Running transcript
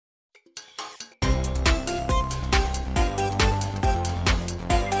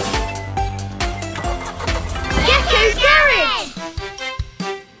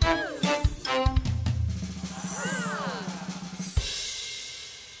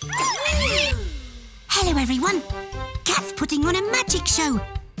Hello, everyone. Kat's putting on a magic show,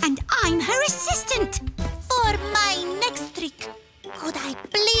 and I'm her assistant. For my next trick, could I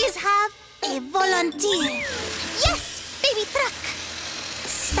please have a volunteer? Yes, baby truck.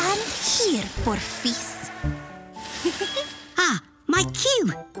 Stand here, Porfis. Ah, my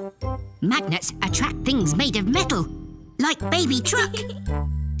cue. Magnets attract things made of metal, like baby truck.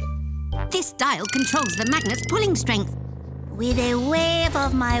 This dial controls the magnet's pulling strength. With a wave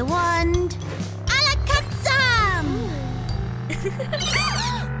of my wand, alakazam!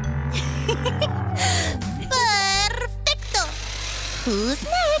 Perfecto! Who's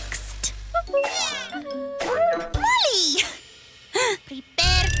next? Molly!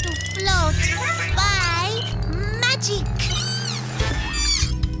 Prepare to float by magic.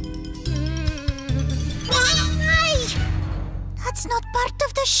 Why? That's not part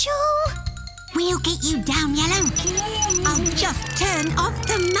of the show. We'll get you down, Yellow. I'll just turn off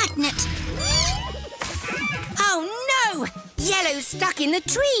the magnet. Oh, no! Yellow's stuck in the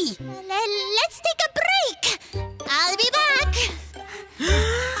tree. Let's take a break. I'll be back.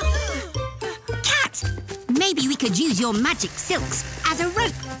 Cat, maybe we could use your magic silks as a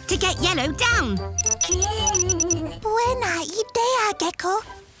rope to get Yellow down. Buena idea, Gecko.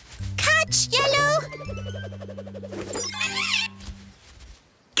 Catch, Yellow.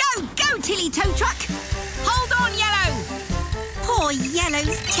 Go, Tilly Tow Truck! Hold on, Yellow! Poor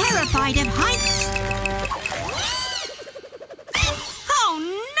Yellow's terrified of heights. Oh,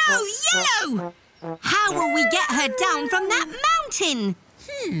 no, Yellow! How will we get her down from that mountain?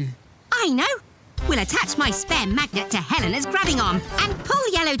 I know. We'll attach my spare magnet to Helena's grabbing arm and pull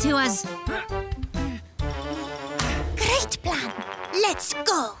Yellow to us. Great plan. Let's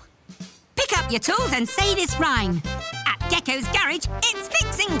go. Pick up your tools and say this rhyme. At Gecko's garage, it's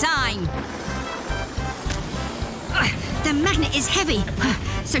fixing time. The magnet is heavy,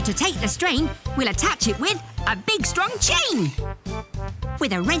 so to take the strain, we'll attach it with a big, strong chain.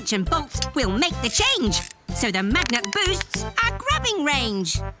 With a wrench and bolts, we'll make the change, so the magnet boosts our grabbing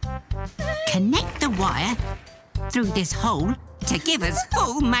range. Connect the wire through this hole to give us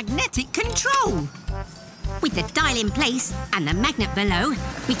full magnetic control. With the dial in place and the magnet below,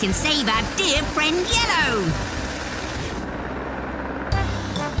 we can save our dear friend Yellow.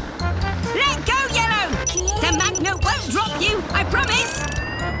 Let go, Yellow! The magnet won't drop you, I promise!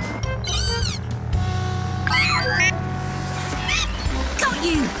 Got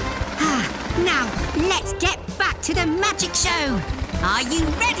you! Now, let's get back to the magic show. Are you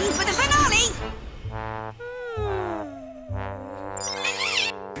ready for the finale?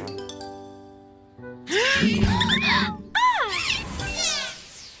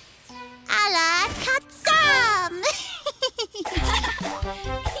 Alakazam!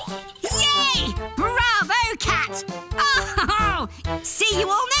 Yay! Bravo, Cat! Oh, see you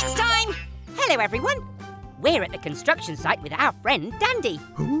all next time! Hello, everyone. We're at the construction site with our friend Dandy.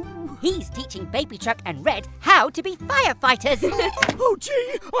 He's teaching Baby Truck and Red how to be firefighters. Oh,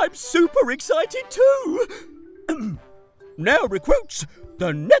 gee, I'm super excited too. Now, recruits,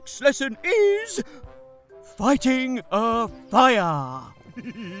 the next lesson is fighting a fire.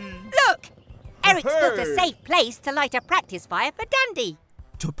 Look! Eric's built a safe place to light a practice fire for Dandy.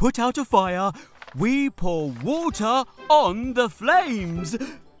 To put out a fire, we pour water on the flames.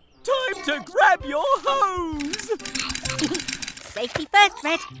 Time to grab your hose. Safety first,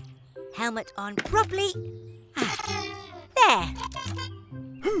 Red. Helmet on properly. There.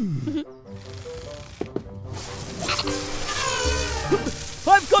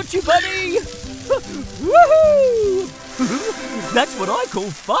 I've got you, buddy! Woohoo! That's what I call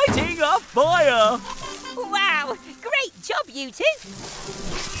fighting a fire! Wow! Great job, you two!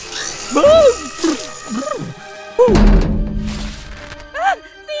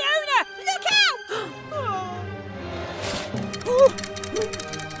 Fiona! Look out!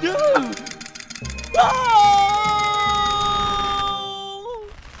 No!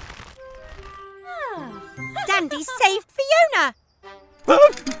 Dandy saved Fiona! Oh.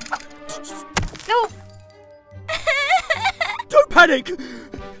 Don't panic!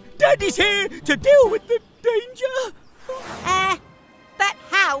 Dandy's here to deal with the danger! But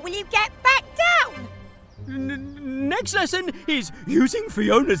how will you get back down? Next lesson is using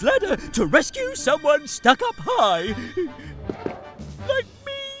Fiona's ladder to rescue someone stuck up high. Like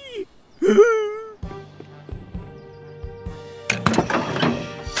me!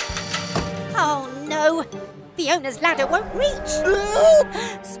 Oh no! Fiona's ladder won't reach!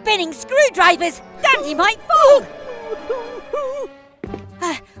 Spinning screwdrivers! Dandy might fall!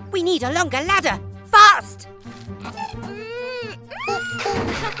 We need a longer ladder! Fast!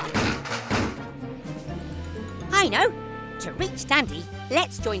 I know! To reach Dandy,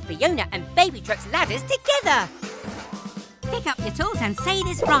 let's join Fiona and Baby Truck's ladders together. Pick up your tools and say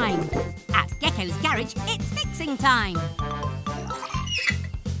this rhyme. At Gecko's garage, it's fixing time.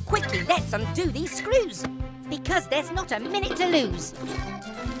 Quickly, let's undo these screws, because there's not a minute to lose.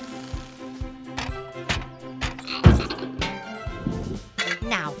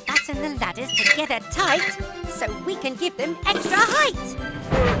 Now fasten the ladders together tight, so we can give them extra height.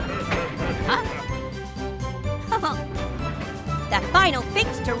 Huh? The final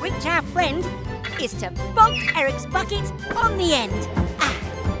fix to reach our friend is to bolt Eric's bucket on the end.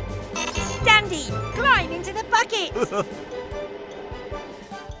 Dandy, climb into the bucket.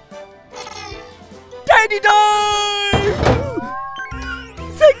 Dandy dive!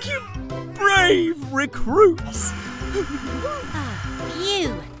 Thank you, brave recruits.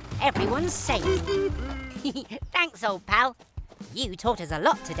 Phew, everyone's safe. Thanks, old pal. You taught us a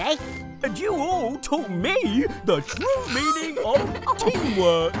lot today. And you all taught me the true meaning of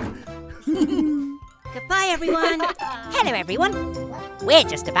teamwork. Goodbye, everyone. Hello, everyone. We're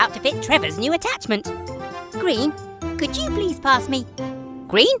just about to fit Trevor's new attachment. Green, could you please pass me?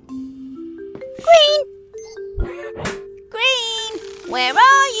 Green? Green! Green! Where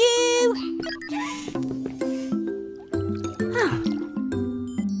are you?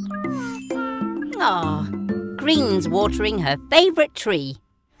 Oh, Green's watering her favourite tree.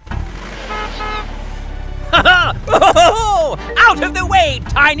 Out of the way,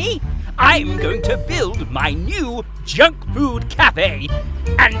 Tiny! I'm going to build my new junk food cafe,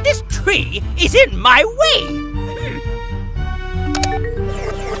 and this tree is in my way.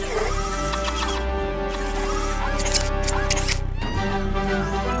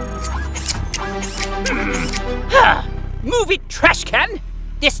 Move it, trash can!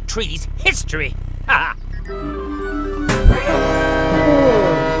 This tree's history.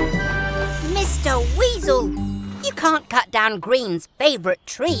 Mr. Weasel, you can't cut down Green's favourite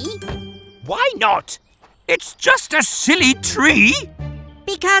tree. Why not? It's just a silly tree.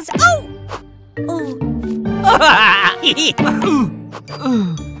 Because,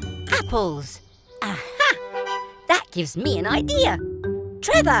 apples. Aha! That gives me an idea.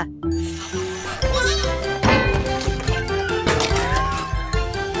 Trevor!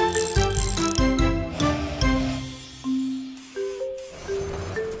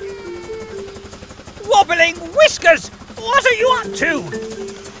 Wobbling whiskers! What are you up to?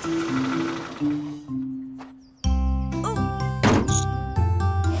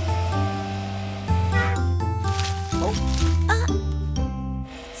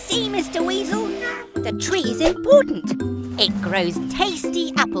 See, Mr. Weasel? The tree's important. It grows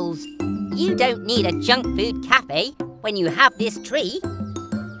tasty apples. You don't need a junk food cafe when you have this tree.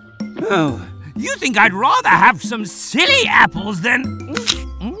 Oh, you think I'd rather have some silly apples than...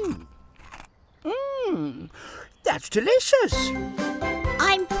 That's delicious.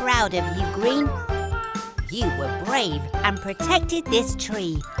 I'm proud of you, Green. You were brave and protected this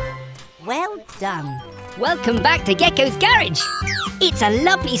tree. Well done. Welcome back to Gecko's garage. It's a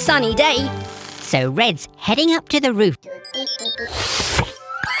lovely sunny day, so Red's heading up to the roof.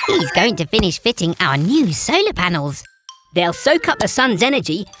 He's going to finish fitting our new solar panels. They'll soak up the sun's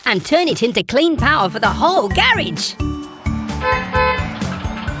energy and turn it into clean power for the whole garage.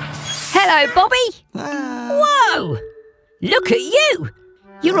 Hello, Bobby. Whoa! Look at you.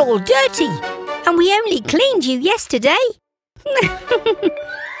 You're all dirty, and we only cleaned you yesterday.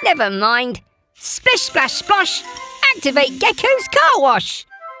 Never mind. Splish, splash, splosh. Activate Gecko's car wash.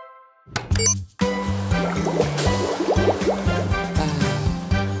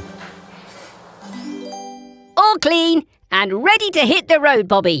 All clean and ready to hit the road,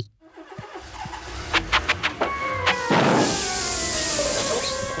 Bobby.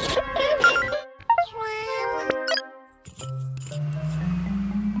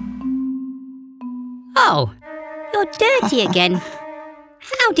 Oh, you're dirty again.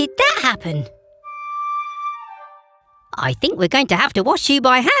 How did that happen? I think we're going to have to wash you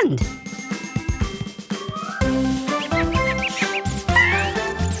by hand.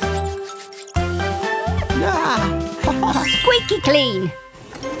 Squeaky clean.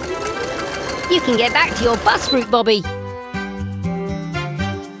 You can get back to your bus route, Bobby.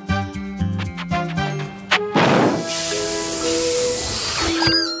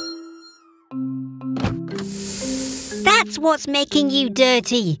 That's what's making you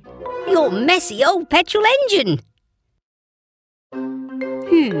dirty. Your messy old petrol engine.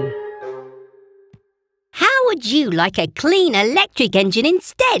 How would you like a clean electric engine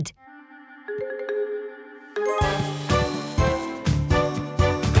instead?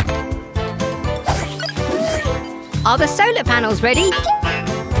 Are the solar panels ready?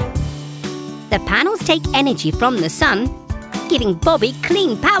 The panels take energy from the sun giving Bobby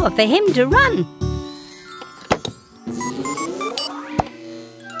clean power for him to run.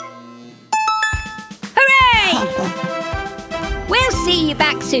 Hooray! We'll see you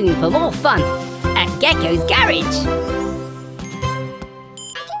back soon for more fun at Gecko's garage.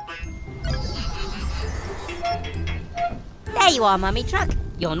 There you are, Mummy Truck.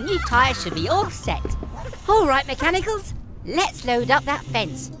 Your new tyres should be all set. All right, mechanicals, let's load up that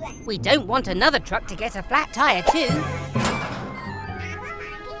fence. We don't want another truck to get a flat tyre too.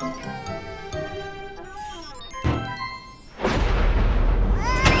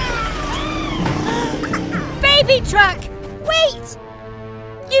 Baby truck, wait!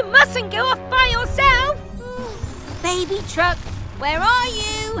 You mustn't go off by yourself. Baby truck, where are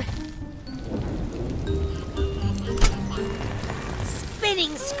you?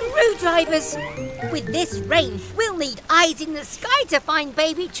 Spinning screwdrivers! With this rain, we'll need eyes in the sky to find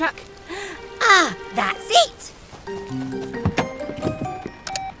Baby Truck. Ah, that's it!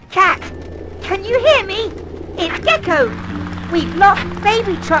 Cat, can you hear me? It's Gecko. We've lost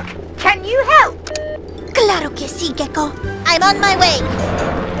Baby Truck. Can you help? Claro que sí, Gecko. I'm on my way.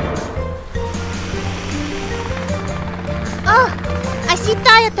 Oh, I see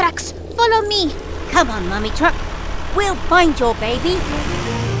tire tracks. Follow me. Come on, Mummy Truck. We'll find your baby.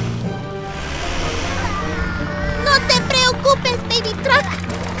 No te preocupes, Baby Truck.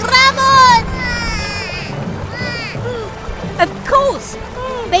 Grab on! Of course!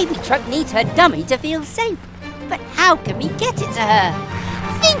 Baby Truck needs her dummy to feel safe. But how can we get it to her?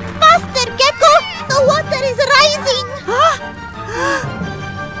 Think faster, Gecko! The water is rising!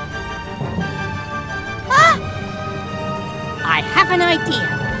 I have an idea.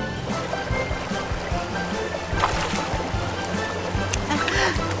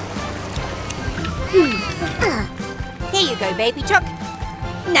 Here you go, Baby Truck.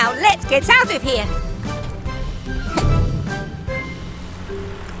 Now let's get out of here.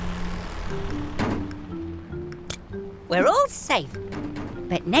 We're all safe.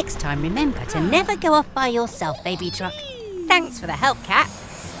 But next time, remember to never go off by yourself, Baby Truck. Thanks for the help, Cat.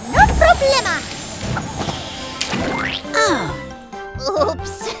 No problema! Oh,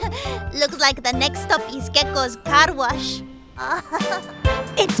 Oops. Looks like the next stop is Gecko's car wash.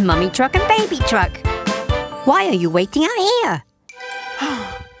 it's Mummy Truck and Baby Truck. Why are you waiting out here?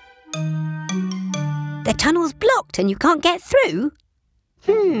 The tunnel's blocked and you can't get through?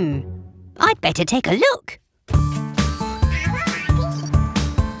 I'd better take a look.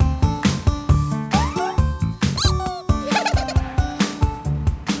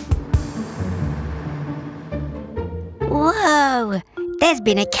 Whoa! There's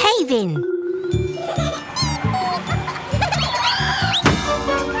been a cave-in.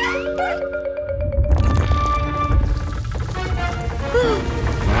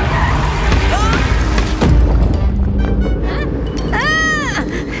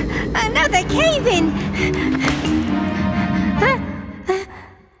 Another cave-in!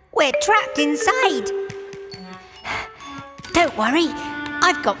 We're trapped inside. Don't worry,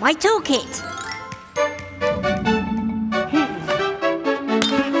 I've got my toolkit.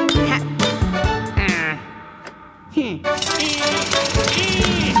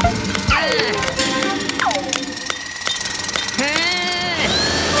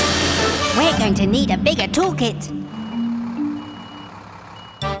 We're going to need a bigger toolkit.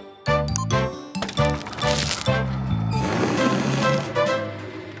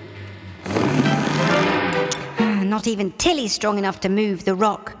 Not even Tilly's strong enough to move the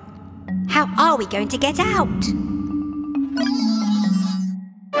rock. How are we going to get out?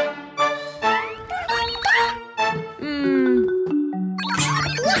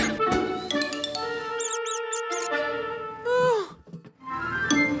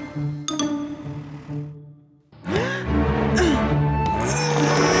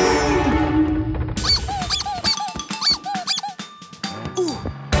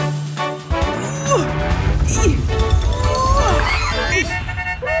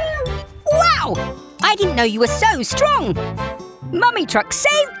 I didn't know you were so strong. Mummy Truck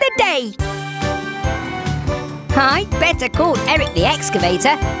saved the day. I'd better call Eric the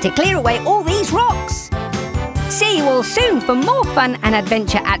Excavator to clear away all these rocks. See you all soon for more fun and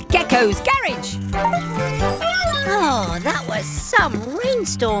adventure at Gecko's garage. Oh, that was some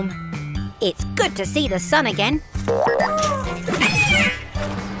rainstorm. It's good to see the sun again.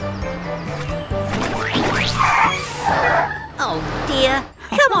 Oh dear.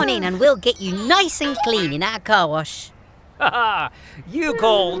 Come on in and we'll get you nice and clean in our car wash. Ha! You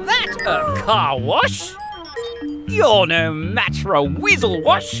call that a car wash? You're no match for a weasel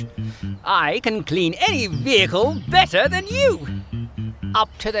wash. I can clean any vehicle better than you. Up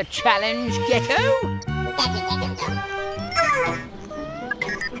to the challenge, Gecko?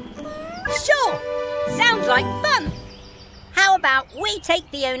 like fun. How about we take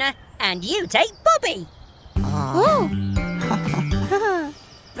Fiona and you take Bobby? Oh.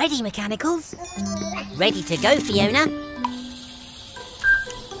 Ready, mechanicals? Ready to go, Fiona?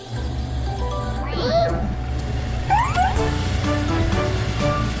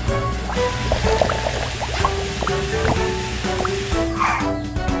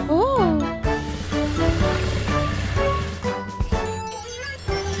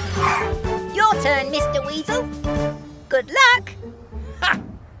 Your turn, Mr. Weasel. Good luck. Ha!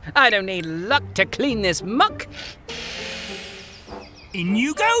 I don't need luck to clean this muck. In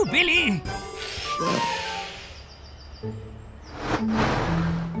you go, Billy.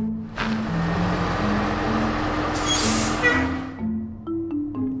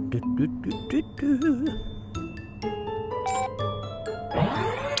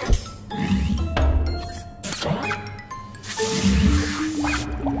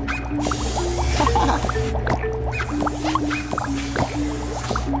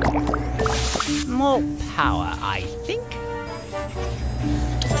 More power, I think.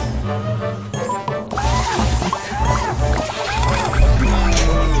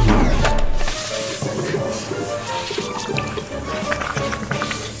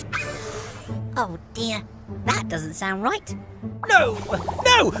 Oh dear, that doesn't sound right. No!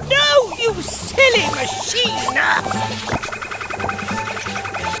 No! No! You silly machine!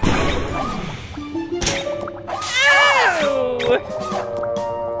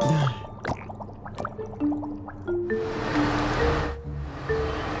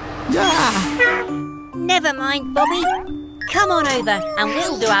 Never mind, Bobby. Come on over and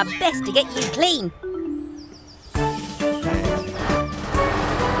we'll do our best to get you clean.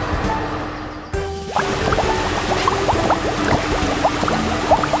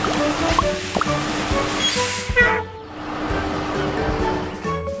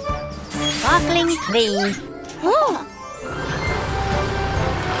 Sparkling clean. Oh.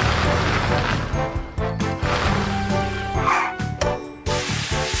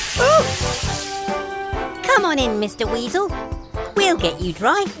 Come on in, Mr. Weasel. We'll get you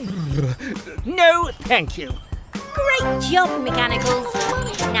dry. No, thank you. Great job, mechanicals.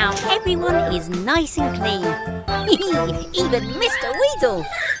 Now everyone is nice and clean. Even Mr. Weasel.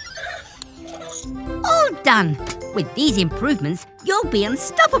 All done. With these improvements, you'll be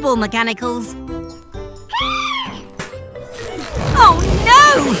unstoppable, mechanicals. Oh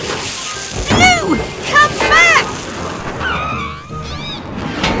no! Blue, come back!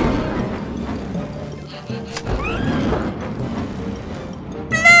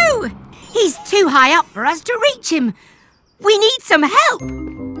 Blue! He's too high up for us to reach him. We need some help.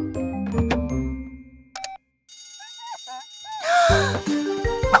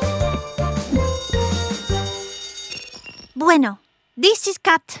 Bueno, this is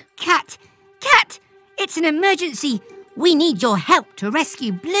Cat. Cat! Cat! It's an emergency. We need your help to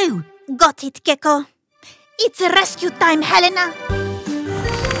rescue Blue. Got it, Gecko. It's rescue time, Helena.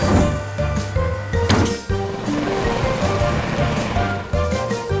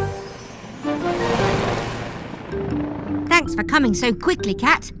 Thanks for coming so quickly,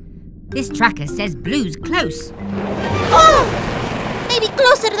 Cat. This tracker says Blue's close. Oh! Maybe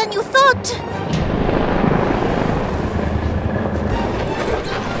closer than you thought.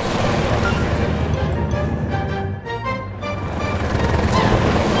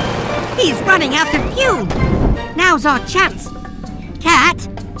 He's running out of fuel. Now's our chance. Cat,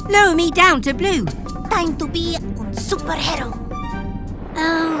 lower me down to Blue. Time to be un superhero.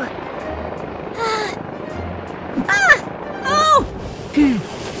 Oh. Oh!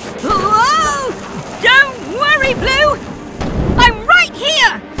 Whoa! Don't worry, Blue. I'm right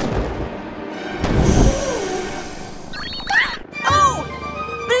here. Oh!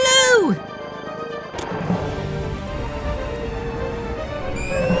 Blue!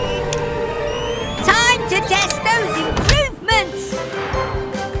 Time to test those improvements!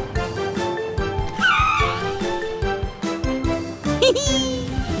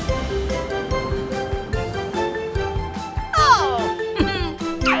 Oh!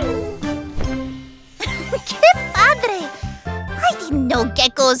 ¡Qué padre! I didn't know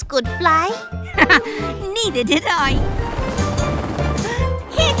geckos could fly. Neither did I.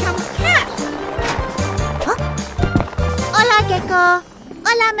 Here comes Cat. Hola, Gecko.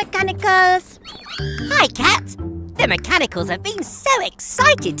 Hola, mechanicals. Hi, Cat. The mechanicals have been so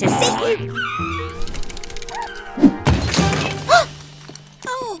excited to see you.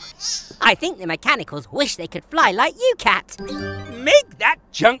 Oh, I think the mechanicals wish they could fly like you, Cat. Make that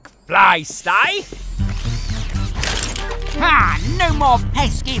junk fly, Sty. Ah, no more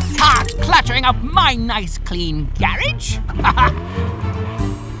pesky cars cluttering up my nice clean garage.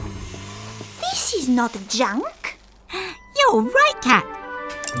 This is not junk. You're right, Cat.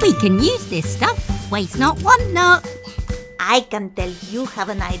 We can use this stuff. Waste not, want not. I can tell you have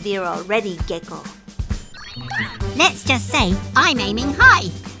an idea already, Gecko. Let's just say I'm aiming high.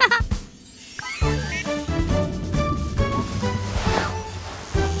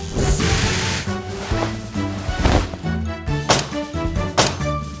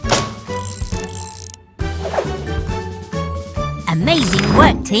 Amazing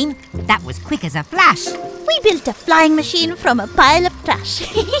work, team. That was quick as a flash. We built a flying machine from a pile of trash.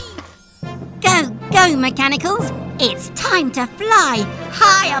 Go, go, Mechanicals. It's time to fly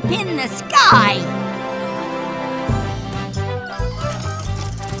high up in the sky.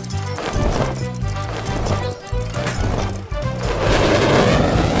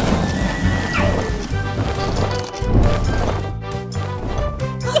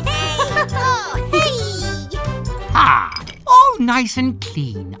 Ah, all nice and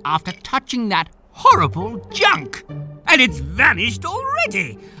clean after touching that horrible junk. And it's vanished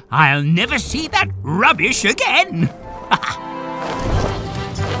already. I'll never see that rubbish again.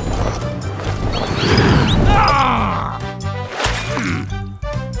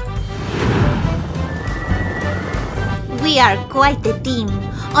 We are quite a team,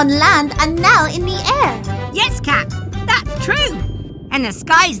 on land and now in the air. Yes, Cat, that's true. And the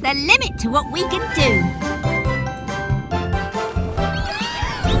sky's the limit to what we can do.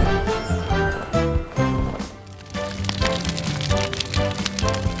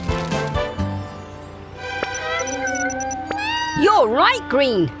 You're right,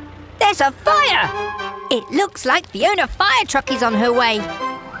 Green. There's a fire. It looks like Fiona fire truck is on her way.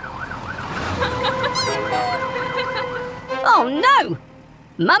 Oh no!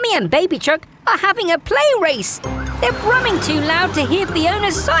 Mummy and Baby Truck are having a play race. They're brumming too loud to hear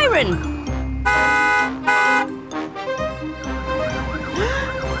Fiona's siren.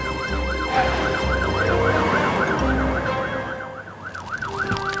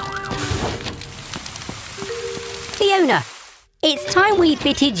 Fiona, it's time we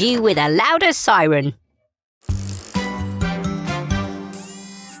fitted you with a louder siren.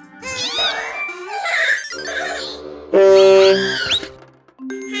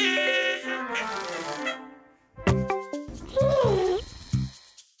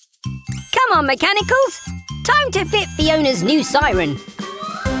 Come on, Mechanicals! Time to fit Fiona's new siren.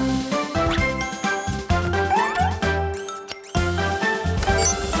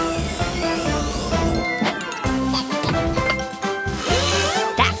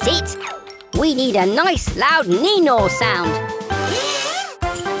 That's it! We need a nice loud Neenor sound.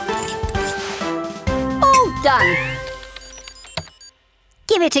 All done!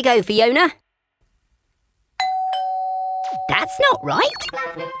 Give it a go, Fiona. That's not right.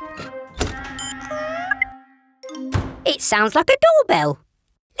 It sounds like a doorbell.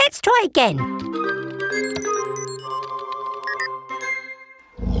 Let's try again.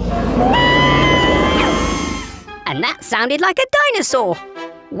 And that sounded like a dinosaur.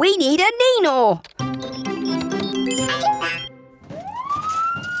 We need a Neenor.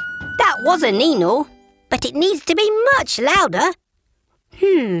 That was a Neenor, but it needs to be much louder.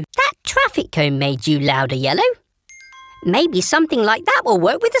 That traffic cone made you louder, Yellow. Maybe something like that will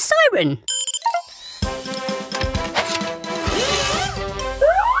work with the siren.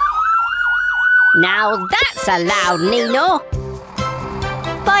 Now that's a loud Neenor.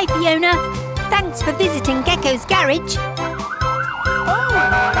 Bye, Fiona. Thanks for visiting Gecko's garage.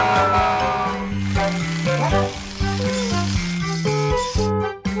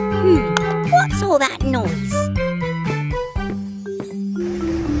 What's all that noise?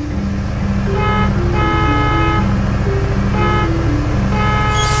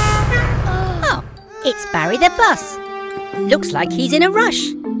 Oh, it's Barry the bus. Looks like he's in a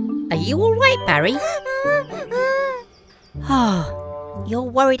rush. Are you all right, Barry? Oh, you're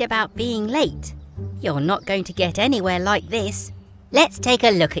worried about being late. You're not going to get anywhere like this. Let's take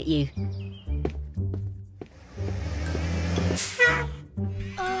a look at you.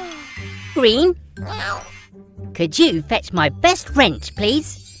 Green, could you fetch my best wrench,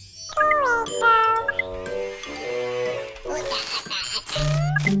 please?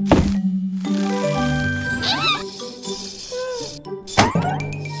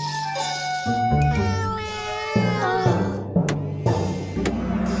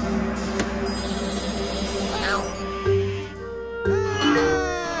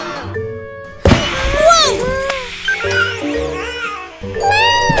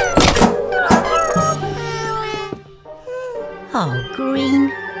 Oh, Green,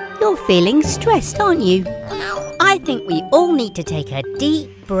 you're feeling stressed, aren't you? I think we all need to take a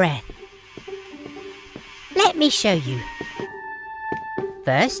deep breath. Let me show you.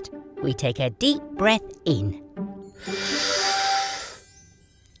 First, we take a deep breath in.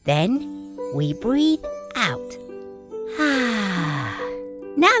 Then we breathe out.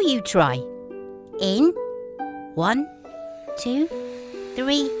 Now you try. In. 1, 2,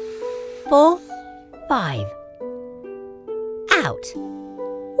 3, 4, 5. Out.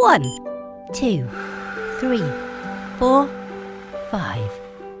 1, 2, 3, 4, 5.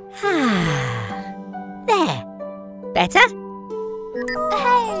 There. Better?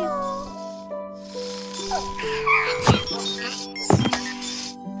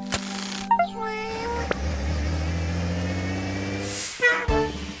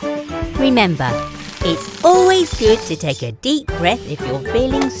 Remember, it's always good to take a deep breath if you're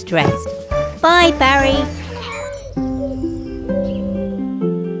feeling stressed. Bye, Barry.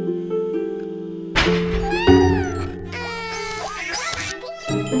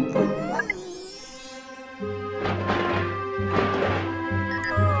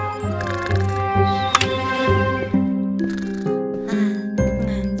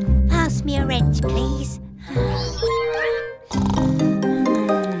 Pass me a wrench, please.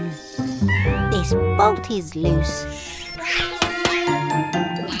 This bolt is loose.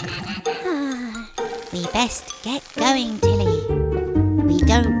 We best get going, Tilly. We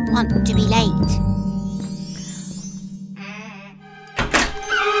don't want to be late.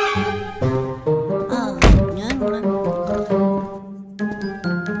 Oh,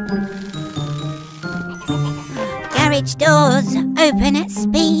 Garage doors open at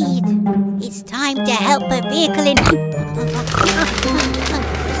speed. It's time to help a vehicle in...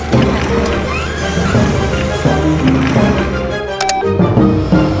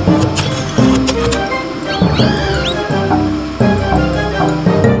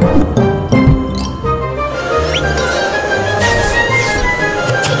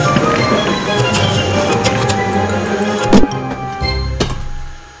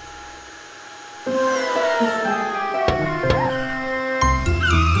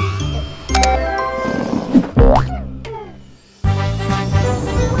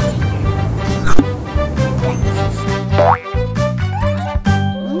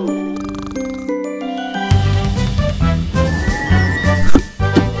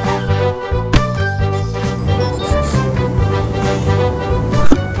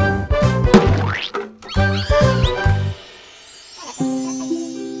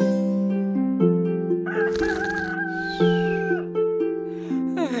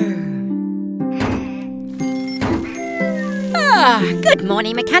 Good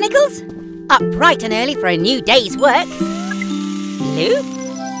morning, mechanicals. Up bright and early for a new day's work. Blue?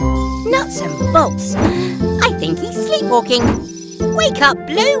 Nuts and bolts. I think he's sleepwalking. Wake up,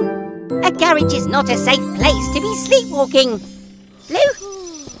 Blue. A garage is not a safe place to be sleepwalking. Blue?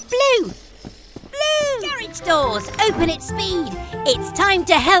 Blue? Blue! Garage doors open at speed. It's time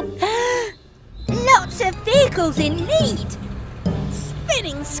to help. Lots of vehicles in need.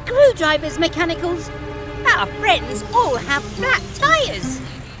 Spinning screwdrivers, mechanicals. Our friends all have flat tyres.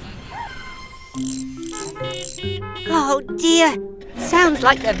 Oh dear, sounds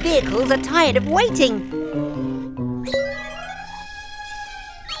like the vehicles are tired of waiting.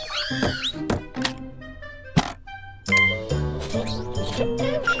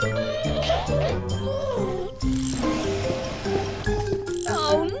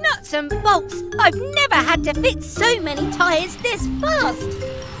 Oh, nuts and bolts, I've never had to fit so many tyres this fast.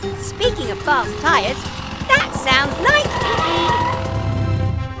 Speaking of fast tyres, that sounds like...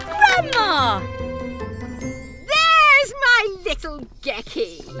 Grandma! There's my little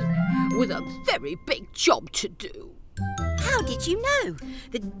Gecko, with a very big job to do. How did you know?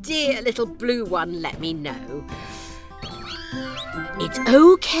 The dear little blue one let me know. It's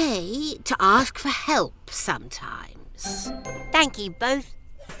okay to ask for help sometimes. Thank you both.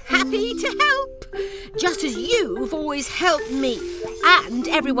 Happy to help, just as you've always helped me and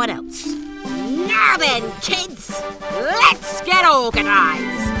everyone else. Now then, kids, let's get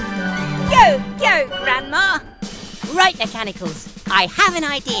organised. Go, go, Grandma. Right, mechanicals, I have an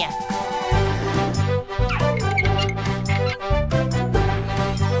idea.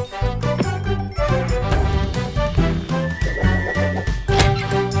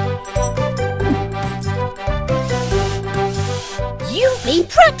 You've been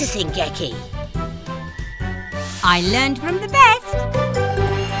practising, Gecko. I learned from the best.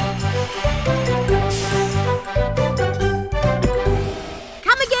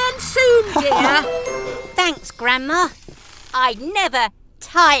 Come again soon, dear. Thanks, Grandma. I'd never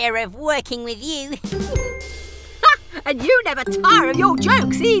tire of working with you. And you never tire of your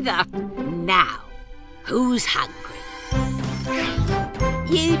jokes either. Now, who's hungry?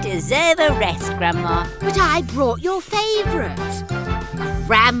 You deserve a rest, Grandma. But I brought your favourite.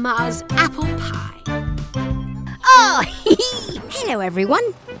 Crab Grandma's apple pie. Oh, Hello, everyone.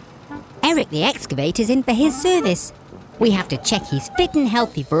 Eric the Excavator's in for his service. We have to check he's fit and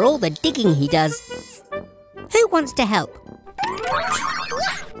healthy for all the digging he does. Who wants to help?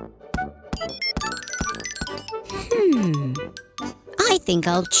 I think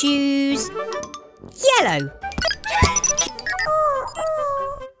I'll choose yellow.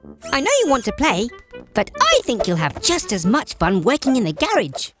 I know you want to play, but I think you'll have just as much fun working in the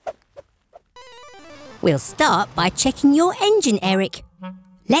garage. We'll start by checking your engine, Eric.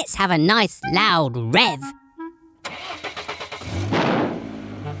 Let's have a nice loud rev.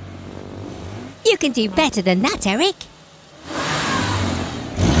 You can do better than that, Eric.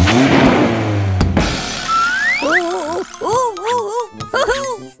 Ooh, ooh, ooh,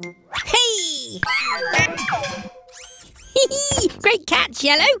 ooh. Hey! Great catch,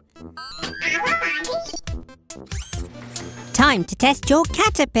 Yellow. Time to test your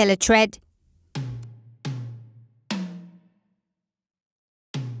caterpillar tread.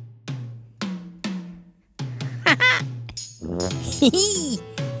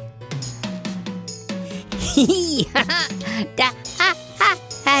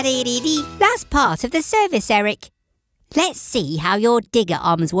 That's part of the service, Eric. Let's see how your digger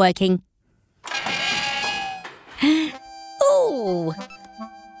arm's working. Ooh!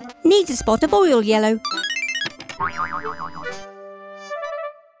 Needs a spot of oil, Yellow.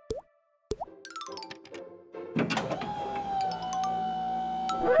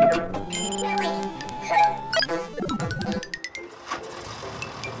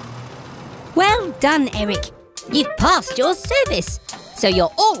 Well done, Eric. You've passed your service, so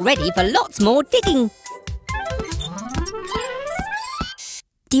you're all ready for lots more digging.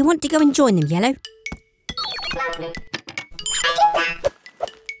 Do you want to go and join them, Yellow?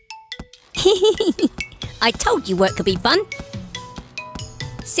 I told you work could be fun.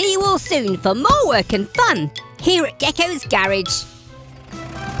 See you all soon for more work and fun here at Gecko's Garage.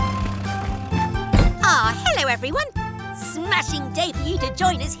 Ah, hello everyone. Smashing day for you to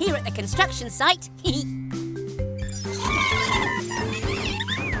join us here at the construction site.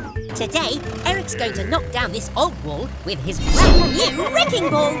 Today, Eric's going to knock down this old wall with his brand new wrecking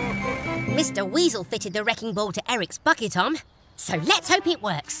ball. Mr. Weasel fitted the wrecking ball to Eric's bucket arm, so let's hope it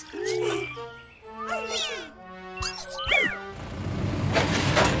works.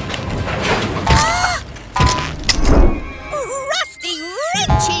 Ah! Rusty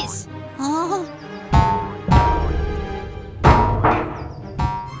wrenches! Oh.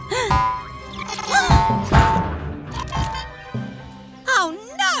 Oh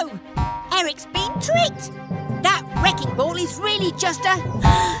no! Eric's been tricked! That wrecking ball is really just a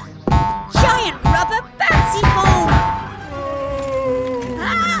giant rubber bouncy ball!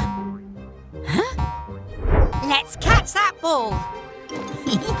 Ah! Huh? Let's catch that ball!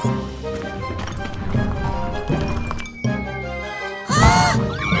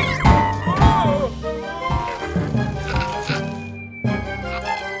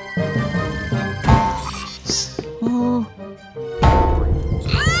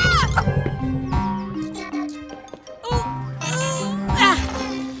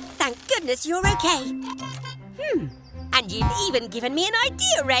 You're okay. And you've even given me an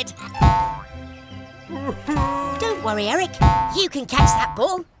idea, Red. Don't worry, Eric. You can catch that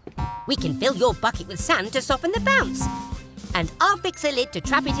ball. We can fill your bucket with sand to soften the bounce. And I'll fix a lid to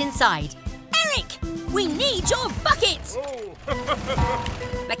trap it inside. Eric, we need your bucket.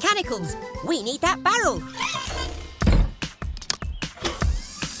 Mechanicals, we need that barrel.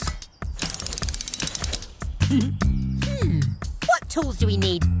 What tools do we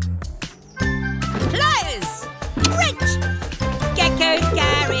need? Pliers! Wrench! Gecko's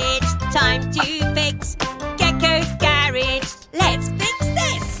Garage, time to fix. Gecko's Garage, let's fix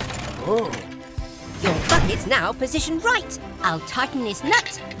this! Oh. Your bucket's now positioned right. I'll tighten this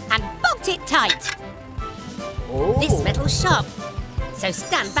nut and bolt it tight. Oh. This metal's sharp, so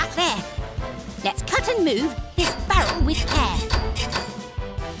stand back there. Let's cut and move this barrel with care.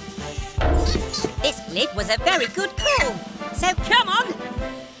 This lid was a very good call, so come on!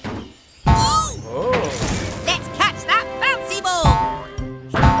 Oh. Let's catch that bouncy ball!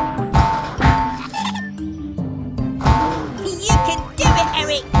 You can do it,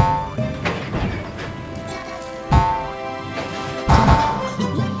 Eric!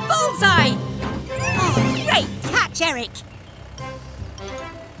 Bullseye! Oh, great catch, Eric!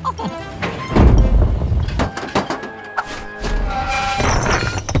 Oh.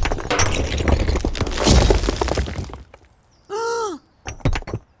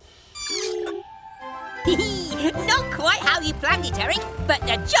 Not quite how you planned it, Eric, but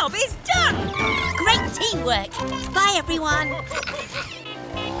the job is done! Great teamwork! Bye, everyone!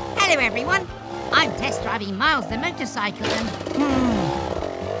 Hello, everyone. I'm test driving Miles the motorcycle and...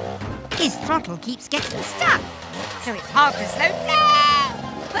 his throttle keeps getting stuck, so it's hard to slow down.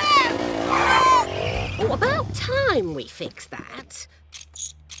 Oh, about time we fix that.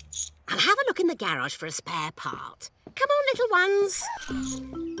 I'll have a look in the garage for a spare part. Come on, little ones.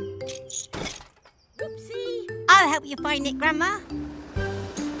 Oopsie. I'll help you find it, Grandma.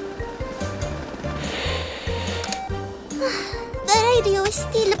 The radio is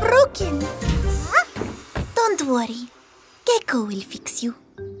still broken. Huh? Don't worry. Gecko will fix you.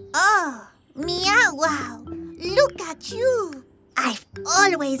 Oh, meow wow. Look at you. I've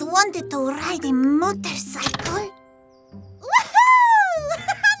always wanted to ride a motorcycle. Woohoo!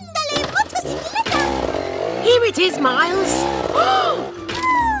 Andale, motocicleta! Here it is, Miles.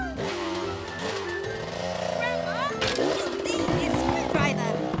 Grandma, you'll need this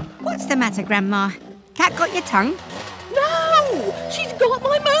screwdriver. What's the matter, Grandma? Cat got your tongue? No! She's got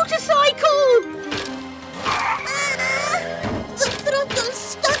my motorcycle! The throttle's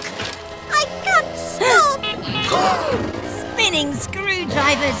stuck. I can't stop. Spinning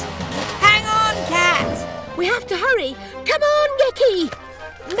screwdrivers. Hang on, Cat. We have to hurry. Come on, Gecky.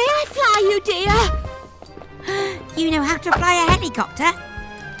 May I fly you, dear? You know how to fly a helicopter?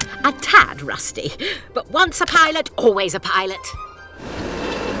 A tad rusty, but once a pilot, always a pilot.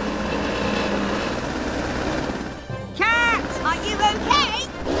 Cat, are you okay?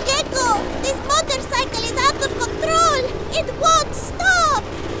 Gecko, this motorcycle is out of control. It won't stop.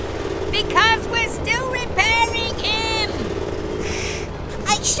 Because we're still repairing him.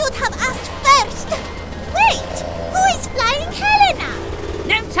 I should have asked first. Wait, who is flying Helena?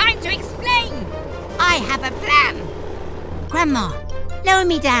 No time to explain. I have a plan. Grandma, lower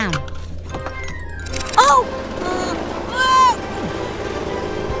me down. Oh!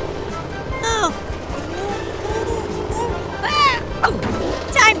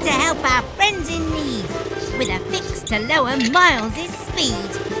 Time to help our friends in need with a fix to lower Miles'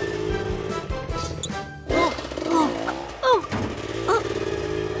 speed.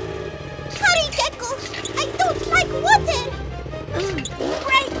 Hurry, Gecko. I don't like water.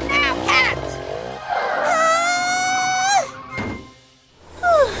 Right now, Cat.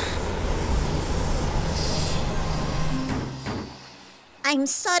 I'm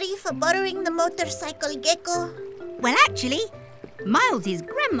sorry for borrowing the motorcycle, Gecko. Well, actually, Miles is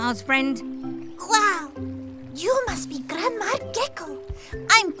Grandma's friend. Wow, you must be Grandma Gecko.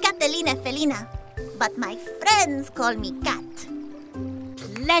 I'm Catalina Felina, but my friends call me Cat.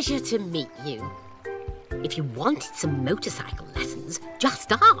 Pleasure to meet you. If you wanted some motorcycle lessons,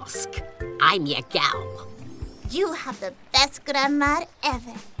 just ask. I'm your gal. You have the best grandma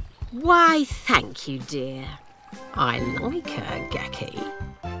ever. Why, thank you, dear. I like her, Gecky.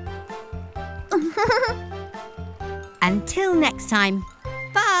 Until next time,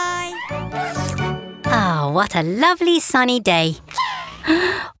 bye. Oh, what a lovely sunny day.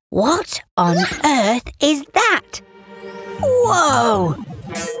 What on earth is that? Whoa!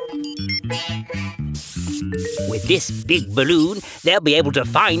 With this big balloon, they'll be able to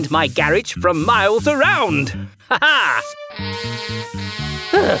find my garage from miles around. Ha-ha!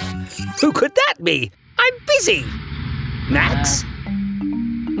 Who could that be? I'm busy. Max?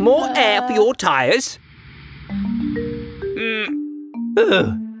 More air for your tyres?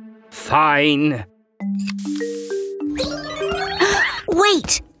 Fine.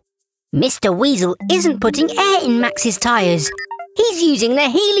 Wait! Mr. Weasel isn't putting air in Max's tyres. He's using the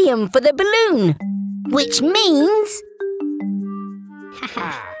helium for the balloon. Which means...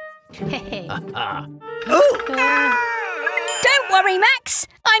 Don't worry, Max.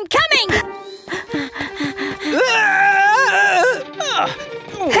 I'm coming.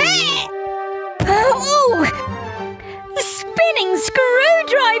 Hey! Oh! Spinning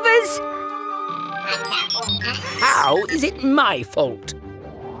screwdrivers! How is it my fault?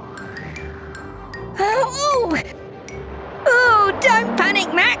 Oh! Oh, don't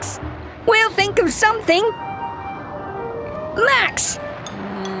panic, Max. We'll think of something. Max,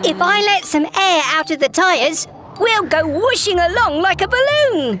 if I let some air out of the tyres, we'll go whooshing along like a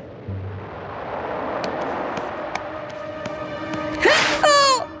balloon.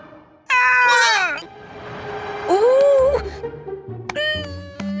 Oh! Ah! Ooh!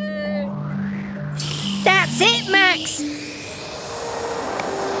 That's it, Max.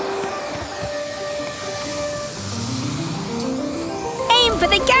 Aim for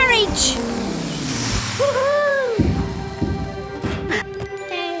the garage.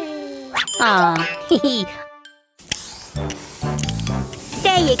 Ah,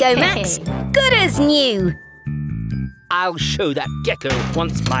 there you go, Max. Good as new. I'll show that Gecko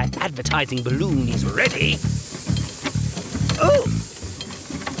once my advertising balloon is ready. Oh!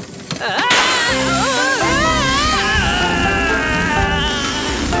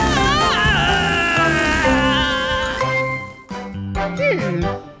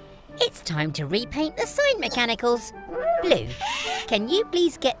 It's time to repaint the sign, Mechanicals. Blue, can you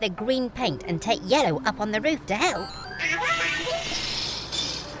please get the green paint and take yellow up on the roof to help?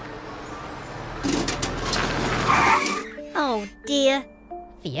 Oh dear,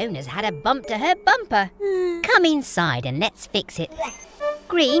 Fiona's had a bump to her bumper. Come inside and let's fix it.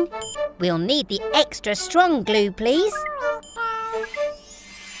 Green, we'll need the extra strong glue, please.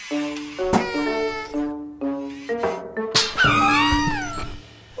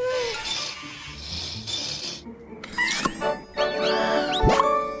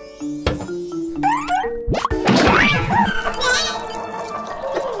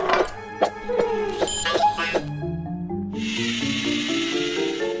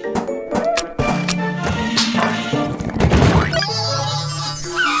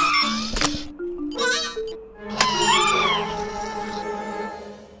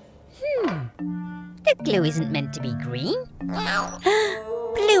 Glue isn't meant to be green.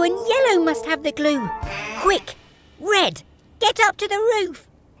 Blue and yellow must have the glue. Quick, red, get up to the roof.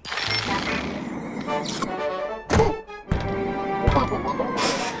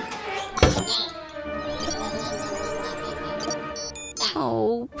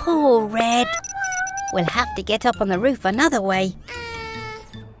 Oh, poor Red. We'll have to get up on the roof another way.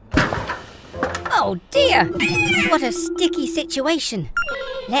 Oh dear, what a sticky situation.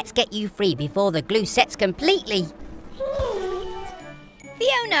 Let's get you free before the glue sets completely.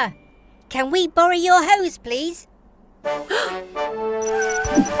 Fiona, can we borrow your hose, please?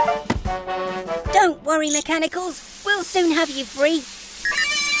 Don't worry, Mechanicals. We'll soon have you free.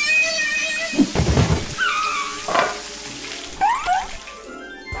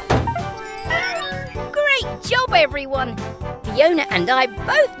 Great job, everyone. Fiona and I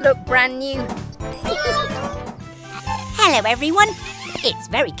both look brand new. Hello, everyone. It's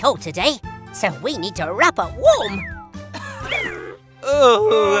very cold today, so we need to wrap up warm.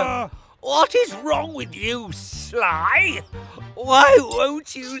 Oh, what is wrong with you, Sly? Why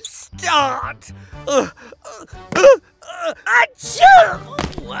won't you start?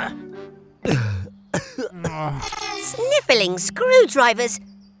 Sniffling screwdrivers.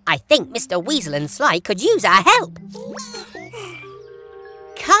 I think Mr. Weasel and Sly could use our help.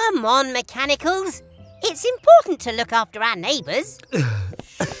 Come on, Mechanicals. It's important to look after our neighbours.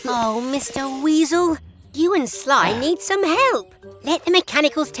 Oh, Mr. Weasel, you and Sly need some help. Let the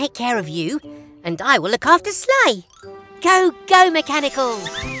Mechanicals take care of you, and I will look after Sly. Go, go, Mechanicals.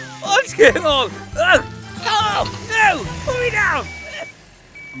 What's going on? Oh, no! Put me down!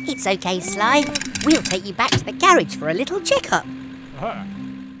 It's okay, Sly. We'll take you back to the garage for a little checkup.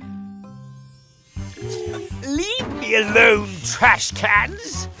 Leave me alone, trash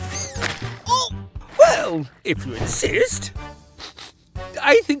cans. Oh, well, if you insist.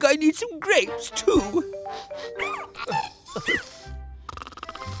 I think I need some grapes, too.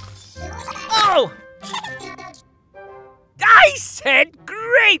 Oh! I said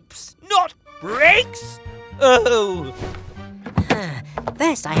grapes, not brakes. Oh.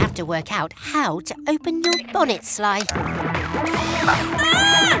 First, I have to work out how to open your bonnet, Sly.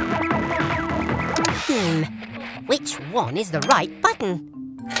 Which one is the right button?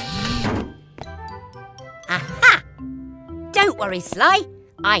 Aha! Don't worry, Sly.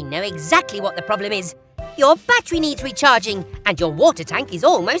 I know exactly what the problem is. Your battery needs recharging and your water tank is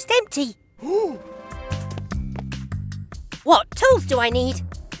almost empty. What tools do I need?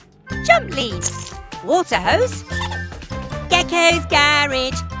 Jump leads, water hose. Gecko's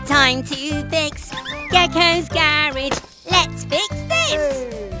garage, time to fix. Gecko's garage, let's fix this.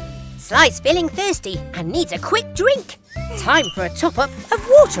 Sly's feeling thirsty and needs a quick drink. Time for a top-up of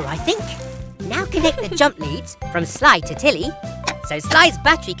water, I think. Now connect the jump leads from Sly to Tilly, so Sly's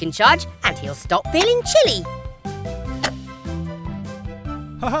battery can charge and he'll stop feeling chilly.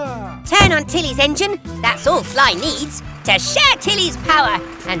 Turn on Tilly's engine, that's all Sly needs, to share Tilly's power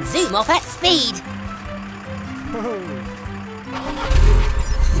and zoom off at speed.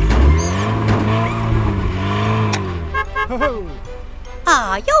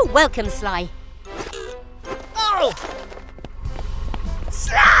 Ah, you're welcome, Sly. Oh!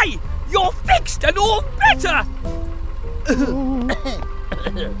 Sly! You're fixed and all better!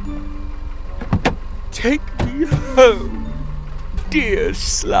 Take me home, dear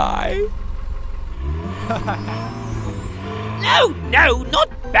Sly. No, no, not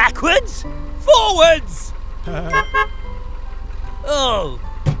backwards! Forwards! Oh,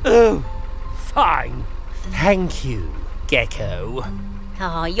 fine. Thank you, Gecko.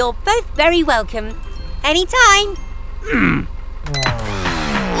 Ah, you're both very welcome. Anytime. Oh.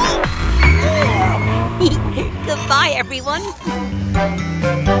 Bye, everyone.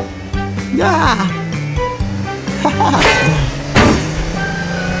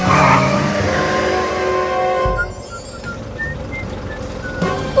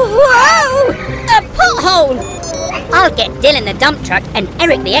 Whoa! A pothole! I'll get Dylan the dump truck and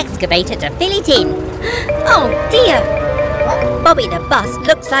Eric the excavator to fill it in. Oh dear! Bobby the bus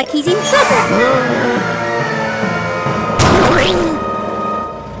looks like he's in trouble.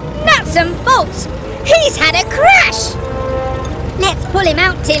 Nuts and bolts! He's had a crash! Let's pull him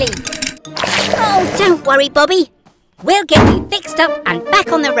out, Tilly. Oh, don't worry, Bobby. We'll get you fixed up and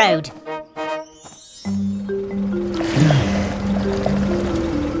back on the road.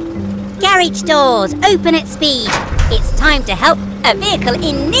 Garage doors, open at speed. It's time to help a vehicle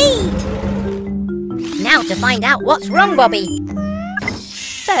in need. Now to find out what's wrong, Bobby.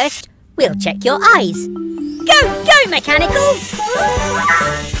 First, we'll check your eyes. Go, go, mechanicals!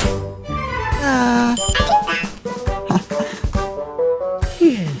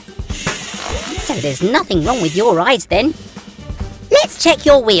 So there's nothing wrong with your eyes then. Let's check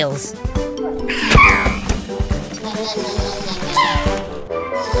your wheels.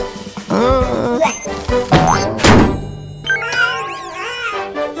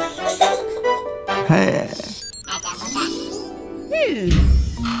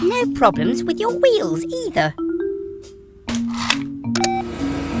 No problems with your wheels either.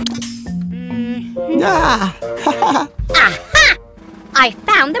 Aha! I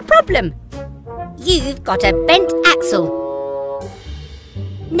found the problem. You've got a bent axle.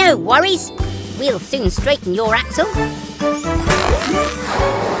 No worries. We'll soon straighten your axle.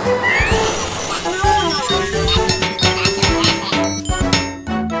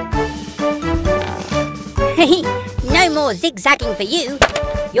 No more zigzagging for you.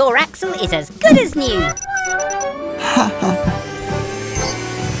 Your axle is as good as new.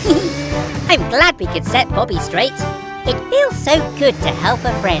 I'm glad we could set Bobby straight. It feels so good to help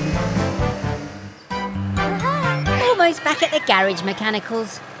a friend. Almost back at the garage,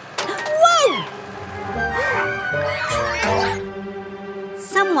 mechanicals. Whoa!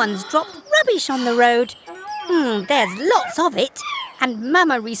 Someone's dropped rubbish on the road. There's lots of it, and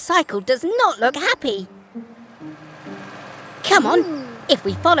Mama Recycle does not look happy. Come on, if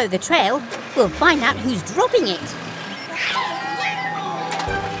we follow the trail, we'll find out who's dropping it.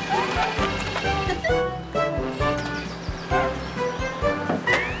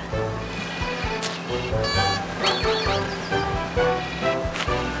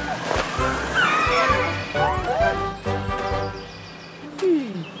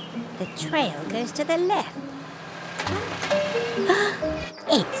 The trail goes to the left.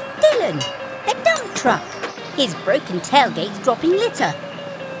 It's Dylan, the dump truck. His broken tailgate's dropping litter.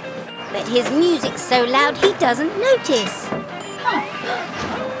 But his music's so loud he doesn't notice.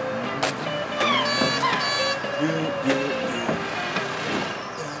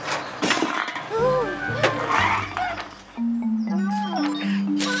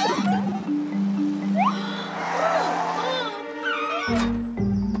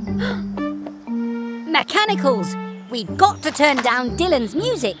 Mechanicals! We've got to turn down Dylan's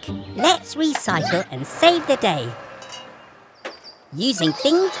music. Let's recycle and save the day. Using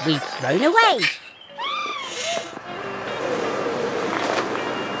things we've thrown away.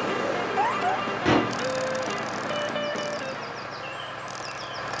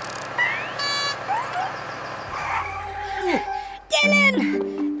 Dylan!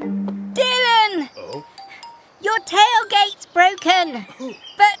 Dylan! Oh? Your tailgate's broken.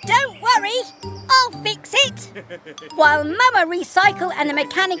 But don't worry, I'll fix it. While Mama Recycle and the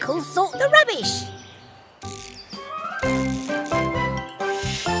mechanicals sort the rubbish.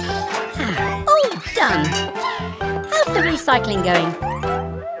 All done. How's the recycling going?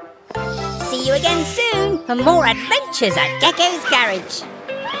 See you again soon for more adventures at Gecko's garage.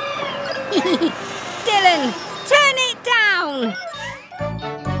 Dylan, turn it down.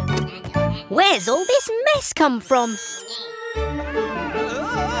 Where's all this mess come from?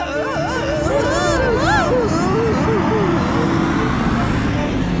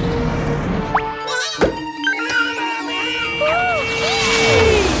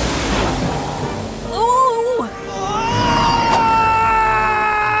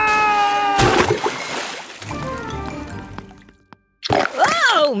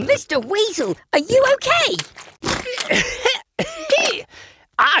 Oh, Mr. Weasel, are you okay?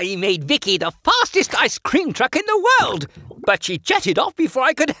 I made Vicky the fastest ice cream truck in the world, but she jetted off before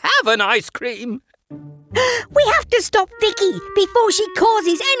I could have an ice cream. We have to stop Vicky before she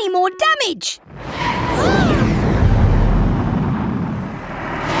causes any more damage.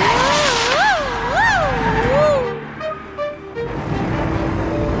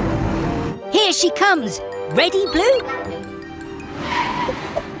 Here she comes. Ready, Blue?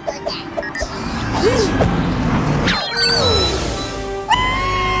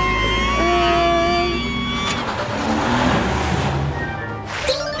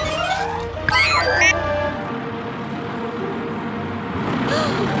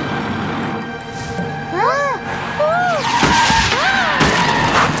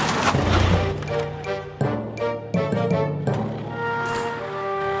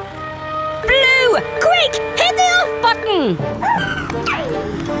 Blue, quick, hit the off button.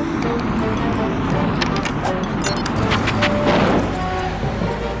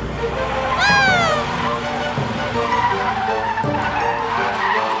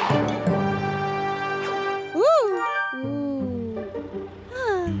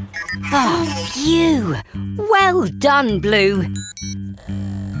 Oh, phew. Well done, Blue.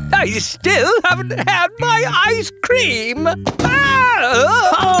 I still haven't had my ice cream.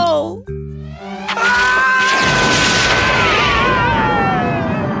 Oh!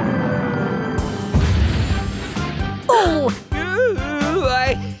 Oh, Ooh,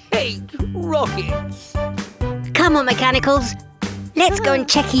 I hate rockets. come on, Mechanicals. Let's go and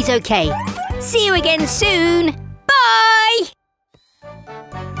check he's okay. See you again soon. Bye!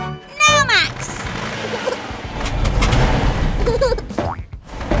 Now, Max!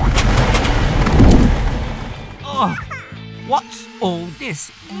 Oh, what's all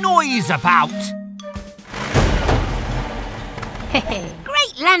this noise about?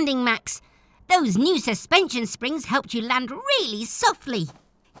 Great landing, Max. Those new suspension springs helped you land really softly.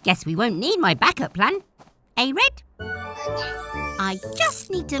 Guess we won't need my backup plan. Eh, Red? I just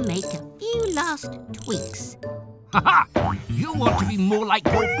need to make a few last tweaks. Ha ha! You want to be more like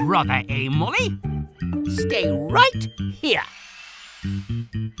your brother, eh, Molly? Stay right here.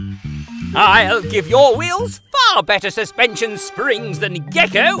 I'll give your wheels far better suspension springs than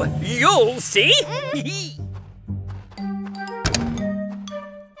Gecko. You'll see.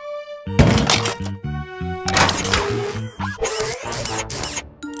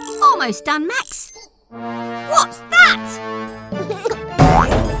 Almost done, Max. What's that?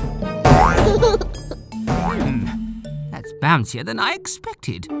 That's bouncier than I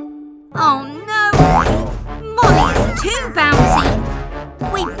expected. Oh no! Molly's too bouncy.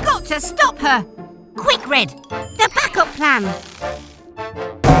 We've got to stop her. Quick, Red. The backup plan.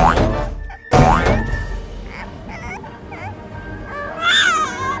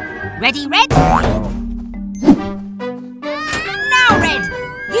 Ready, Red? Now, Red.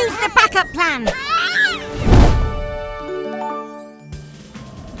 Use the backup plan.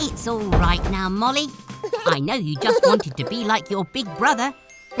 It's all right now, Molly. I know you just wanted to be like your big brother.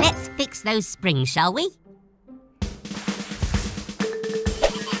 Let's fix those springs, shall we?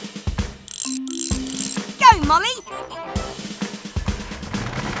 Go, Molly!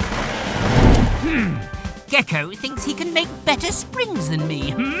 Gecko thinks he can make better springs than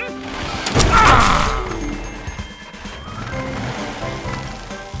me,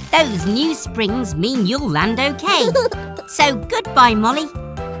 Those new springs mean you'll land okay. So goodbye, Molly.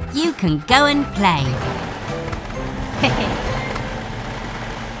 You can go and play.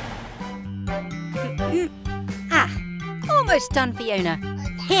 Almost done, Fiona.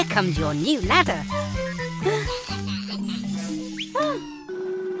 Here comes your new ladder.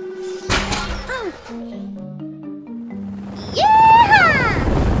 Yeah!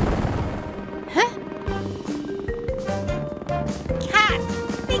 Huh? Cat,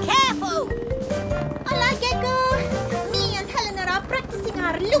 be careful! Hola, Gecko! Me and Helena are practicing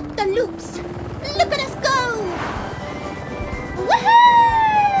our loop-the-loops. Look at us go! Woohoo!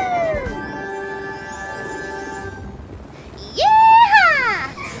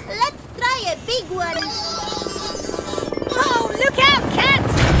 Yeah! Let's try a big one. Oh, look out, Cat!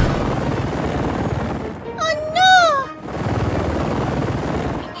 Oh no!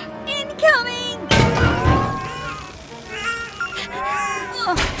 Incoming!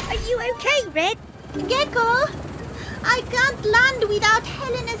 Oh, are you okay, Red? Gecko, I can't land without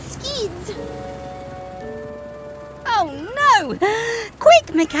Helena's skids. Oh no!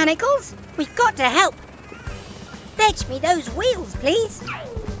 Quick, Mechanicals! We've got to help. Fetch me those wheels, please.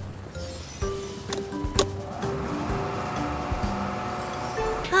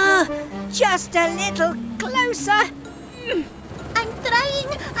 Just a little closer. I'm trying.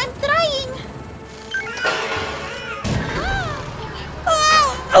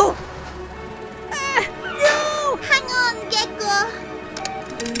 Oh! No! Hang on, Gecko.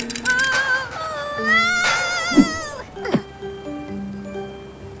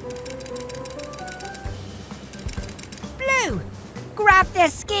 Blue, grab the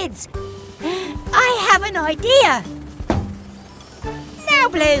skids. I have an idea. Now,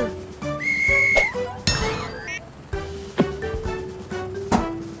 Blue.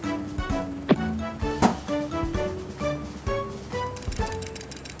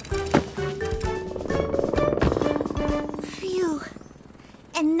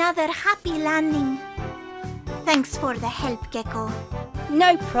 Another happy landing. Thanks for the help, Gecko.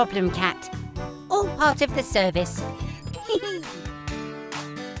 No problem, Cat. All part of the service.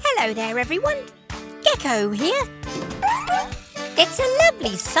 Hello there, everyone. Gecko here. It's a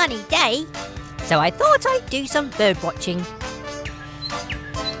lovely sunny day, so I thought I'd do some bird watching.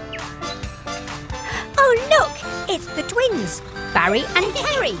 Oh, look! It's the twins, Barry and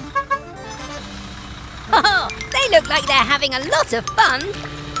Carrie. Oh, they look like they're having a lot of fun.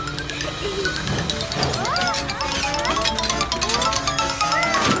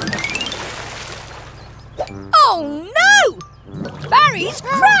 Oh no! Barry's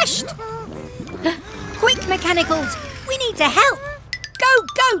crashed! Quick, Mechanicals! We need to help! Go,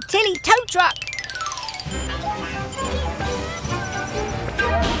 go, Tilly tow truck!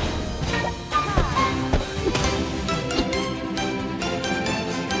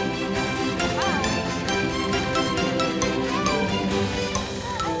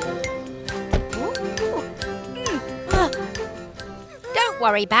 Don't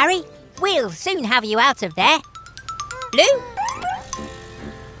worry, Barry. We'll soon have you out of there. Blue?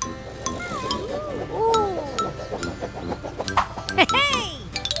 Hey!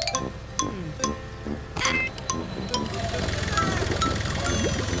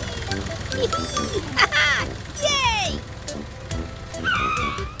 Yay!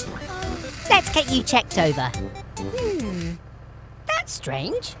 Let's get you checked over. That's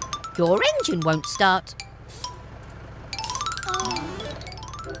strange. Your engine won't start.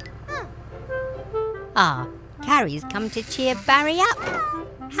 Ah, Carrie's come to cheer Barry up.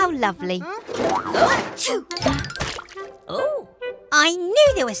 How lovely. Oh, I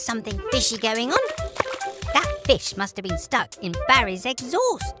knew there was something fishy going on. That fish must have been stuck in Barry's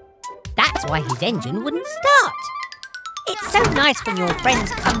exhaust. That's why his engine wouldn't start. It's so nice when your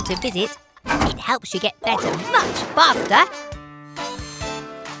friends come to visit. It helps you get better much faster.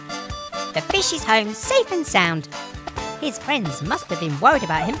 The fish is home safe and sound. His friends must have been worried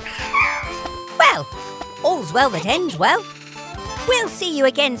about him. Well, all's well that ends well. We'll see you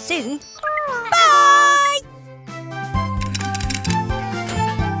again soon. Bye!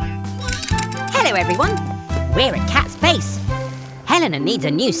 Hello, everyone. We're at Cat's Base. Helena needs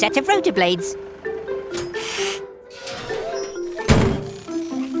a new set of rotor blades.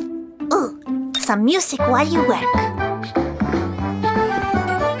 Ooh, some music while you work.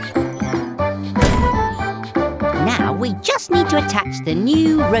 Now we just need to attach the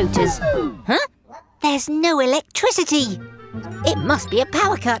new rotors. Huh? There's no electricity. It must be a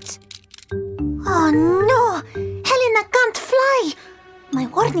power cut. Oh no! Helena can't fly! My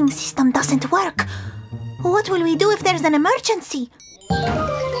warning system doesn't work. What will we do if there's an emergency?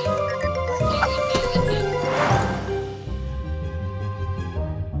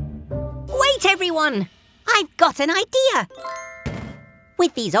 Wait, everyone! I've got an idea.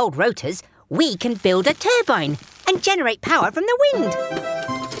 With these old rotors, we can build a turbine and generate power from the wind.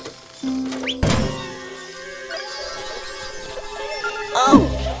 Oh,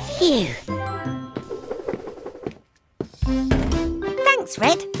 phew. Thanks,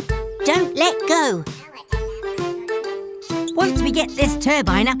 Fred. Don't let go. Once we get this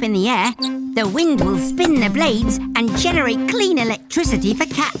turbine up in the air, the wind will spin the blades and generate clean electricity for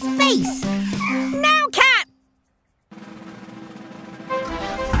Cat's face. Now, Cat!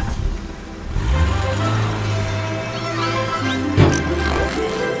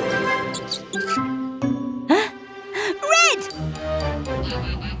 Huh? Red!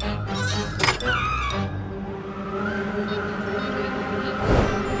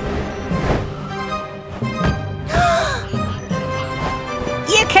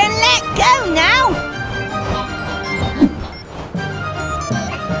 You can let go now!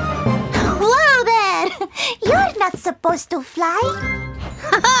 Whoa there! You're not supposed to fly.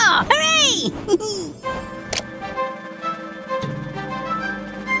 Ha-ha! Hooray!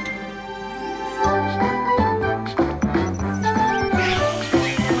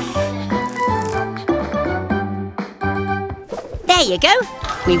 There you go.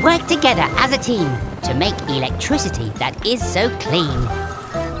 We work together as a team to make electricity that is so clean.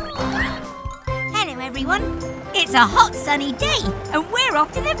 Hello, everyone. It's a hot, sunny day, and we're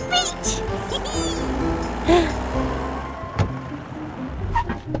off to the beach.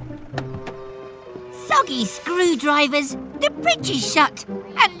 Soggy screwdrivers. The bridge is shut,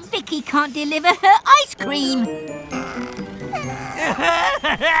 and Vicky can't deliver her ice cream.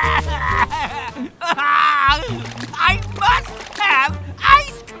 I must have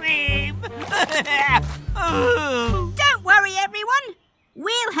ice cream! Don't worry, everyone.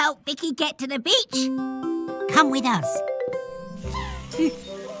 We'll help Vicky get to the beach. Come with us.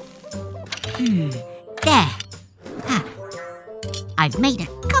 There. I've made a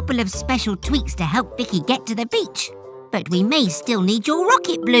couple of special tweaks to help Vicky get to the beach. But we may still need your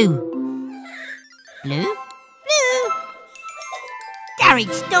rocket, Blue. Blue? Blue!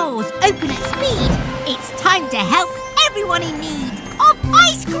 Garage doors open at speed. It's time to help everyone in need of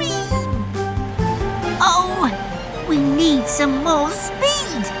ice cream. Oh, we need some more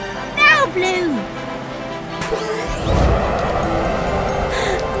speed. Now, Blue.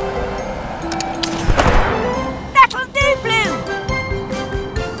 That'll do, Blue.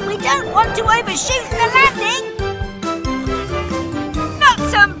 We don't want to overshoot the landing.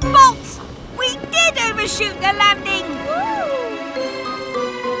 Nuts and bolts. We did overshoot the landing.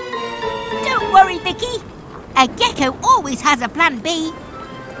 Don't worry, Vicky. A gecko always has a plan B.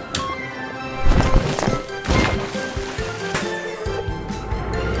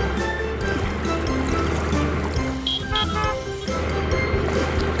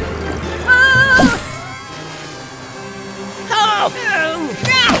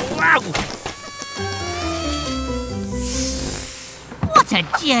 What a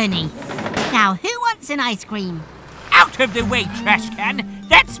journey. Now, who wants an ice cream? Out of the way, trash can.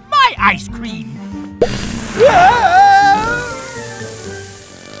 That's my ice cream.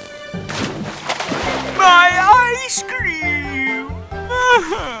 My ice cream!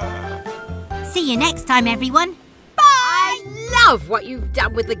 See you next time, everyone. Bye! I love what you've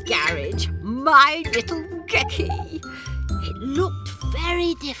done with the garage, my little Gecky. It looked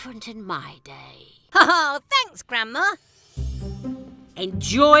very different in my day. Oh, thanks, Grandma.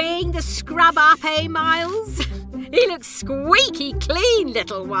 Enjoying the scrub up, eh, Miles? He looks squeaky clean,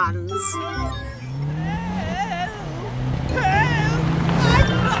 little ones.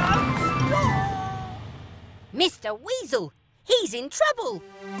 Mr. Weasel, he's in trouble.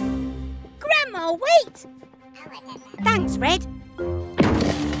 Grandma, wait. Thanks, Red.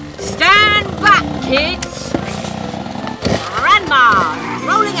 Stand back, kids. Grandma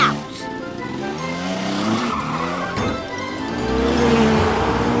rolling out.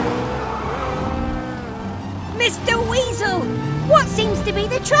 Mr. Weasel, what seems to be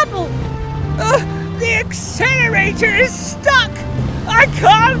the trouble? The accelerator is stuck! I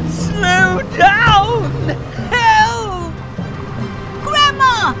can't slow down! Help!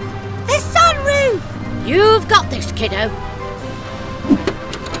 Grandma! The sunroof! You've got this, kiddo.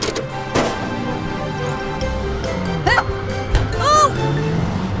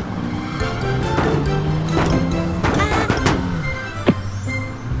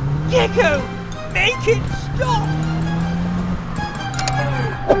 Gecko, make it stop!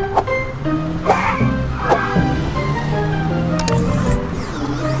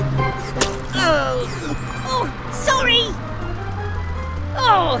 Oh, sorry!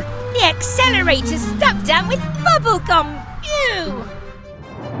 Oh, the accelerator's stuck down with bubble gum! Ew!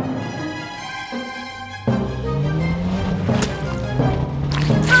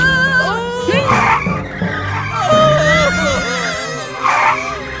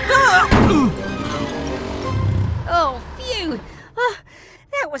 Oh, phew! Oh,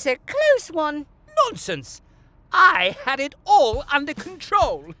 that was a close one. Nonsense! I had it all under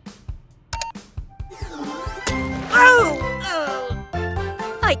control.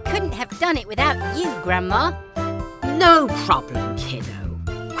 I couldn't have done it without you, Grandma. No problem, kiddo.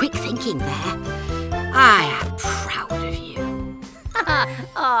 Quick thinking there. I am proud of you.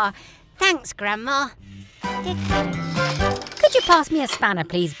 Oh, thanks, Grandma. Could you pass me a spanner,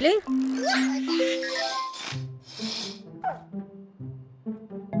 please, Blue?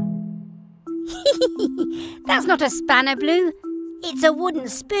 That's not a spanner, Blue. It's a wooden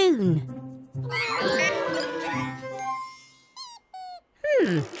spoon.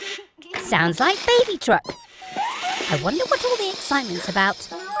 Sounds like baby truck. I wonder what all the excitement's about.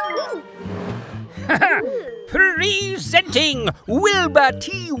 Presenting Wilbur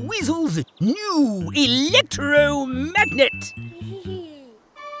T. Weasel's new electromagnet.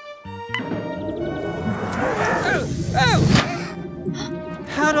 Oh!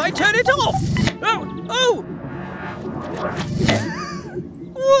 How do I turn it off? Oh!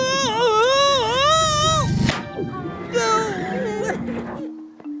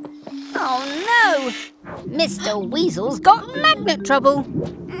 Oh no! Mr. Weasel's got magnet trouble.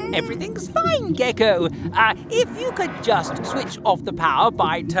 Everything's fine, Gecko. If you could just switch off the power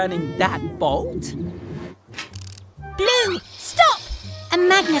by turning that bolt. Blue, stop! A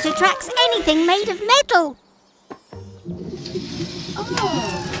magnet attracts anything made of metal.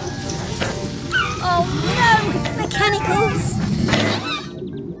 Oh no! Mechanicals!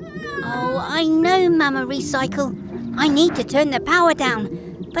 Oh, I know, Mama Recycle. I need to turn the power down,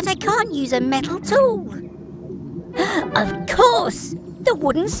 but I can't use a metal tool. Of course! The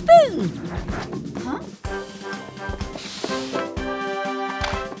wooden spoon! Huh?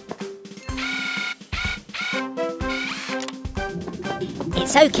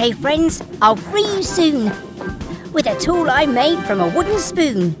 It's okay, friends. I'll free you soon. With a tool I made from a wooden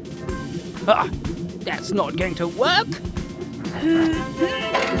spoon. That's not going to work.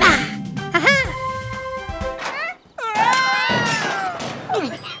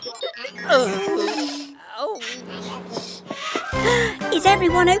 Is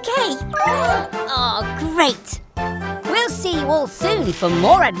everyone okay? Oh, great. We'll see you all soon for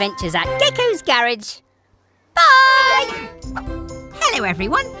more adventures at Gecko's Garage. Bye! Hello,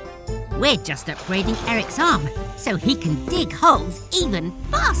 everyone. We're just upgrading Eric's arm so he can dig holes even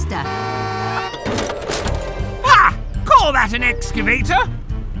faster. Ah! Call that an excavator?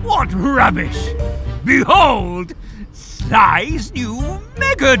 What rubbish! Behold, Sly's new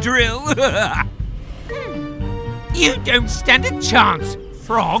mega drill! You don't stand a chance,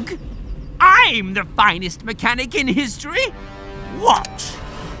 Frog. I'm the finest mechanic in history. Watch!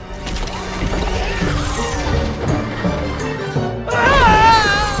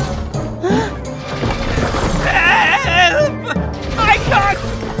 Help! I can't!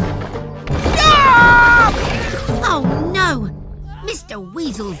 Stop! Oh, no. Mr.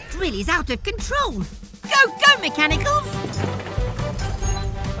 Weasel's drill is out of control. Go, go, Mechanicals!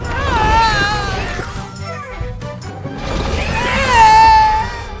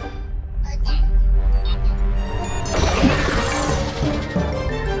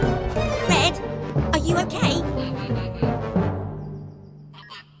 Red, are you okay?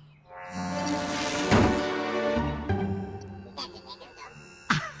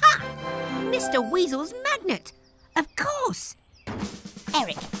 Aha! Mr. Weasel's magnet. Of course.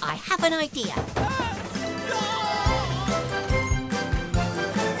 Eric, I have an idea.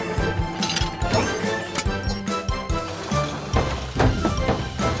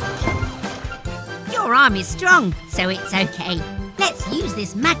 Your arm is strong, so it's okay. Let's use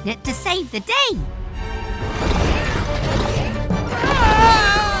this magnet to save the day.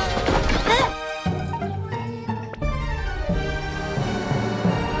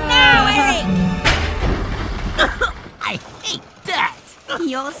 No, Eric! I hate that.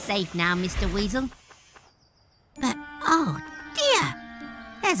 You're safe now, Mr. Weasel. But, oh dear,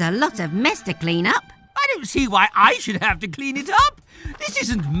 there's a lot of mess to clean up. I don't see why I should have to clean it up. This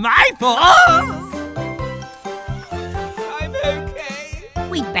isn't my fault. I'm okay.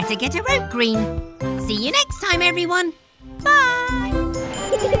 We'd better get a rope green. See you next time, everyone. Bye.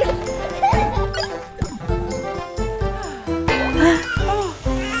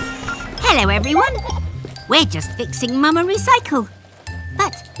 Hello, everyone. We're just fixing Mama Recycle.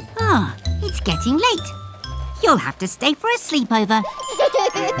 But, it's getting late. You'll have to stay for a sleepover.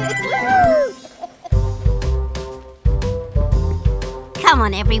 Come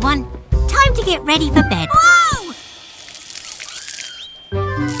on, everyone. Time to get ready for bed. Whoa!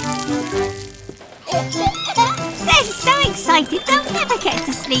 They're so excited they'll never get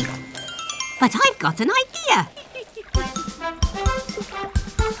to sleep. But I've got an idea.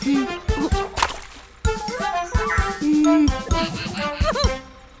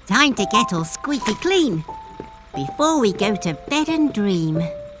 Time to get all squeaky clean before we go to bed and dream.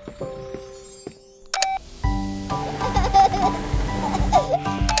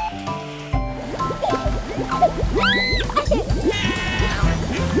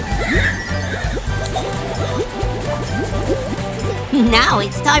 Now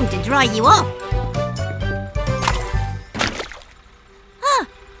it's time to dry you off.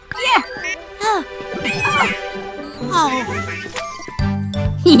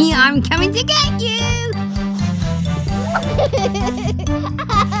 I'm coming to get you!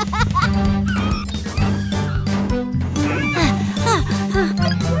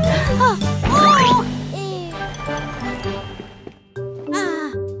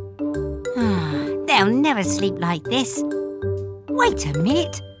 They'll never sleep like this. Wait a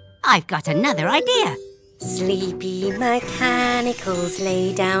minute. I've got another idea. Sleepy mechanicals,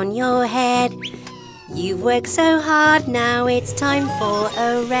 lay down your head. You've worked so hard, now it's time for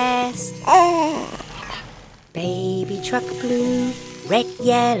a rest. Baby truck blue, red,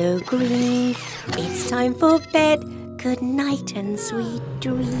 yellow, green. It's time for bed. Good night and sweet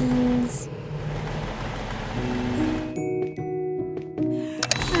dreams.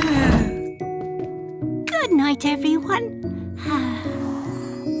 Good night, everyone.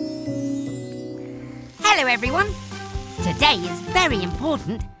 Hello, everyone. Today is very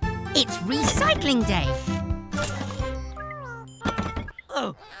important. It's recycling day.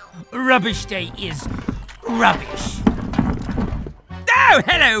 Oh, rubbish day is rubbish. Oh,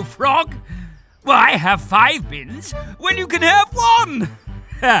 hello, Frog. Why have 5 bins when you can have 1?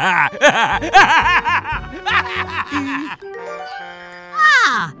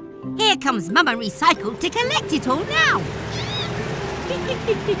 Here comes Mama Recycle to collect it all now.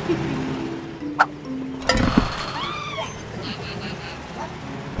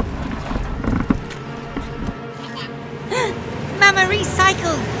 Mama,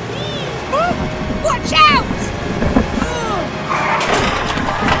 recycle! Watch out!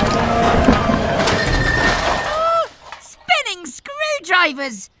 Spinning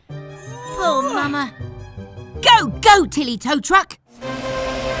screwdrivers! Poor Mama. Go, Tilly Tow Truck!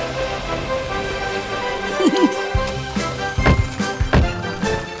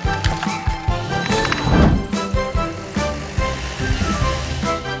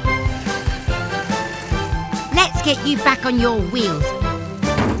 Let's get you back on your wheels.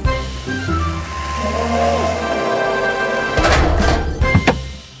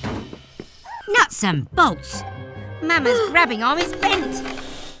 Nuts and bolts. Mama's grabbing arm is bent.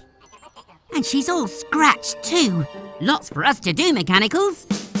 And she's all scratched too. Lots for us to do, Mechanicals.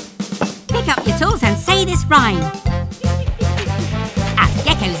 Pick up your tools and say this rhyme. At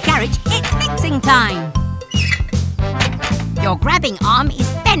Gecko's garage, it's fixing time. Your grabbing arm is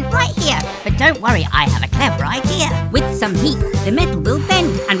bent right here. But don't worry, I have a clever idea. With some heat, the metal will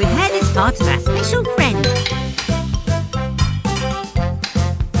bend and repair this car to our special friend.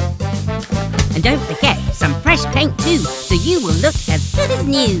 And don't forget, some fresh paint too, so you will look as good as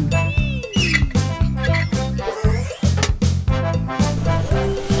new.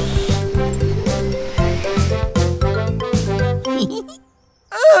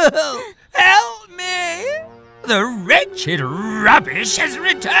 Oh, help me! The wretched rubbish has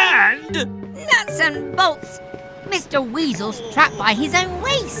returned! Nuts and bolts! Mr. Weasel's trapped by his own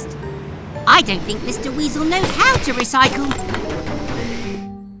waste. I don't think Mr. Weasel knows how to recycle.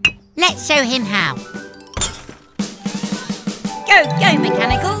 Let's show him how. Go,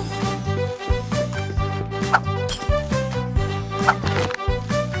 Mechanicals!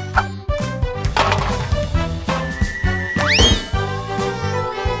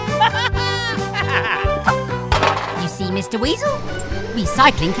 You see, Mr. Weasel?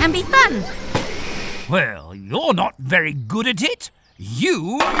 Recycling can be fun. Well, you're not very good at it.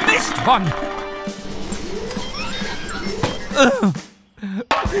 You missed one.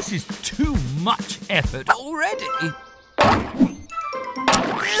 This is too much effort already.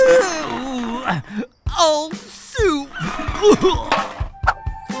 Old soup.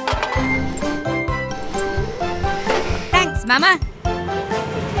 Thanks, Mama.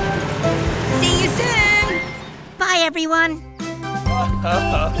 See you soon. Bye, everyone.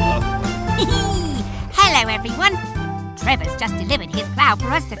 Hello, everyone. Trevor's just delivered his plough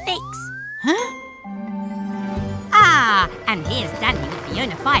for us to fix. Huh? Ah, and here's Dandy with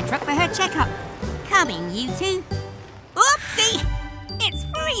Fiona fire truck for her checkup. Coming, you two. Oopsie! It's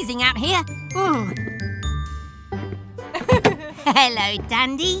freezing out here. Ooh. Hello,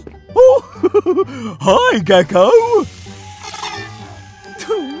 Dandy. Oh, hi, Gecko.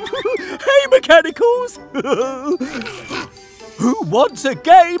 Hey, Mechanicals. Who wants a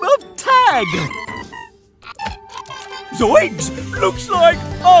game of tag? Zoinks! Looks like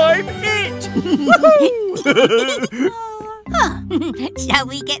I'm it! Shall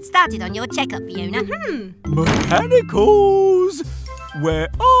we get started on your checkup, Fiona? Mechanicals, where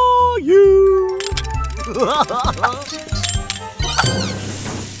are you?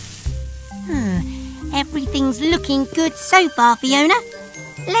 Everything's looking good so far, Fiona.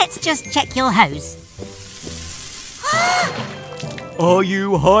 Let's just check your hose. Are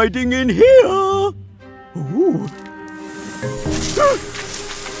you hiding in here? Ooh.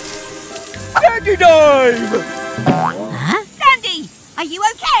 Dandy dive! Huh? Dandy, are you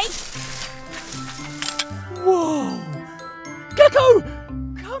okay? Whoa! Gecko,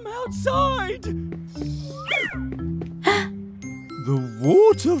 come outside! The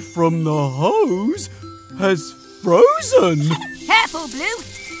water from the hose has frozen. Careful, Blue.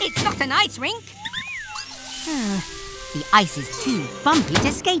 It's not an ice rink. The ice is too bumpy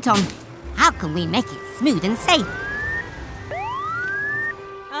to skate on. How can we make it smooth and safe?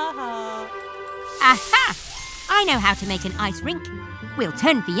 Aha! I know how to make an ice rink. We'll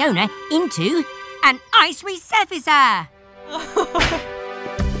turn Fiona into an ice resurfacer.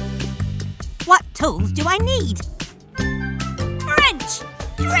 What tools do I need? Wrench!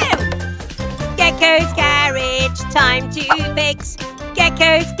 Drill! Gecko's garage, time to fix.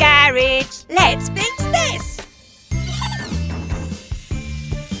 Gecko's garage, let's fix this.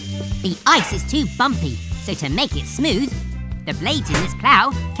 The ice is too bumpy, so to make it smooth, the blades in this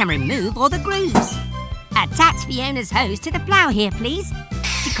plough can remove all the grooves. Attach Fiona's hose to the plough here, please,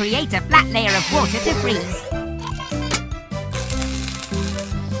 to create a flat layer of water to freeze.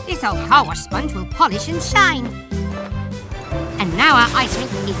 This old car wash sponge will polish and shine. And now our ice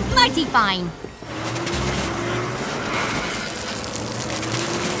rink is mighty fine.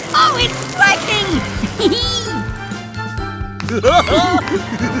 Oh, it's working!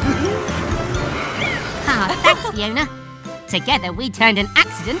 Thanks, Fiona. Together we turned an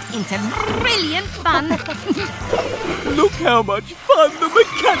accident into brilliant fun. Look how much fun the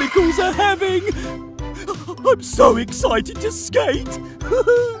mechanicals are having! I'm so excited to skate!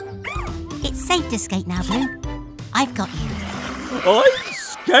 It's safe to skate now, Blue. I've got you. I'm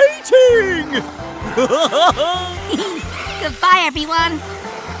skating! Goodbye, everyone.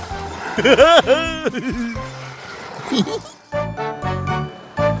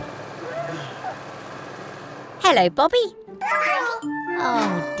 Hello, Bobby.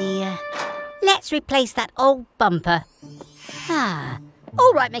 Oh, dear. Let's replace that old bumper.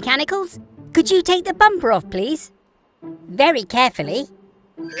 All right, mechanicals. Could you take the bumper off, please? Very carefully.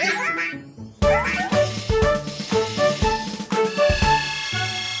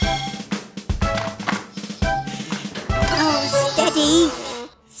 Oh, steady.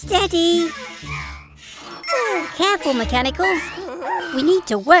 Steady. Oh, careful, mechanicals. We need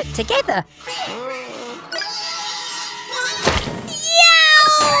to work together.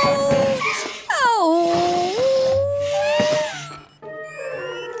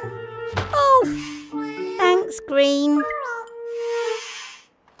 Oh, thanks, Green.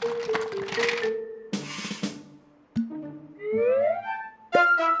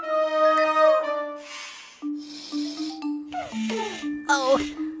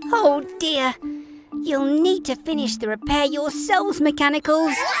 Oh dear. You'll need to finish the repair yourselves,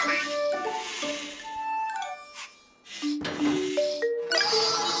 mechanicals.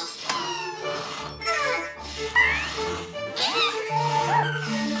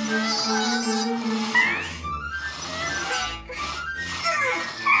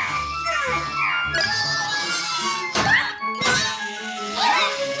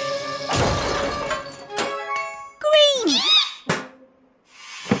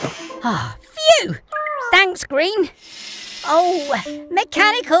 Phew! Thanks, Green. Oh,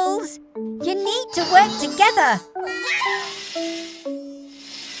 mechanicals, you need to work together.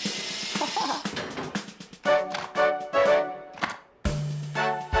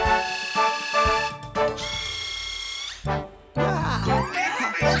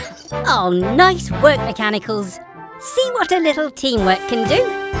 Oh, nice work, mechanicals. See what a little teamwork can do.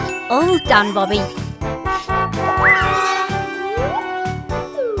 All done, Bobby.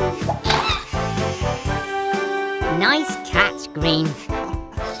 Nice catch, Green.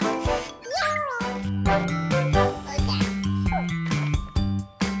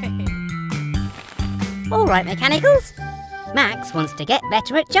 All right, mechanicals. Max wants to get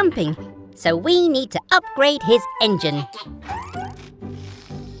better at jumping, so we need to upgrade his engine.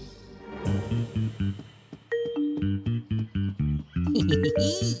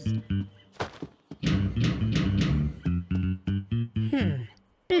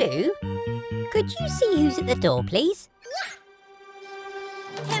 Blue, could you see who's at the door, please?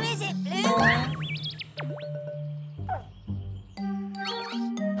 Who is it, Blue?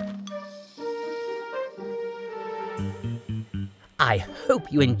 I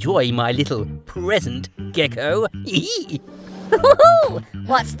hope you enjoy my little present, Gecko.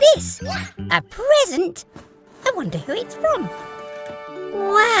 What's this? A present? I wonder who it's from.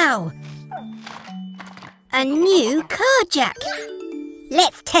 Wow! A new car jack.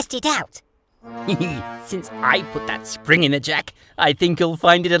 Let's test it out. Since I put that spring in the jack, I think you'll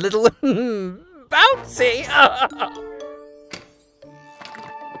find it a little bouncy.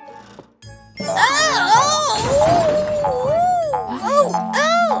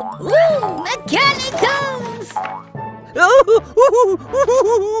 Mechanicals!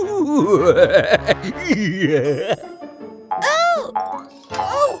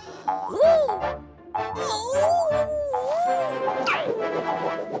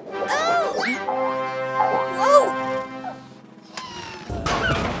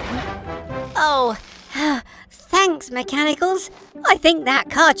 Thanks, mechanicals. I think that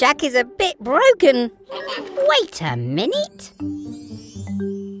car jack is a bit broken. Wait a minute.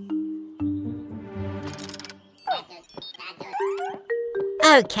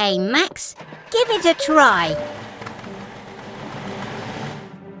 Okay, Max, give it a try.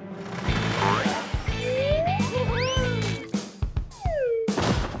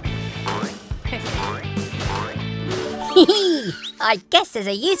 I guess there's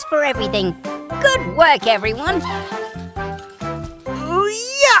a use for everything. Good work, everyone.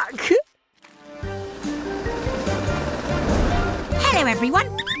 Yuck! Hello,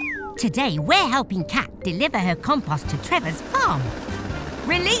 everyone. Today we're helping Kat deliver her compost to Trevor's farm.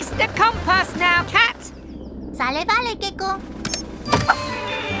 Release the compost now, Kat. Sale vale, Gecko.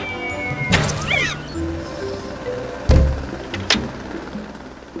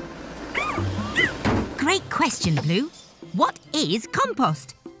 question, Blue. What is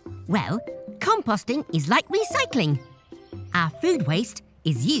compost? Well, composting is like recycling. Our food waste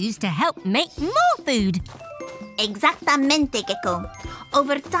is used to help make more food. Exactamente, Gecko.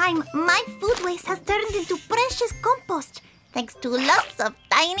 Over time, my food waste has turned into precious compost, thanks to lots of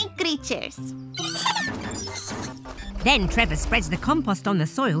tiny creatures. Then Trevor spreads the compost on the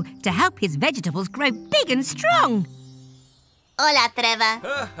soil to help his vegetables grow big and strong. Hola, Trevor.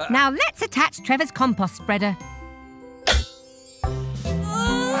 Now let's attach Trevor's compost spreader.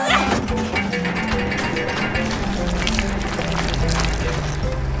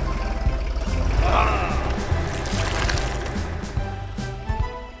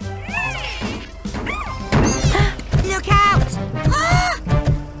 Look out!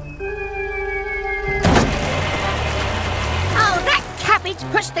 Oh, that cabbage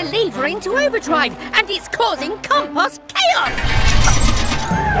pushed the lever into overdrive and it's causing compost chaos!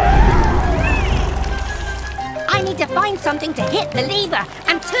 I need to find something to hit the lever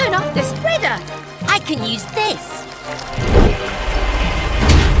and turn off the spreader. I can use this.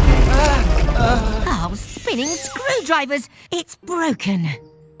 Oh, spinning screwdrivers. It's broken.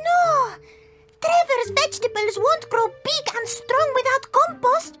 No! Trevor's vegetables won't grow big and strong without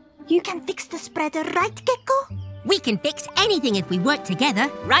compost. You can fix the spreader, right, Gecko? We can fix anything if we work together,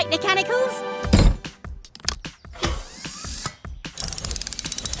 right, Mechanicals?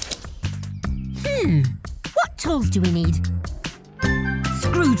 What tools do we need?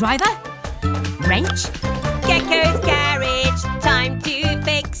 Screwdriver, wrench, Gecko's garage, time to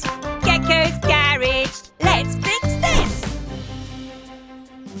fix. Gecko's garage, let's fix this.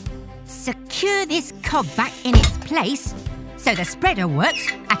 Secure this cog back in its place so the spreader works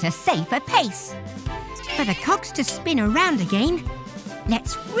at a safer pace. For the cogs to spin around again,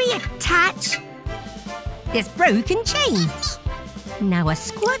 let's reattach this broken chain. Now a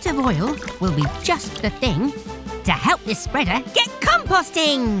squirt of oil will be just the thing to help this spreader get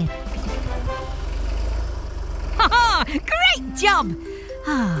composting. Ha-ha! Great job!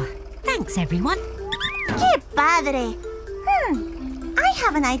 Ah, thanks everyone. Que padre! I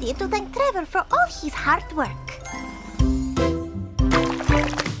have an idea to thank Trevor for all his hard work.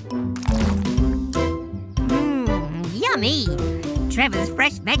 Yummy! Trevor's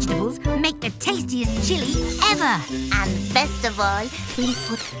fresh vegetables make the tastiest chili ever. And best of all, we'll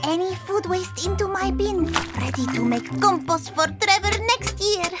put any food waste into my bin, ready to make compost for Trevor next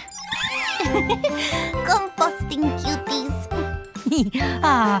year. Composting cuties.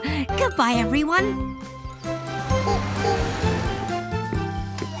 Goodbye, everyone.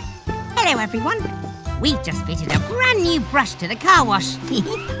 Hello, everyone. We've just fitted a brand new brush to the car wash.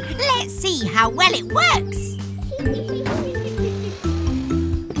 Let's see how well it works.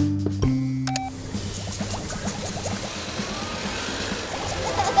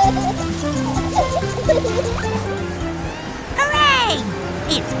 Hooray!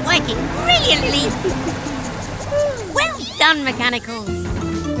 It's working brilliantly! Well done, Mechanicals!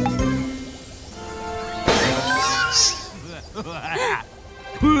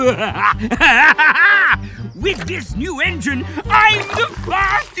 With this new engine, I'm the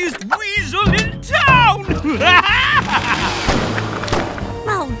fastest weasel in town!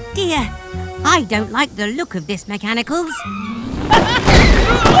 Oh dear, I don't like the look of this, Mechanicals.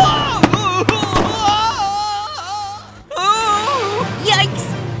 Yikes!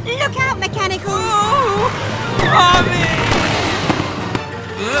 Look out, Mechanicals!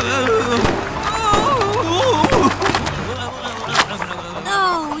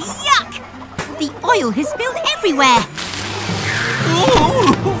 Oh, yuck! The oil has spilled everywhere.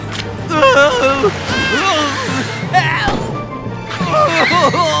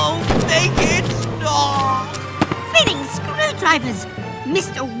 Make it stop! Spinning screwdrivers!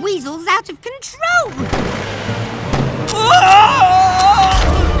 Mr. Weasel's out of control!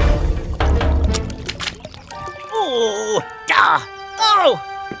 Oh! Duh! Oh!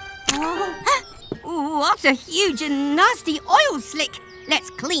 What a huge and nasty oil slick! Let's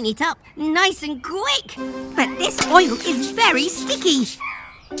clean it up nice and quick. But this oil is very sticky.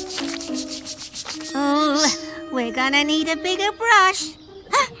 Oh, we're gonna need a bigger brush.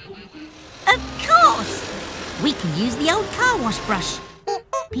 Of course! We can use the old car wash brush.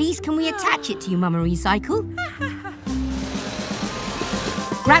 Please, can we attach it to your Mama Recycle?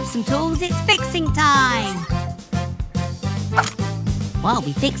 Grab some tools, it's fixing time! While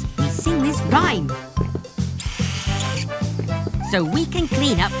we fix, we sing this rhyme. So we can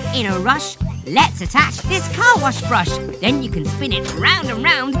clean up in a rush, let's attach this car wash brush. Then you can spin it round and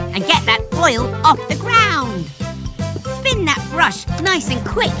round and get that oil off the ground. Spin that brush nice and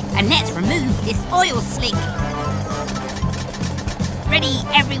quick and let's remove this oil slick. Ready,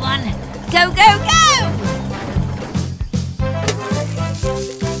 everyone? Go, go, go!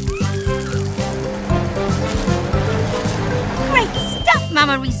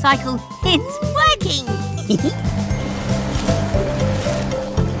 Mama Recycle. It's working!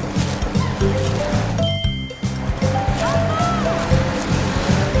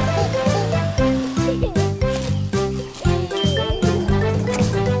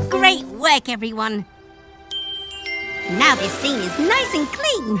 Great work, everyone. Now this scene is nice and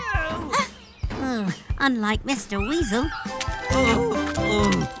clean. Oh, unlike Mr. Weasel.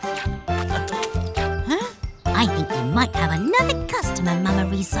 Huh? I think we might have another customer, Mama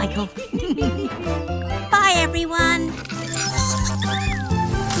Recycle. Bye, everyone.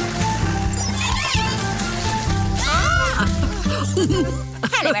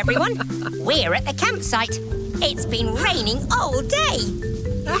 Hello, everyone. We're at the campsite. It's been raining all day.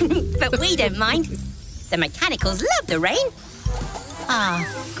 But we don't mind. The mechanicals love the rain. Ah,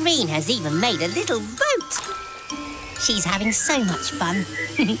 Green has even made a little boat. She's having so much fun.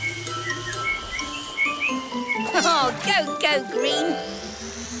 Oh, go, Green.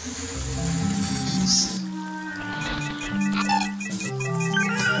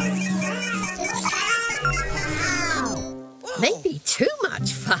 Maybe too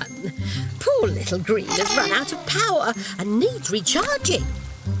much fun. Poor little Green has run out of power and needs recharging.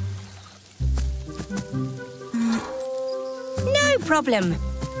 No problem.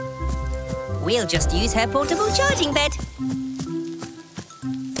 We'll just use her portable charging bed.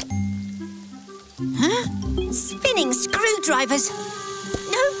 Huh? Spinning screwdrivers.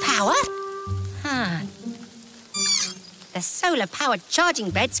 No power? Huh. The solar-powered charging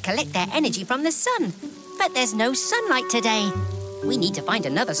beds collect their energy from the sun. But there's no sunlight today. We need to find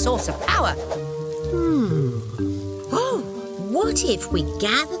another source of power. Oh, what if we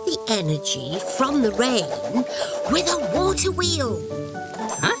gather the energy from the rain with a water wheel?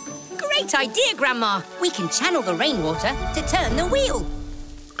 Huh? Great idea, Grandma. We can channel the rainwater to turn the wheel.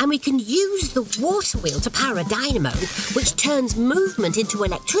 And we can use the water wheel to power a dynamo, which turns movement into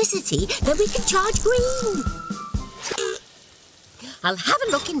electricity that we can charge Green. I'll have a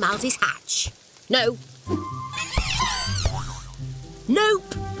look in Miles's hatch. No.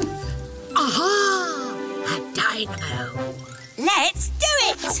 Nope. Aha! A dynamo. Let's do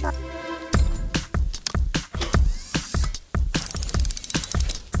it!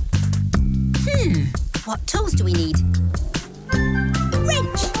 What tools do we need?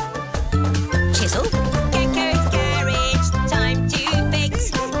 Wrench. Chisel. Gecko's garage. Time to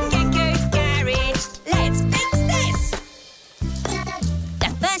fix. Gecko's garage. Let's fix this.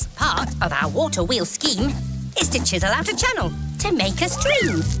 The first part of our water wheel scheme is to chisel out a channel to make a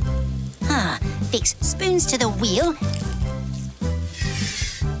stream. Fix spoons to the wheel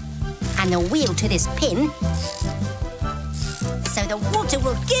and the wheel to this pin so the water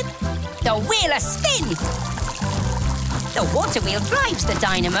will give the wheel a spin. The water wheel drives the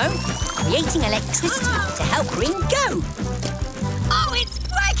dynamo, creating electricity to help Green go. Oh, it's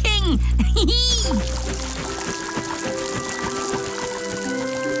working!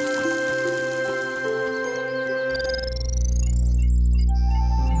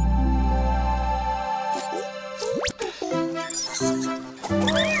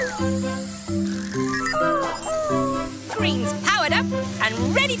 Green's powered up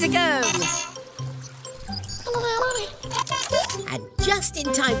and ready to go. And just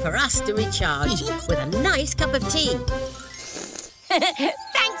in time for us to recharge with a nice cup of tea.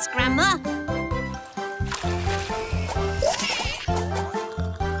 Thanks, Grandma.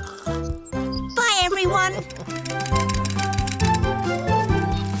 Bye, everyone.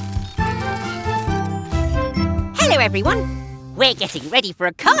 Hello, everyone. We're getting ready for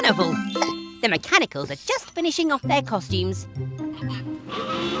a carnival. The mechanicals are just finishing off their costumes.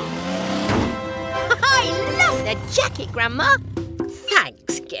 I love the jacket, Grandma.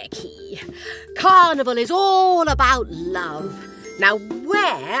 Thanks, Gecky. Carnival is all about love. Now,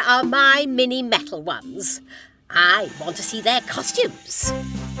 where are my mini metal ones? I want to see their costumes.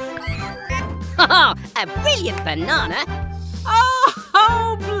 A brilliant banana.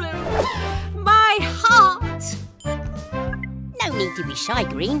 Oh, Blue, my heart. No need to be shy,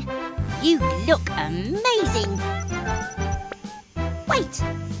 Green. You look amazing. Wait,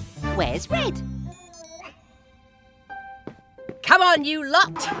 where's Red? Come on, you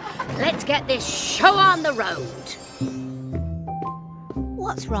lot. Let's get this show on the road.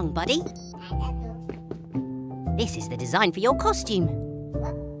 What's wrong, buddy? This is the design for your costume.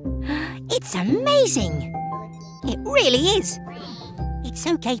 It's amazing. It really is. It's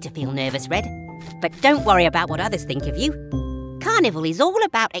okay to feel nervous, Red, but don't worry about what others think of you. Carnival is all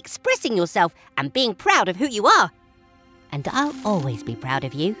about expressing yourself and being proud of who you are. And I'll always be proud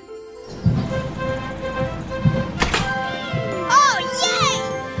of you. Oh,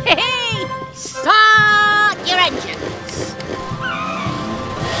 yay! Hey! Start your engines.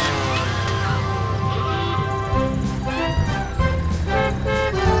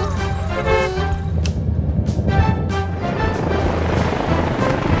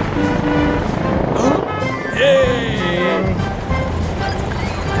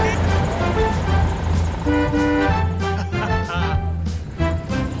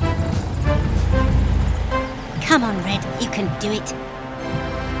 it.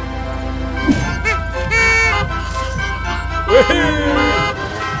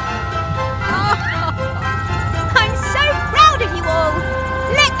 I'm so proud of you all.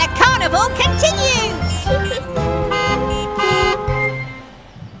 Let the carnival continue.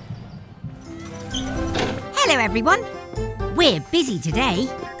 Hello, everyone. We're busy today.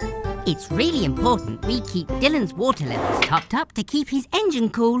 It's really important we keep Dylan's water levels topped up to keep his engine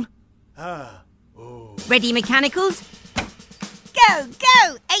cool. Ready, mechanicals? Go,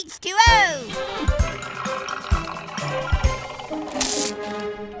 go, H2O!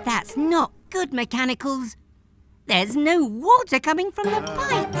 That's not good, mechanicals. There's no water coming from the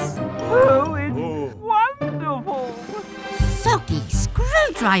pipes. Oh, it's wonderful. Soggy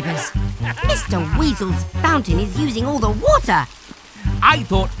screwdrivers. Mr. Weasel's fountain is using all the water. I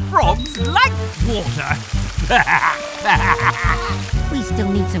thought frogs liked water. We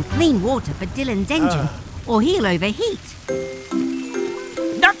still need some clean water for Dylan's engine, or he'll overheat.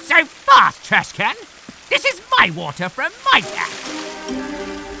 Not so fast, trash can. This is my water from my tap.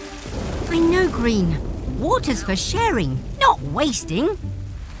 I know, Green. Water's for sharing, not wasting.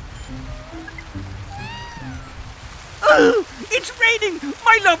 Oh, it's raining.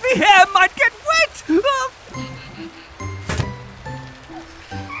 My lovely hair might get wet. Oh.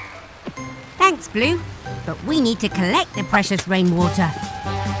 Thanks, Blue. But we need to collect the precious rainwater.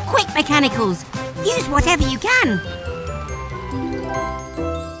 Quick, mechanicals! Use whatever you can!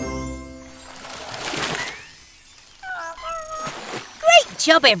 Great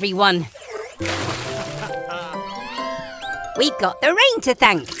job, everyone! We've got the rain to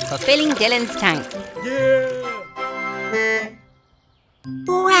thank for filling Dylan's tank. Yeah!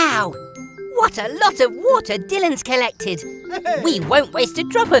 Wow! What a lot of water Dylan's collected! We won't waste a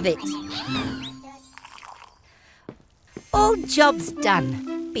drop of it. All jobs done.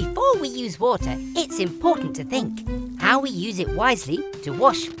 Before we use water, it's important to think how we use it wisely to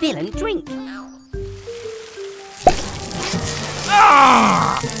wash, fill and drink.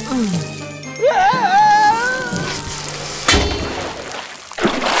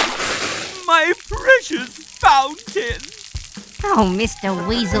 My precious fountain! Oh, Mr.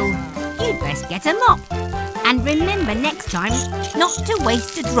 Weasel, you'd best get a mop. And remember next time not to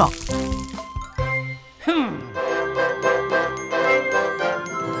waste a drop.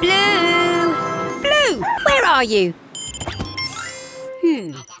 Blue! Blue, where are you?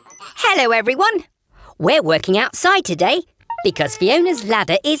 Hello, everyone. We're working outside today because Fiona's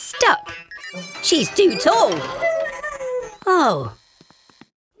ladder is stuck. She's too tall. Oh.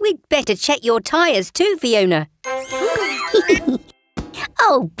 We'd better check your tyres too, Fiona.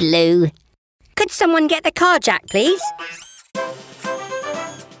 Oh, Blue. Could someone get the car jack, please?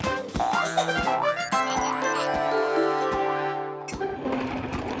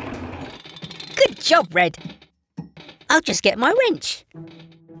 Good job, Red. I'll just get my wrench.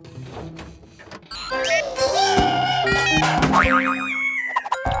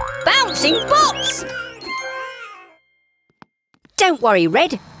 Bouncing bots! Don't worry,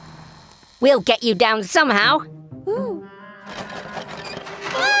 Red. We'll get you down somehow.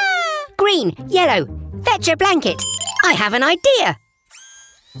 Green, yellow, fetch a blanket. I have an idea.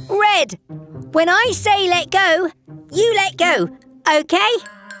 Red, when I say let go, you let go, okay?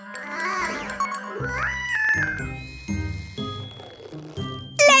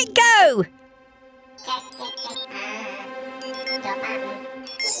 Let go!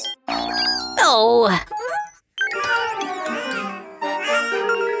 Oh.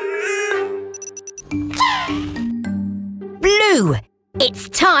 Blue, it's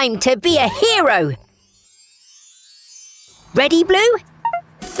time to be a hero. Ready, Blue?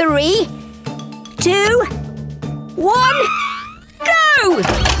 3, 2, 1, go!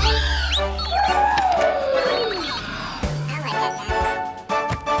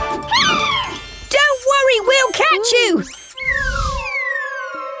 Don't worry, we'll catch you!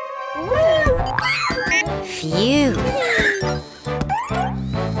 Phew.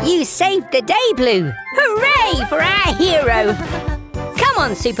 You saved the day, Blue. Hooray for our hero! Come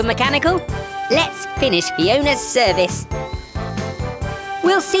on, Super Mechanical. Let's finish Fiona's service.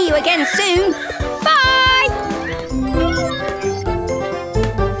 We'll see you again soon. Bye!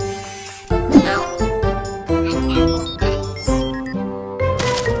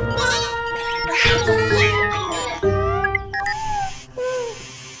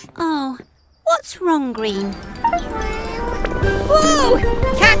 Oh, what's wrong, Green? Whoa!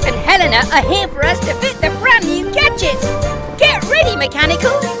 Cat and Helena are here for us to fit the brand new gadget. Get ready,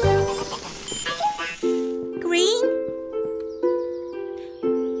 Mechanicals! Green?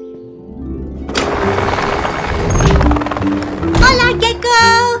 Hola, Gecko!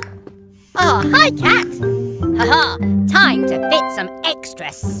 Oh, hi, Cat! Haha, time to fit some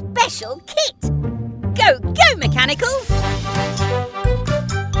extra special kit. Go, go, Mechanicals!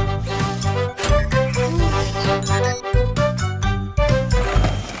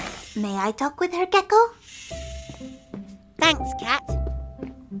 May I talk with her, Gecko? Thanks, Cat.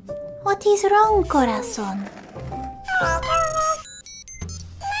 What is wrong, Corazon?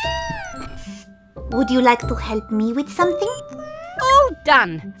 Would you like to help me with something? All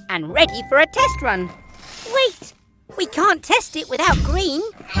done and ready for a test run. Wait, we can't test it without green.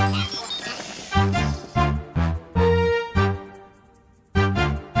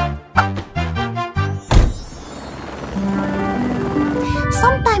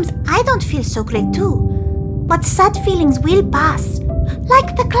 Sometimes I don't feel so great too, but sad feelings will pass,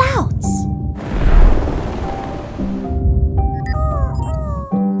 like the clouds.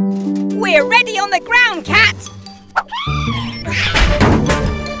 We're ready on the ground, Cat!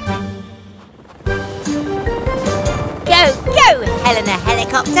 Go, go, Helana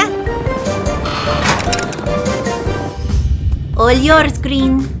Helicopter! All yours,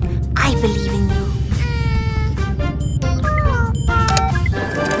 Green. I believe in you.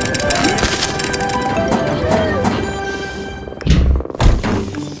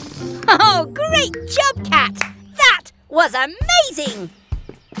 Oh, great job, Cat! That was amazing!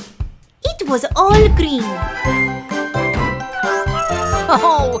 It was all green.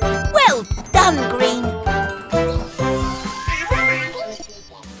 Oh, well done, Green!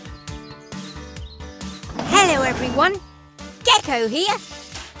 Hello, everyone. Gecko here.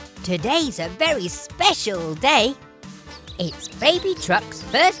 Today's a very special day. It's Baby Truck's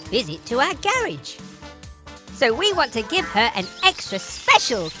first visit to our garage. So we want to give her an extra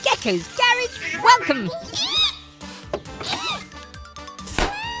special Gecko's Garage welcome.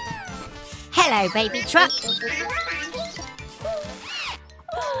 Hello, Baby Truck.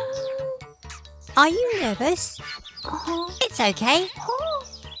 Are you nervous? It's okay.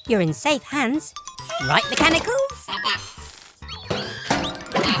 You're in safe hands. Right, Mechanicals?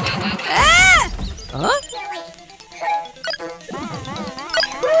 Ah! Huh?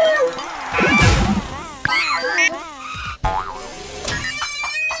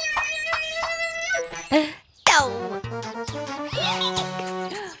 Oh.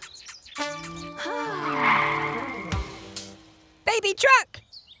 Baby Truck!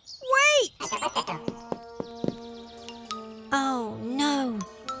 Wait! Oh no,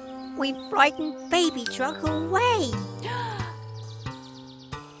 we frightened Baby Truck away.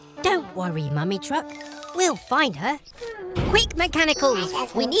 Don't worry, Mummy Truck. We'll find her. Quick, Mechanicals!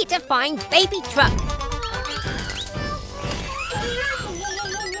 We need to find Baby Truck.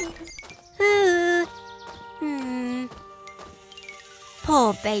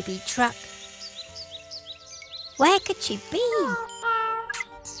 Poor Baby Truck. Where could she be?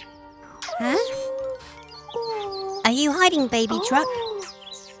 Huh? Are you hiding, Baby Truck?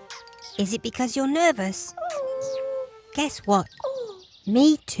 Is it because you're nervous? Guess what?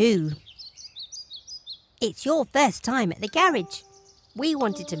 Me too. It's your first time at the garage. We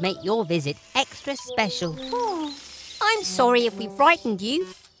wanted to make your visit extra special. I'm sorry if we frightened you,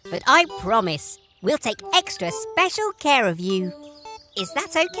 but I promise we'll take extra special care of you. Is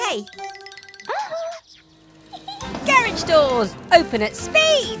that okay? Garage doors open at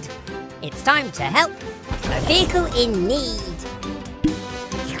speed. It's time to help a vehicle in need.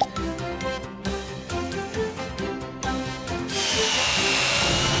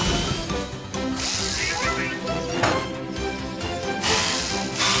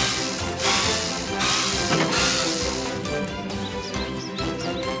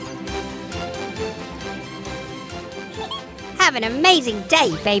 Have an amazing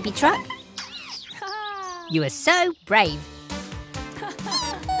day, Baby Truck. You are so brave.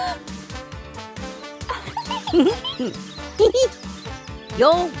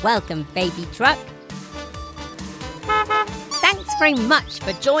 You're welcome, Baby Truck. Thanks very much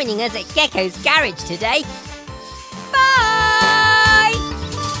for joining us at Gecko's Garage today. Bye!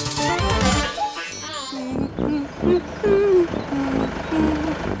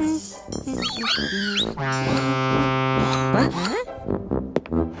 Huh?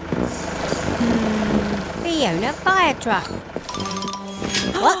 Fiona Fire Truck.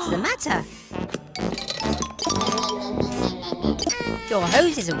 What's the matter? Your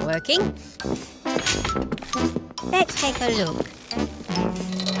hose isn't working. Let's take a look.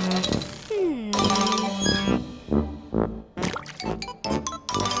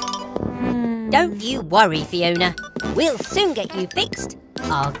 Don't you worry, Fiona. We'll soon get you fixed.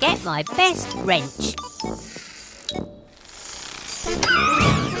 I'll get my best wrench.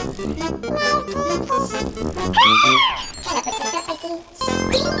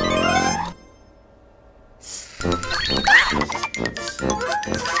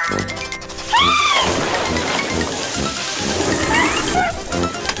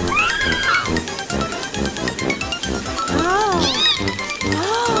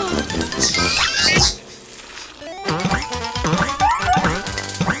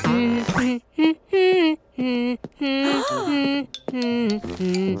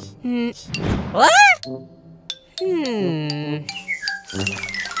 What?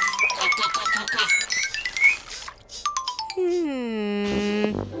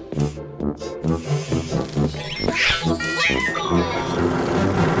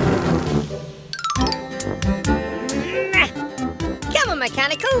 Come on,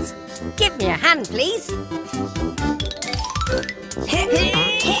 Mechanicals. Give me a hand, please.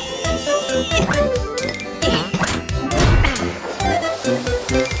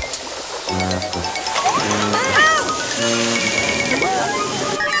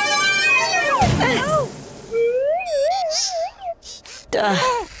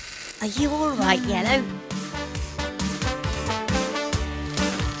 Are you all right, Yellow?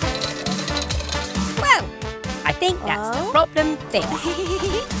 Well, I think that's the problem fixed.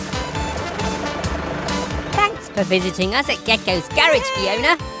 Thanks for visiting us at Gecko's Garage,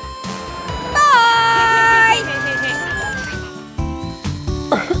 Fiona. Bye!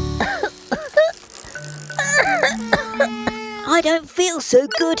 I don't feel so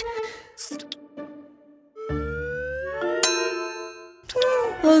good.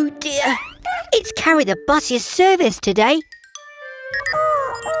 Oh dear, it's Carry the Bus's service today.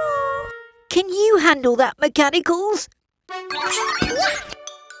 Can you handle that, Mechanicals?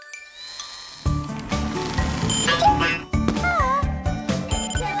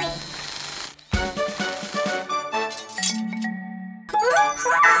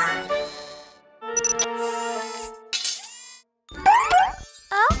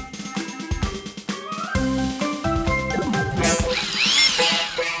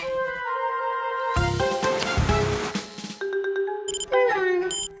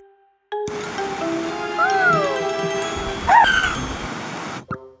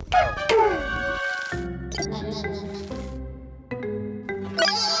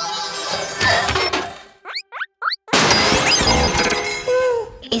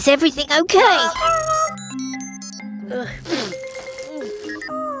 Is everything okay?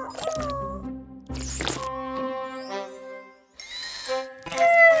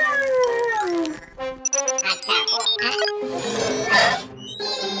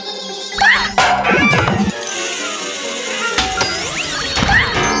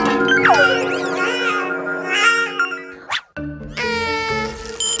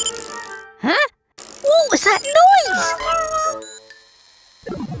 Huh? What was that noise?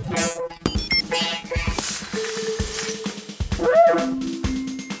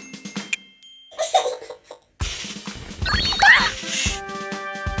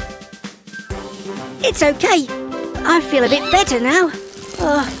 It's okay. I feel a bit better now.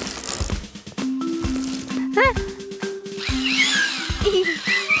 Huh?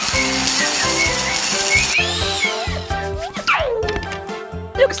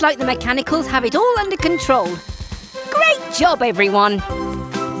 Looks like the Mechanicals have it all under control. Great job, everyone.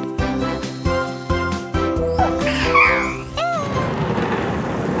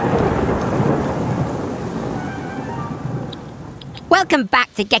 Welcome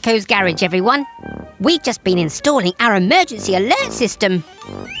back to Gecko's Garage, everyone. We've just been installing our emergency alert system.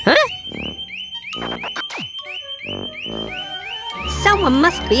 Huh? Someone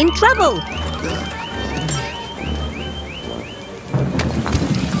must be in trouble.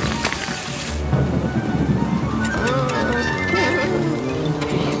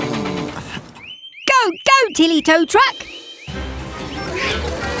 Go, go, Tilly Tow Truck!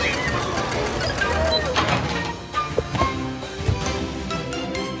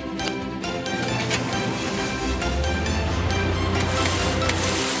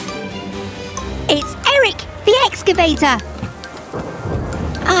 It's Eric, the Excavator.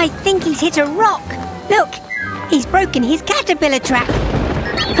 I think he's hit a rock. Look, he's broken his caterpillar trap.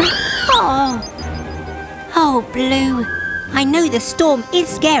 Oh, Blue. I know the storm is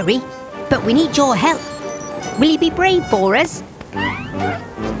scary, but we need your help. Will you be brave for us?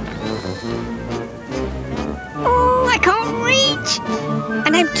 Oh, I can't reach.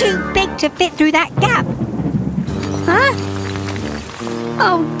 And I'm too big to fit through that gap. Huh?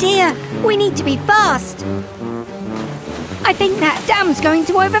 Oh dear, we need to be fast. I think that dam's going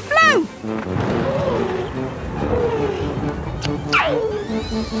to overflow.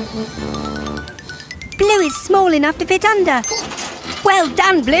 Blue is small enough to fit under. Well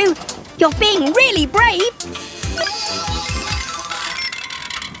done, Blue. You're being really brave.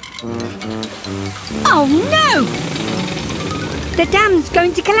 Oh no! The dam's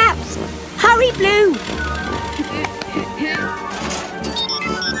going to collapse. Hurry, Blue.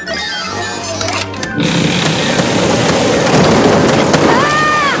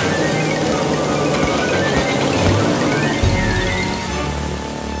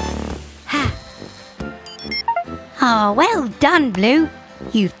 Oh, well done, Blue.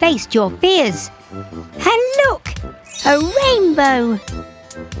 You faced your fears. And look! A rainbow!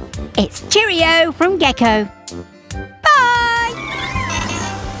 It's Cheerio from Gecko. Bye!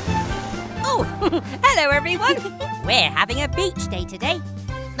 Oh, hello everyone. We're having a beach day today.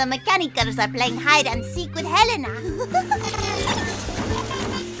 The mechanicals are playing hide and seek with Helena.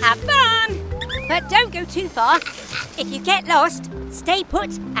 Have fun! But don't go too far. If you get lost, stay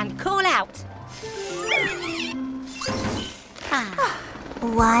put and call out.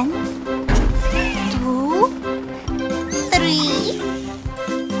 1, 2, 3,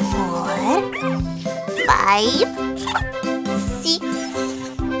 4, 5, 6,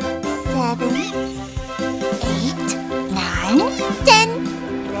 7, 8, 9,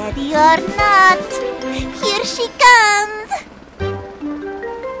 10. Ready or not, here she comes.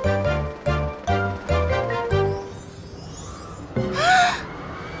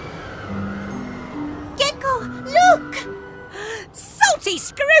 Gecko, look! Salty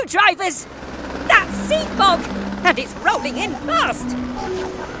screwdrivers! That's sea fog, and it's rolling in fast.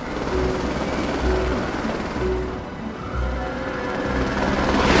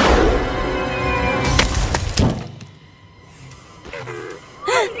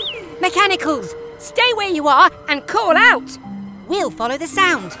 Mechanicals, stay where you are and call out. We'll follow the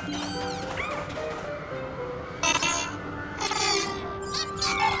sound.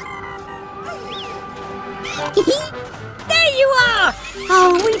 There you are!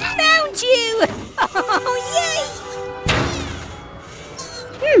 Oh, we found you! Oh,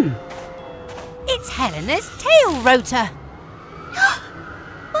 yay! It's Helena's tail rotor.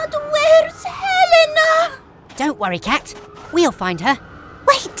 But where's Helena? Don't worry, Cat. We'll find her.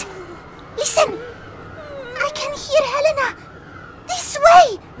 Wait! Listen! I can hear Helena! This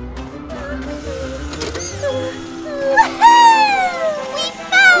way! We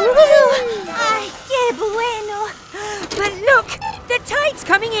found you! Ay, qué bueno! But look! The tide's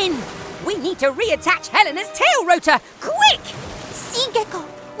coming in! We need to reattach Helena's tail rotor! Quick! See, Gecko,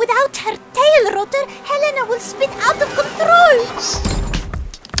 without her tail rotor, Helena will spin out of control!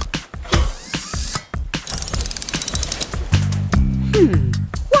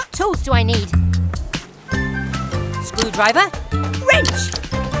 What tools do I need? Screwdriver, wrench!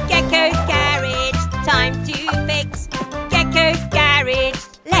 Gecko's garage, time to fix. Gecko's garage,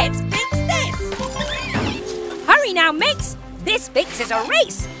 let's fix this! Hurry now, mates! This fix is a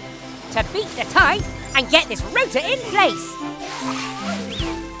race! To beat the tide and get this rotor in place!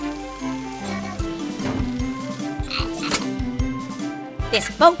 This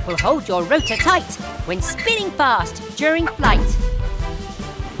bolt will hold your rotor tight when spinning fast during flight.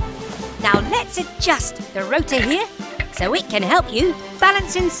 Now let's adjust the rotor here so it can help you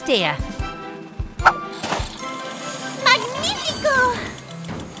balance and steer. Magnifico!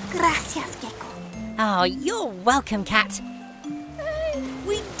 Gracias, Gecko. Oh, you're welcome, Cat.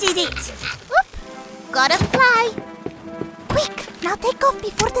 We did it! Oop, gotta fly. Quick, now take off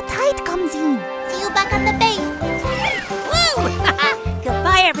before the tide comes in. See you back on the base. Woo!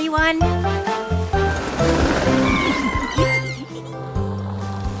 Goodbye, everyone.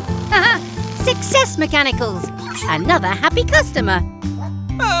 Success, Mechanicals! Another happy customer.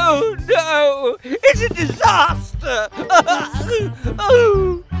 Oh no! It's a disaster!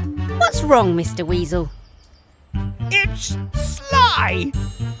 Oh. What's wrong, Mr. Weasel? It's Sly!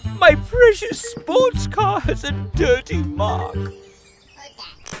 My precious sports car has a dirty mark.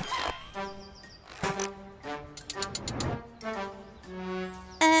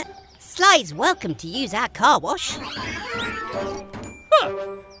 Sly's welcome to use our car wash. Huh.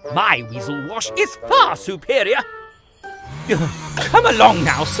 My weasel wash is far superior. Come along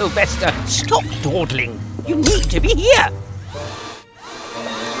now, Sylvester. Stop dawdling. You need to be here.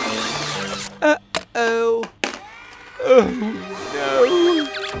 Uh-oh. Oh, no.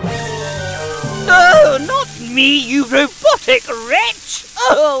 Oh, not me, you robotic wretch.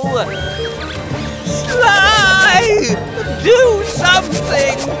 Oh. Sly! Do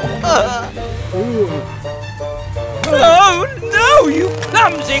something. Oh, no, you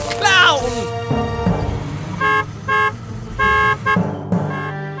clumsy clown!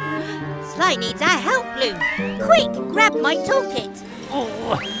 Sly needs our help, Blue. Quick, grab my toolkit. Oh.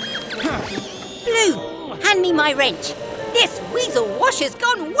 Blue, hand me my wrench. This weasel wash has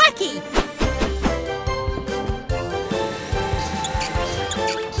gone wacky.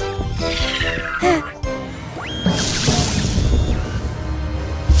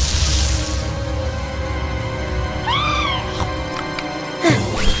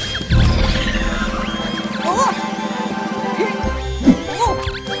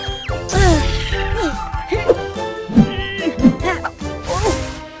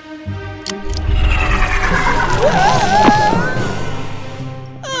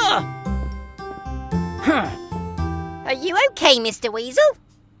 you okay, Mr. Weasel?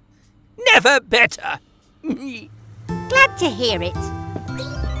 Never better. Glad to hear it.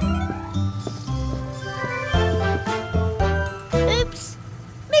 Oops,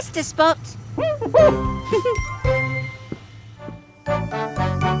 Mr. Spot.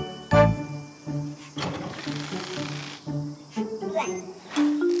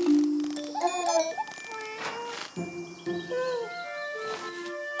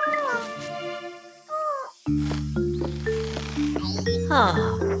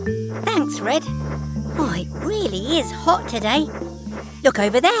 Oh, thanks, Red. Oh, it really is hot today. Look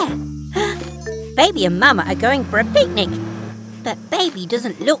over there. Baby and Mama are going for a picnic. But Baby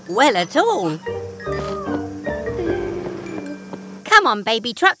doesn't look well at all. Come on,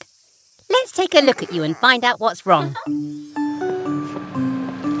 Baby Truck. Let's take a look at you and find out what's wrong.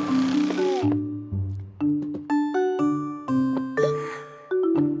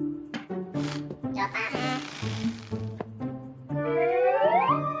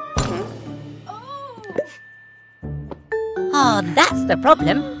 Oh, that's the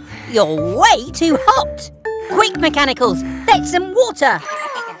problem. You're way too hot. Quick, Mechanicals, fetch some water.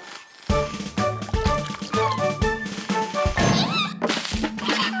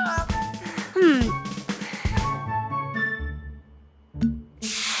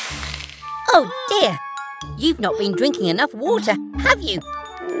 Oh dear, you've not been drinking enough water, have you?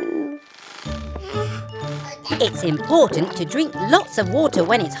 It's important to drink lots of water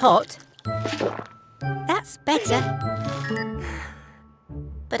when it's hot. That's better.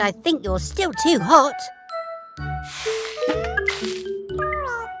 But I think you're still too hot.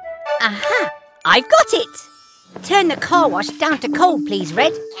 Aha! I've got it! Turn the car wash down to cold, please,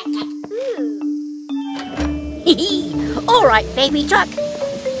 Red. All right, Baby Truck.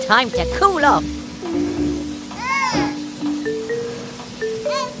 Time to cool off.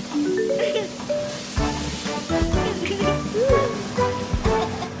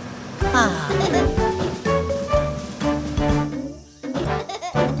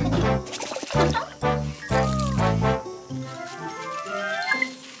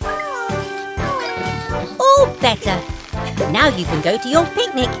 All better. Now you can go to your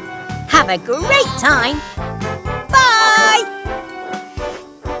picnic. Have a great time. Bye!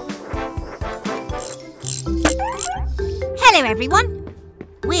 Hello, everyone.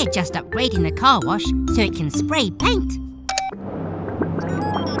 We're just upgrading the car wash so it can spray paint.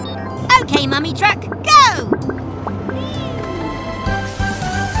 OK, Mummy Truck, go!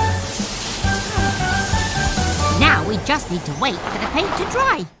 Now we just need to wait for the paint to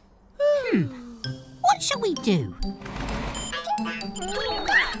dry. What shall we do?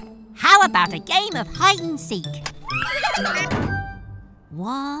 How about a game of hide and seek?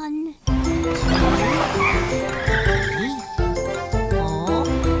 1, 2, 3, 4,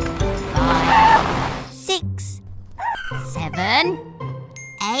 5, 6, 7,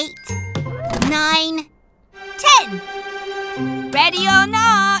 8, 9, 10. Ready or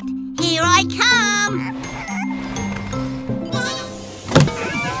not, here I come.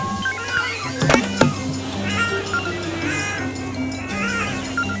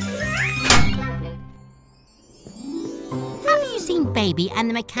 Have you seen Baby and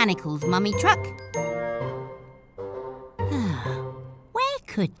the Mechanicals, Mummy Truck? Where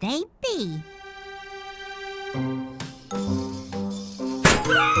could they be?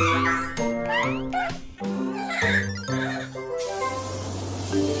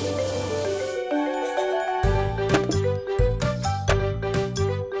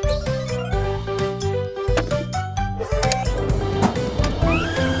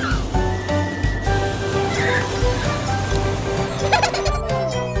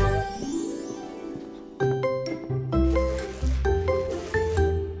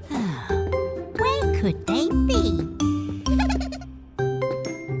 Could they be?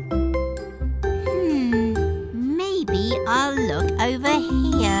 Maybe I'll look over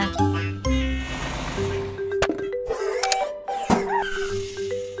here.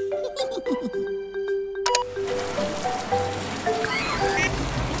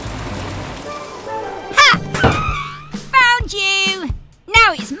 Ha! Found you!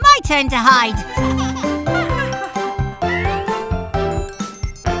 Now it's my turn to hide.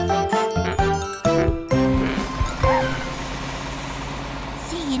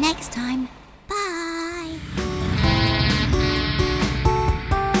 Next time. Bye.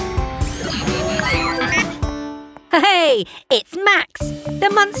 Hey, it's Max, the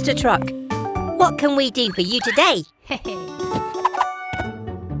monster truck. What can we do for you today?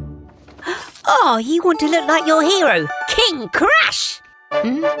 Oh, you want to look like your hero, King Crash?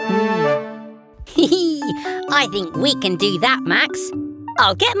 I think we can do that, Max.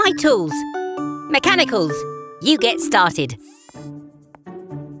 I'll get my tools. Mechanicals, you get started.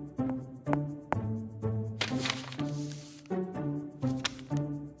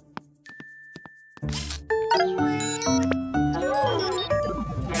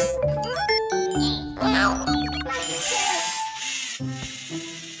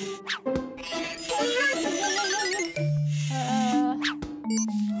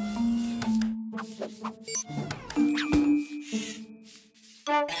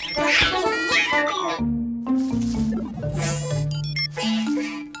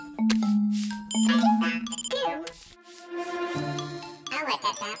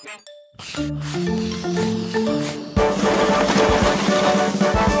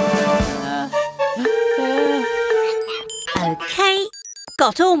 Okay,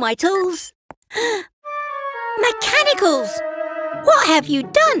 got all my tools. Mechanicals! What have you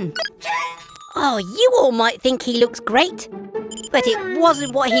done? Oh, you all might think he looks great, but it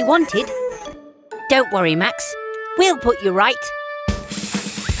wasn't what he wanted. Don't worry, Max. We'll put you right.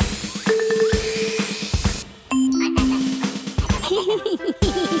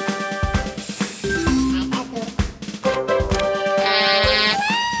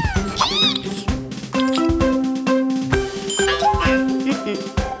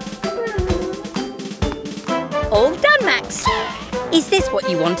 All done, Max. Is this what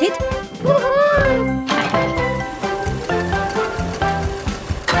you wanted?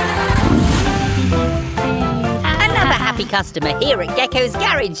 Another happy customer here at Gecko's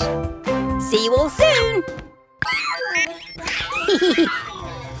garage. See you all soon.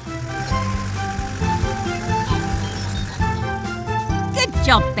 Good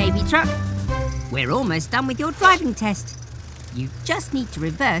job, baby truck. We're almost done with your driving test. You just need to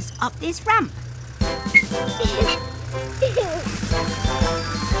reverse up this ramp.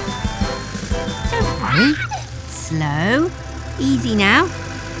 Don't worry. Slow. Easy now.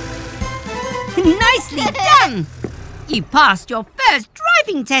 Nicely done! You passed your first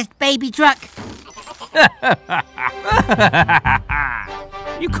driving test, baby truck.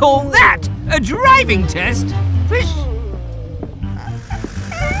 You call that a driving test?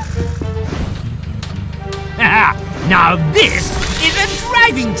 Now this is a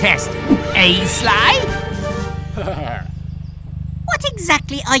driving test, eh, Sly? What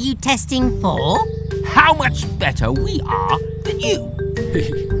exactly are you testing for? How much better we are than you.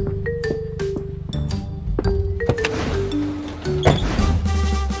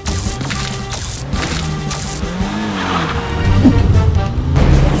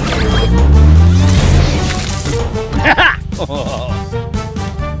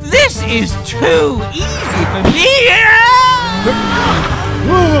 This is too easy for me!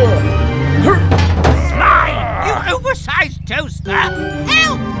 Sly, you oversized toaster!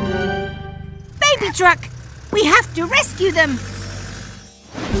 Help! Baby truck, we have to rescue them.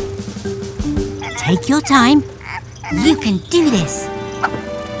 Take your time. You can do this.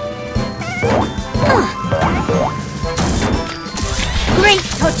 Great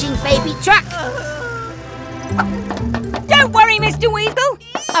touching, baby truck. Don't worry, Mr. Weasel.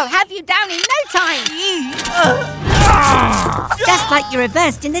 I'll have you down in no time. Just like you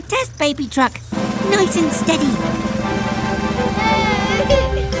reversed in the test, baby truck. Nice and steady.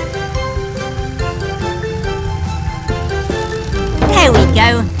 There we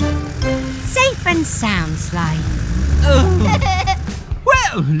go. Safe and sound, Sly.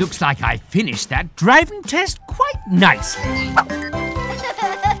 Well, looks like I finished that driving test quite nicely.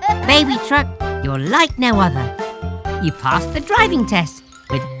 Baby truck, you're like no other. You passed the driving test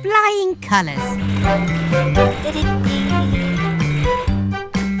with flying colours.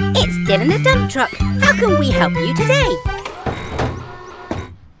 It's Dylan the dump truck. How can we help you today?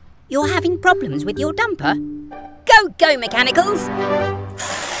 You're having problems with your dumper? Go, mechanicals!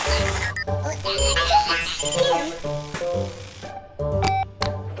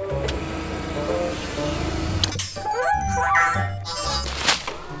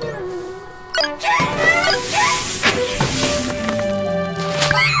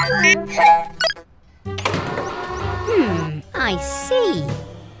 I see.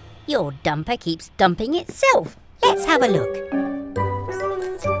 Your dumper keeps dumping itself. Let's have a look.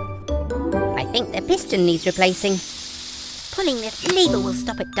 I think the piston needs replacing. Pulling this lever will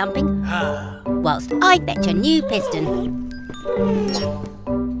stop it dumping, whilst I fetch a new piston.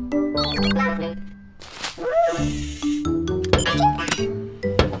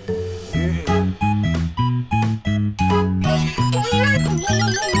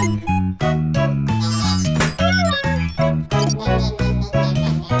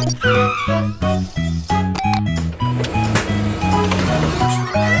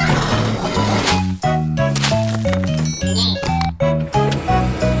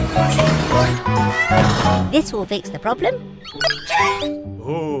 this will fix the problem.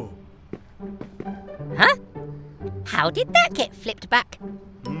 Oh. Huh? How did that get flipped back?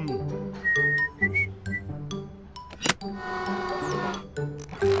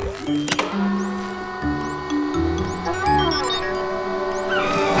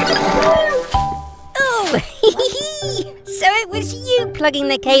 Oh, so it was you plugging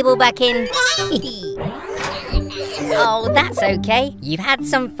the cable back in. Oh, that's okay. You've had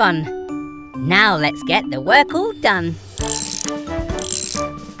some fun. Now let's get the work all done.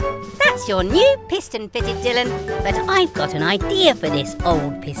 That's your new piston fitted, Dylan, but I've got an idea for this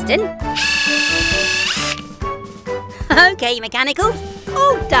old piston. Okay, mechanicals,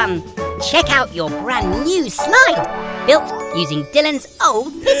 all done. Check out your brand new slide, built using Dylan's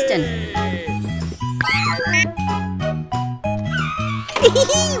old piston.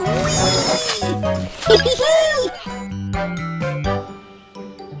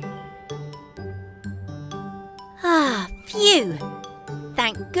 Ah, phew.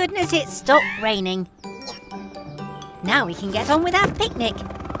 Thank goodness it stopped raining. Now we can get on with our picnic.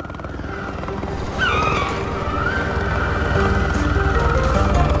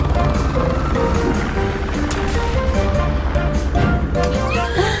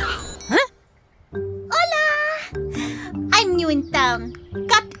 Huh? Hola! I'm new in town.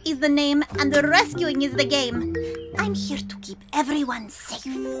 Cat is the name and the rescuing is the game. I'm here to keep everyone safe.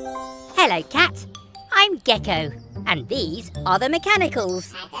 Hello, Cat. I'm Gecko, and these are the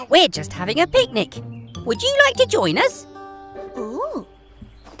mechanicals. We're just having a picnic. Would you like to join us? Ooh,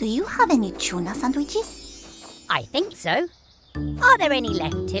 do you have any tuna sandwiches? I think so. Are there any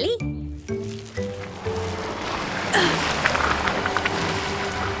left, Tilly?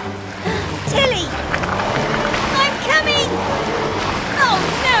 Tilly! I'm coming! Oh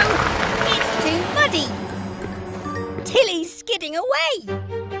no! It's too muddy! Tilly's skidding away!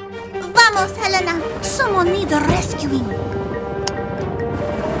 Vamos, Helena! Someone needs rescuing.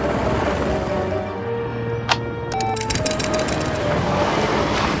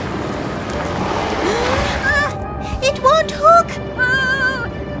 It won't hook! Oh!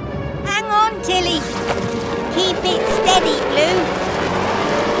 Hang on, Tilly! Keep it steady, Blue!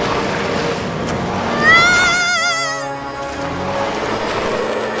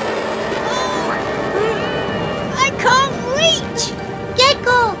 I can't reach!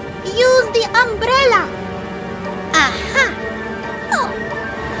 Gecko, use the umbrella! Aha! Oh.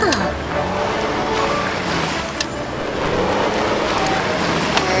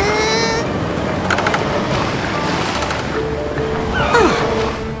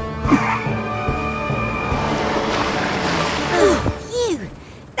 Phew!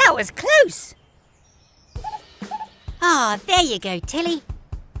 That was close! Ah, there you go, Tilly.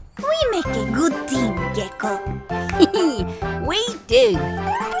 We make a good team, Gecko. We do.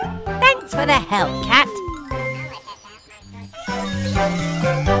 Thanks for the help, Cat.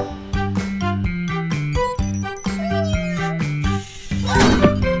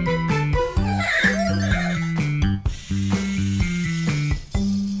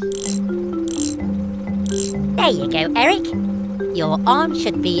 There you go, Eric. Your arm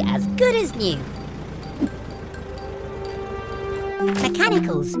should be as good as new.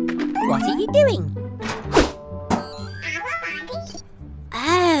 Mechanicals, what are you doing?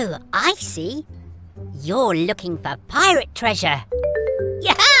 Oh, I see. You're looking for pirate treasure.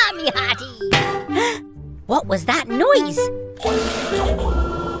 Yaha, me hearty! What was that noise?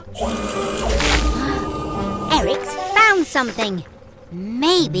 Eric's found something.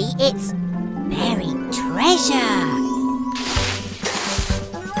 Maybe it's buried treasure.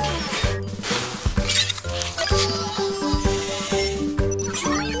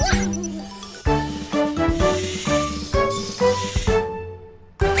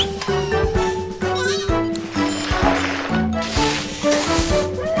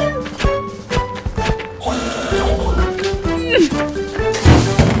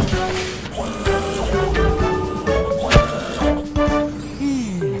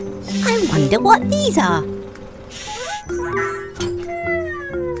 I wonder what these are.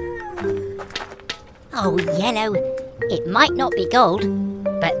 Oh, yellow. It might not be gold,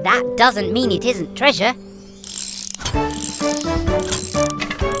 but that doesn't mean it isn't treasure.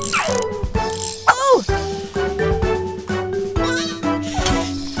 Oh!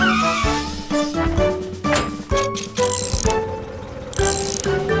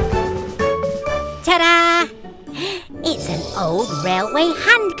 Ta-da! It's an old railway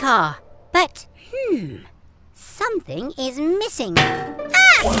handcar. But, something is missing.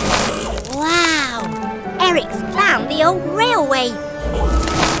 Ah! Wow! Eric's found the old railway.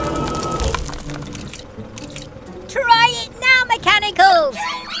 Try it now, mechanicals!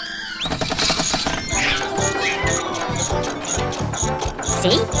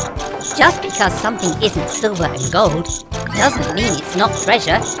 See? Just because something isn't silver and gold doesn't mean it's not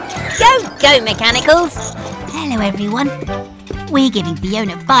treasure. Go, Mechanicals! Hello, everyone. We're giving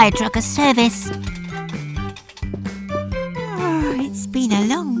Fiona fire truck a service. Oh, it's been a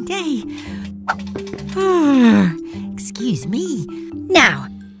long day. Oh, excuse me. Now,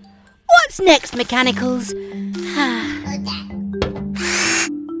 what's next, Mechanicals?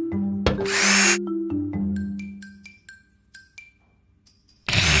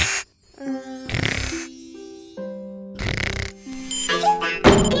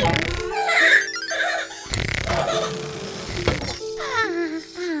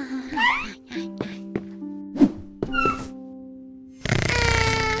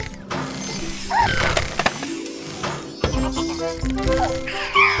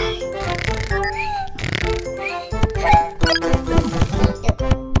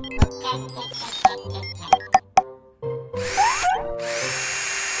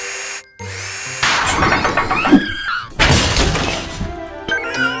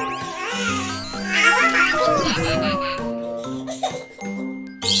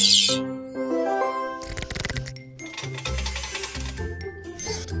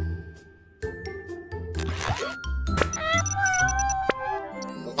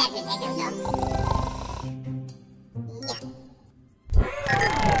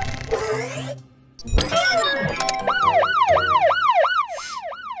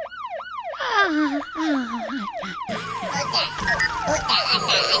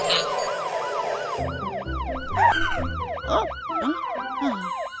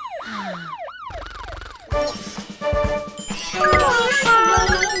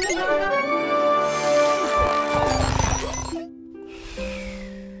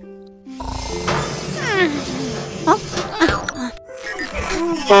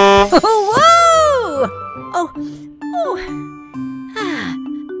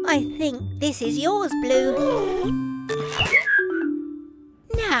 I think this is yours, Blue.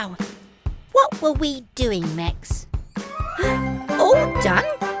 Now, what were we doing, Mex? All done?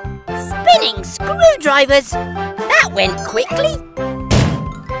 Spinning screwdrivers! That went quickly.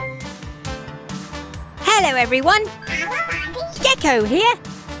 Hello, everyone. Gecko here.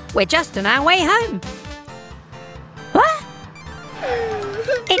 We're just on our way home. What?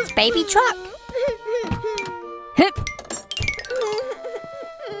 It's Baby Truck. Hup.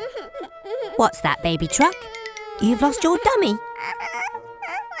 What's that, Baby Truck? You've lost your dummy.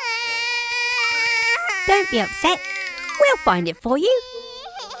 Don't be upset. We'll find it for you.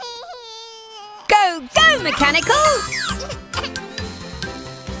 Go, go, Mechanicals!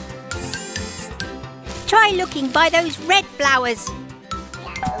 Try looking by those red flowers.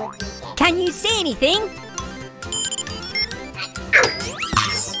 Can you see anything?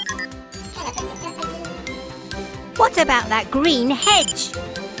 What about that green hedge?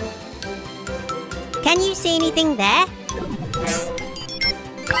 Can you see anything there?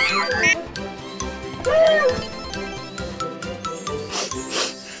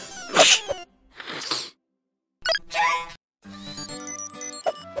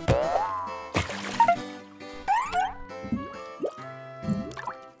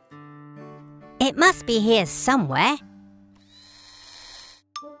 It must be here somewhere.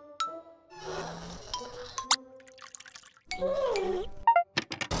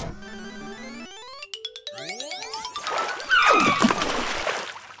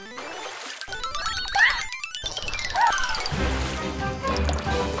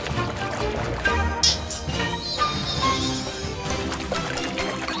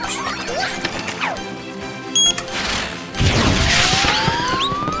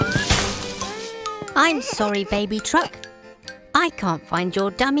 I'm sorry, Baby Truck. I can't find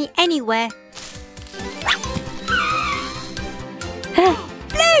your dummy anywhere.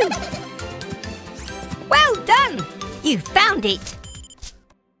 Blue! Well done! You found it.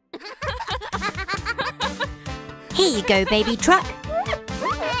 Here you go, Baby Truck.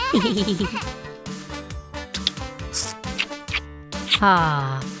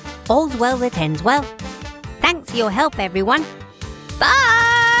 All's well that ends well. Thanks for your help, everyone. Bye!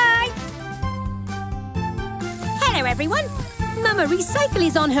 Hello, everyone. Mama Recycle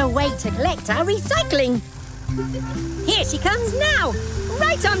is on her way to collect our recycling. Here she comes now,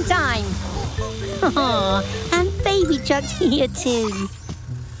 right on time. And Baby Truck's here too.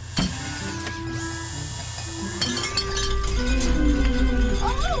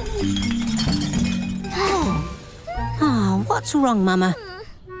 What's wrong, Mama?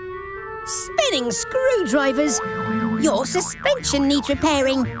 Spinning screwdrivers! Your suspension needs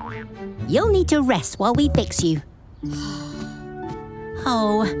repairing. You'll need to rest while we fix you.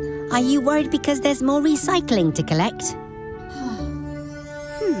 Oh, are you worried because there's more recycling to collect?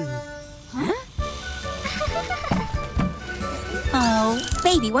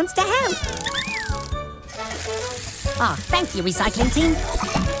 Baby wants to help. Ah, thank you, recycling team.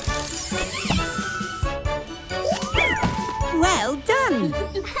 Well done.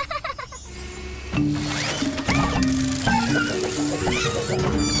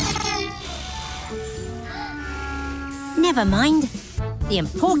 Never mind. The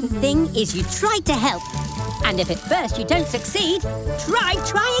important thing is you tried to help. And if at first you don't succeed,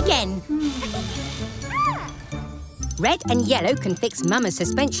 try again. Red and yellow can fix Mama's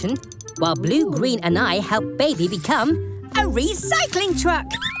suspension, while blue, green and I help Baby become a recycling truck.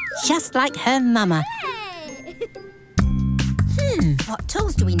 Just like her Mama. What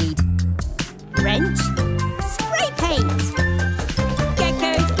tools do we need? Wrench, spray paint.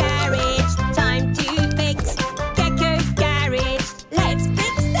 Gecko's garage, time to fix. Gecko's garage, let's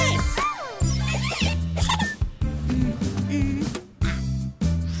fix this.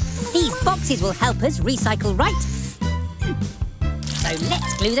 These boxes will help us recycle right. So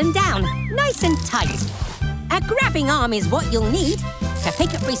let's glue them down, nice and tight. A grabbing arm is what you'll need to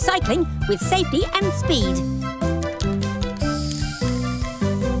pick up recycling with safety and speed.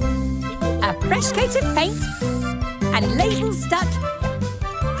 A fresh coat of paint and labels stuck.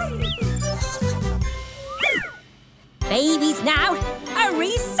 Baby's now a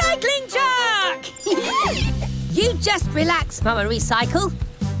recycling truck! You just relax, Mama Recycle.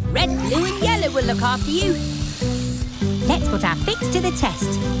 Red, blue and yellow will look after you. Let's put our fix to the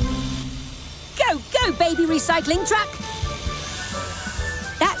test. Go, go, Baby Recycling Truck!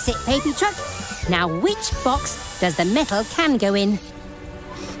 That's it, Baby Truck. Now which box does the metal can go in?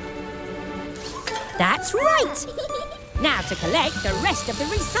 That's right! Now to collect the rest of the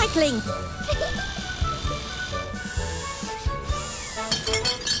recycling.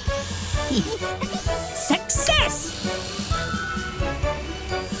 Success!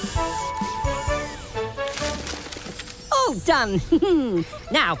 All done.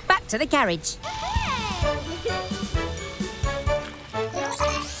 Now back to the garage.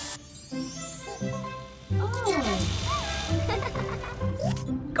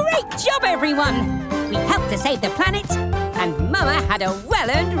 Great job, everyone! We helped to save the planet, and Mama had a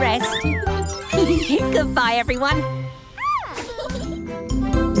well-earned rest. Goodbye, everyone.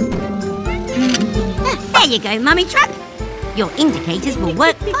 There you go, Mummy Truck. Your indicators will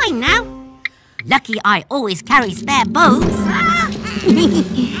work fine now. Lucky I always carry spare bulbs.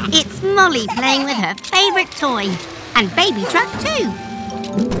 It's Molly playing with her favourite toy. And Baby Truck too.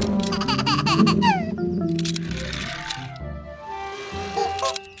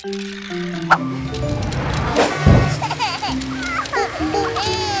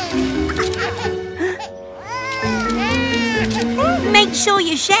 Make sure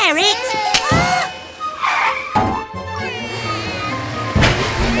you share it.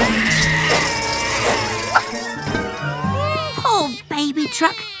 Oh, Baby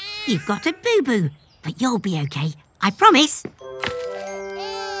Truck, you've got a boo-boo, but you'll be okay, I promise.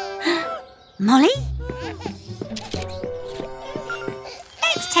 Molly?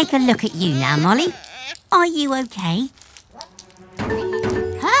 Let's take a look at you now, Molly. Are you okay?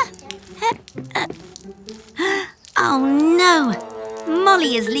 Huh? Oh no!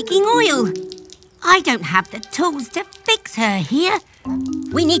 Molly is leaking oil. I don't have the tools to fix her here.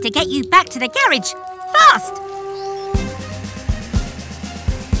 We need to get you back to the garage. Fast!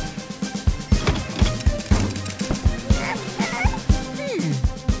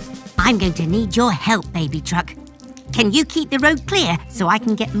 I'm going to need your help, Baby Truck. Can you keep the road clear so I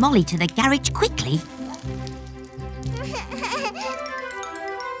can get Molly to the garage quickly?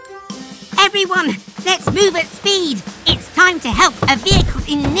 Everyone, let's move at speed. It's time to help a vehicle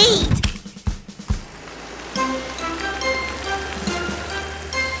in need.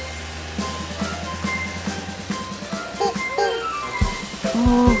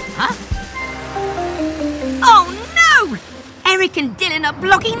 Huh? Oh no! Eric and Dylan are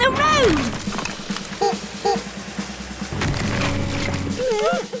blocking the road.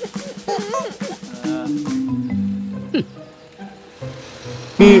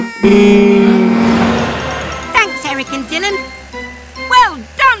 Thanks, Eric and Dylan. Well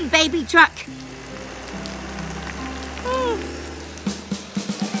done, Baby Truck.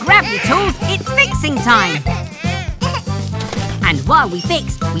 Grab your tools, it's fixing time. And while we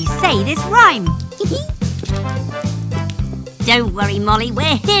fix, we say this rhyme. Don't worry, Molly,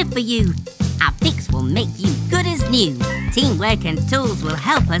 we're here for you. Our fix will make you good as new. Teamwork and tools will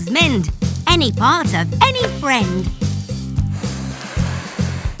help us mend any part of any friend.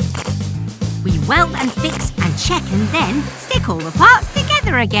 We weld and fix and check and then stick all the parts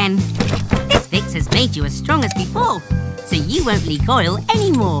together again. This fix has made you as strong as before, so you won't leak oil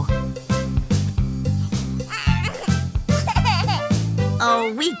anymore.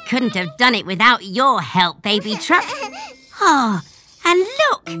 Oh, we couldn't have done it without your help, baby truck. Oh, and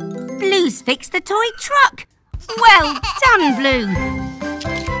look! Blue's fixed the toy truck. Well done, Blue.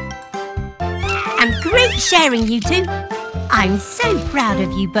 And great sharing, you two. I'm so proud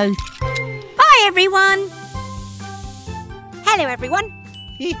of you both. Bye, everyone. Hello, everyone.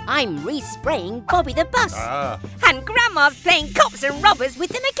 I'm re-spraying Bobby the bus. And Grandma's playing cops and robbers with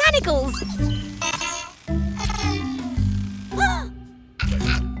the mechanicals.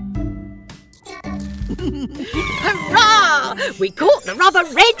 Hurrah! We caught the robber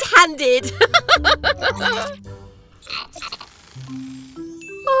red-handed.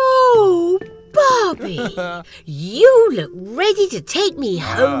 Oh, Bobby, you look ready to take me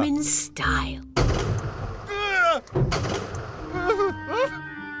home in style.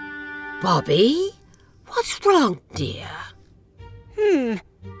 Bobby, what's wrong, dear?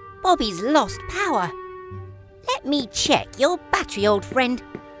 Bobby's lost power. Let me check your battery, old friend.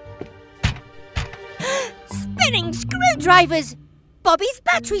 Spinning screwdrivers! Bobby's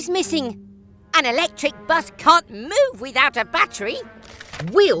battery's missing. An electric bus can't move without a battery.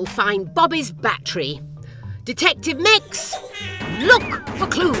 We'll find Bobby's battery. Detective Mix, look for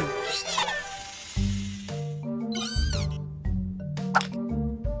clues.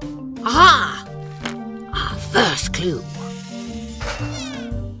 Aha! Our first clue.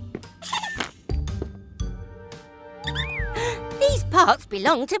 These parts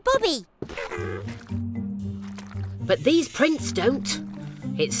belong to Bobby. But these prints don't.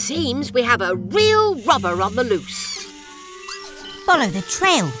 It seems we have a real robber on the loose. Follow the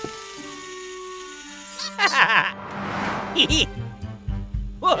trail.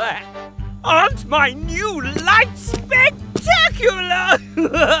 Aren't my new lights spectacular?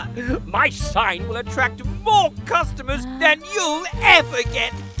 My sign will attract more customers than you'll ever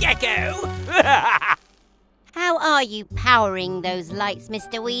get, Gecko. How are you powering those lights,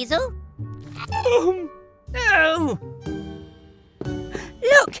 Mr. Weasel? Oh.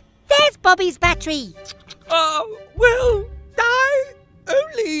 Look, there's Bobby's battery. Well, I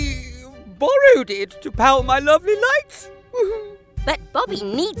only borrowed it to power my lovely lights. But Bobby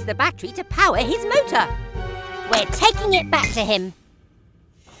needs the battery to power his motor. We're taking it back to him.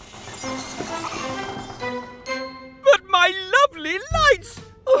 But my lovely lights!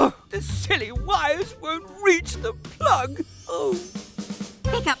 Oh, the silly wires won't reach the plug. Oh.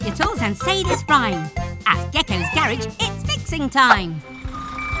 Pick up your tools and say this rhyme. At Gecko's garage, it's fixing time.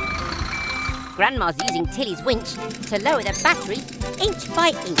 Grandma's using Tilly's winch to lower the battery inch by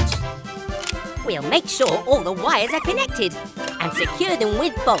inch. We'll make sure all the wires are connected and secure them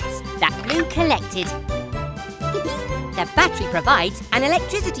with bolts that Blue collected. The battery provides an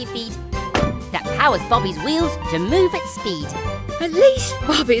electricity feed that powers Bobby's wheels to move at speed. At least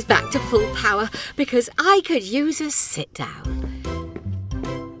Bobby's back to full power because I could use a sit down.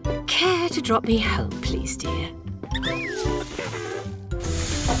 Care to drop me home, please, dear?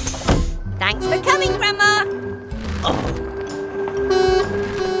 Thanks for coming, Grandma.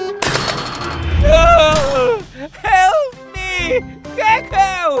 Oh, help me!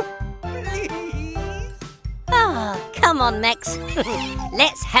 Gecko! Please! Oh, come on, Mex.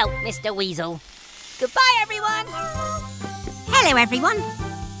 Let's help Mr. Weasel. Goodbye, everyone. Hello, everyone.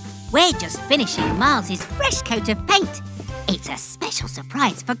 We're just finishing Miles's fresh coat of paint. It's a special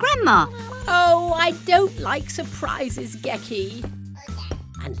surprise for Grandma. Oh, I don't like surprises, Gecky.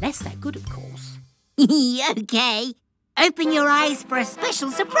 Unless they're good, of course. OK. Open your eyes for a special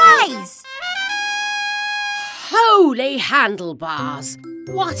surprise. Holy handlebars!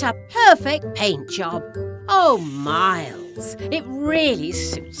 What a perfect paint job. Oh, Miles, it really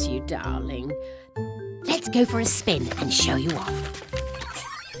suits you, darling. Let's go for a spin and show you off.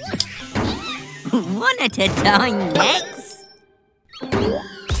 One at a time, Lex.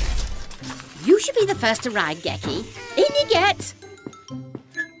 You should be the first to ride, Gecky. In you get.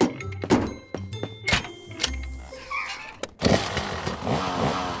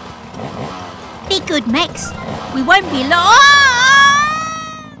 Be good, Mex. We won't be long.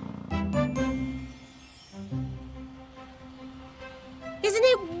 Isn't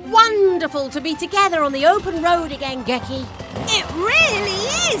it wonderful to be together on the open road again, Gecky? It really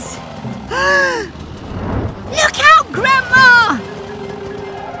is. Look out, Grandma!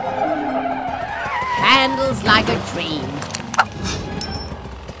 Handles like a dream.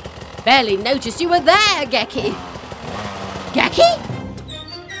 Barely noticed you were there, Gecky. Gecky?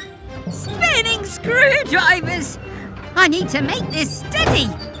 Spinning screwdrivers! I need to make this steady.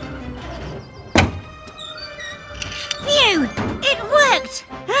 Phew! It worked!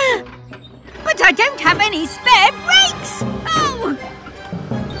 But I don't have any spare brakes! Oh!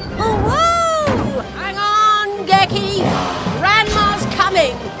 Oh, whoa! Hang on, Gecky. Grandma's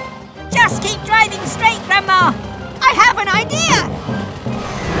Just keep driving straight, Grandma. I have an idea.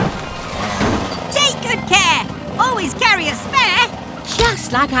 Take good care. Always carry a spare.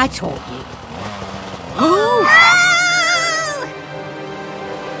 Just like I taught you. Oh!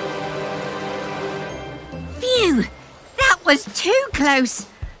 Phew! That was too close.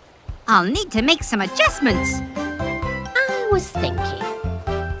 I'll need to make some adjustments. I was thinking,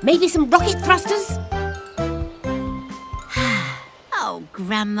 maybe some rocket thrusters? Oh,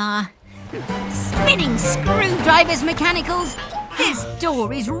 Grandma. Spinning screwdrivers, mechanicals. This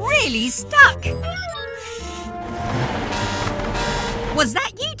door is really stuck. Was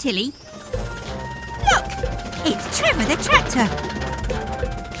that you, Tilly? Look, it's Trevor the tractor.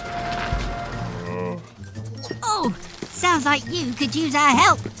 Oh, sounds like you could use our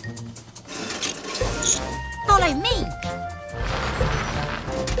help. Follow me.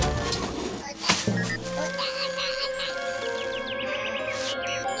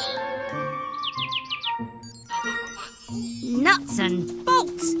 Nuts and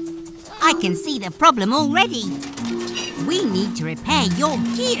bolts. I can see the problem already. We need to repair your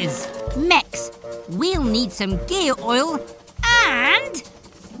gears. Mex, we'll need some gear oil and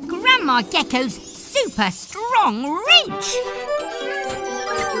Grandma Gecko's super strong wrench.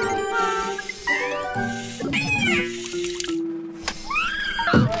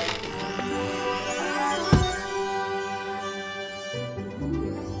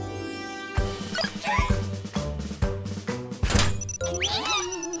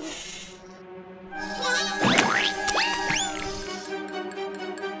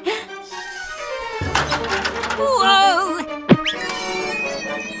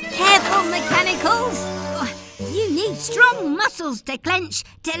 Strong muscles to clench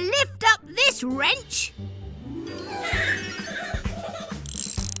to lift up this wrench.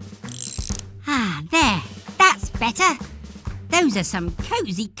 Ah, there. That's better. Those are some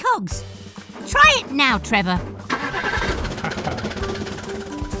cosy cogs. Try it now, Trevor.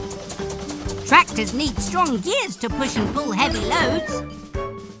 Tractors need strong gears to push and pull heavy loads.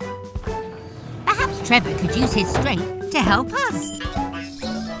 Perhaps Trevor could use his strength to help us.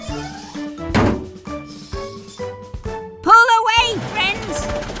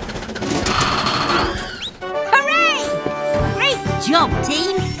 Job,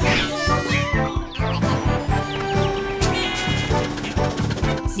 team.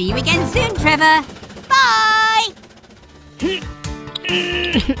 See you again soon, Trevor. Bye.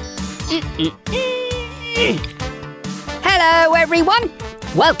 Hello, everyone.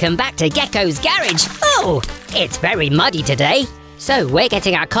 Welcome back to Gecko's garage. Oh, it's very muddy today, so we're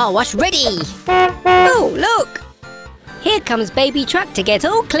getting our car wash ready. Oh, look. Here comes Baby Truck to get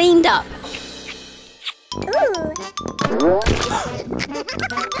all cleaned up.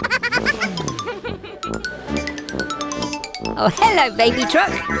 Oh, hello, Baby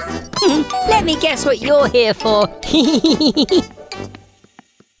Truck. Let me guess what you're here for.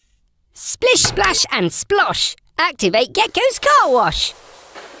 Splish, splash and splosh. Activate Gecko's car wash.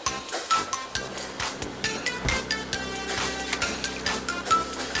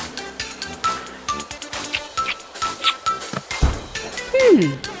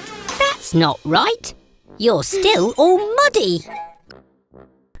 That's not right. You're still all muddy.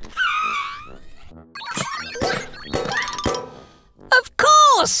 Of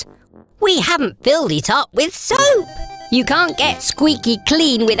course! We haven't filled it up with soap. You can't get squeaky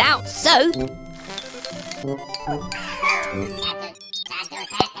clean without soap.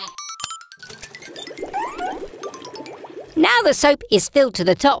 Now the soap is filled to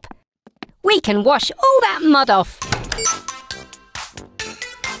the top, we can wash all that mud off.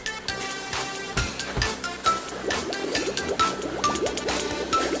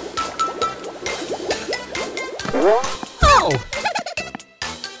 Oh!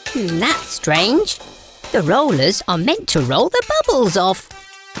 That's strange. The rollers are meant to roll the bubbles off.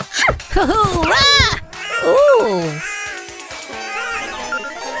 Hurrah! Ooh!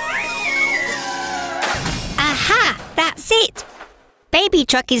 Aha! That's it! Baby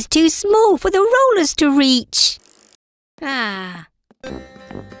Truck is too small for the rollers to reach. Ah.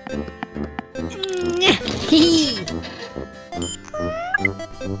 Hee.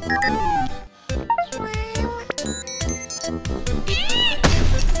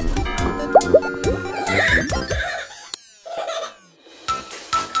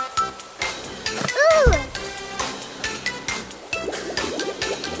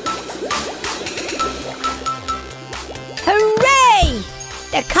 Hooray!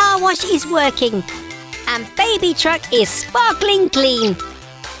 The car wash is working and Baby Truck is sparkling clean.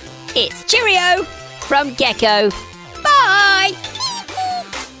 It's cheerio from Gecko. Bye!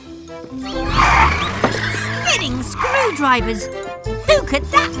 Spinning screwdrivers. Who could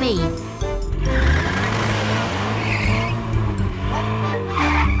that be?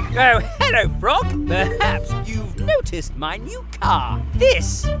 Oh, hello, Frog. Perhaps you've noticed my new car.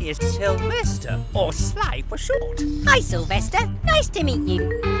 This is Sylvester, or Sly for short. Hi, Sylvester. Nice to meet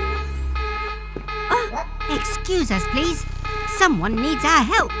you. Oh, excuse us, please. Someone needs our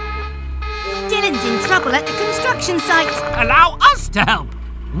help. Dylan's in trouble at the construction site. Allow us to help.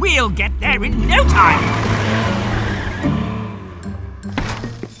 We'll get there in no time.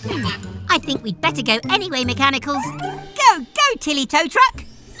 I think we'd better go anyway, Mechanicals. Go, Tilly Tow Truck.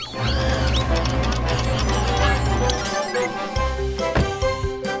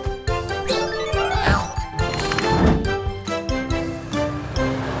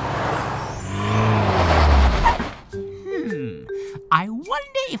 I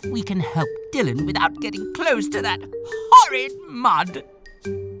wonder if we can help Dylan without getting close to that horrid mud.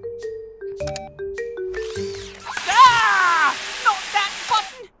 Ah! Not that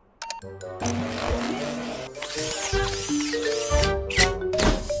button!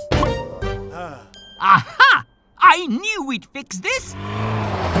 Aha! I knew we'd fix this!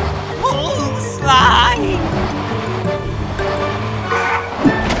 Pull, Sly!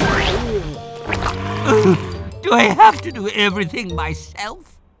 Do I have to do everything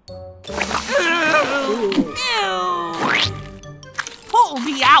myself? Pull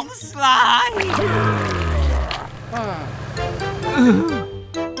me out, Sly!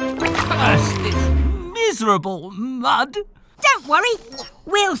 Curse this miserable mud! Don't worry,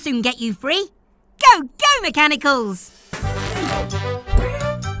 we'll soon get you free. Go, Mechanicals!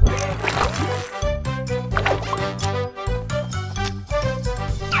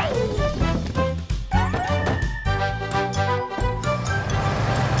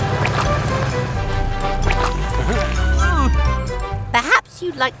 Perhaps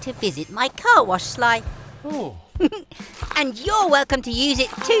you'd like to visit my car wash, Sly. Oh. And you're welcome to use it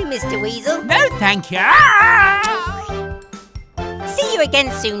too, Mr. Weasel. No, thank you. See you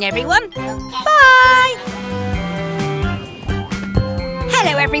again soon, everyone. Bye!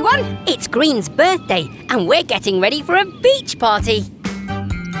 Hello, everyone. It's Green's birthday, and we're getting ready for a beach party.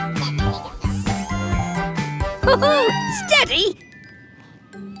 Steady!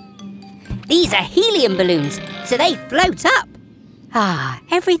 These are helium balloons, so they float up.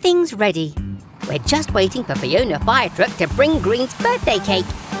 Everything's ready. We're just waiting for Fiona Fire Truck to bring Green's birthday cake.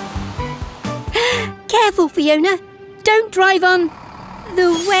 Careful, Fiona. Don't drive on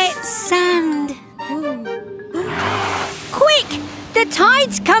the wet sand. Quick! The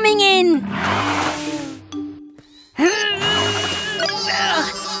tide's coming in.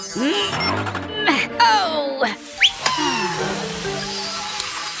 Oh!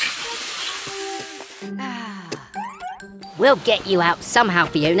 We'll get you out somehow,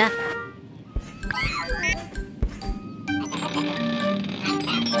 Fiona.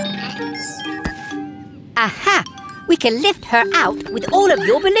 Aha! We can lift her out with all of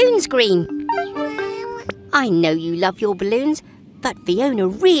your balloons, Green. I know you love your balloons, but Fiona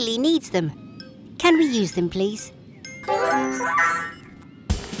really needs them. Can we use them, please?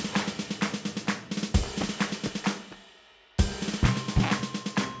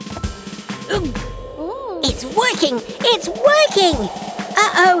 It's working! It's working!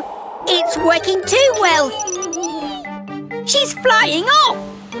 Uh-oh! It's working too well! She's flying off!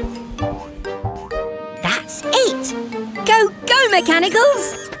 That's it! Go,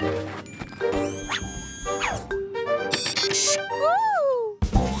 Mechanicals!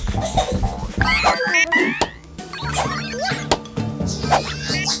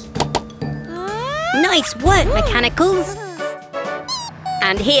 Nice work, Mechanicals!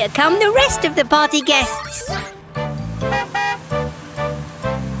 And here come the rest of the party guests.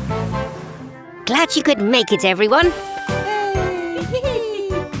 Glad you could make it, everyone.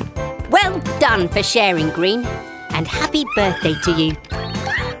 Well done for sharing, Green. And happy birthday to you.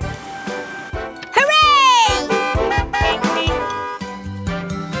 Hooray!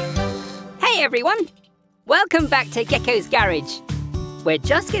 Hey, everyone. Welcome back to Gecko's garage. We're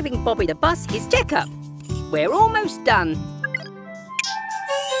just giving Bobby the bus his checkup. We're almost done.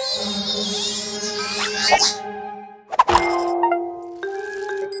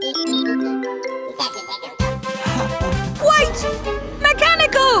 Wait!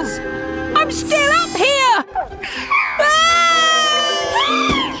 Mechanicals! I'm still up here!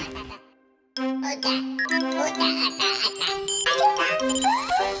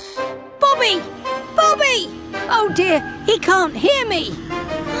 Bobby! Bobby! Oh dear, he can't hear me!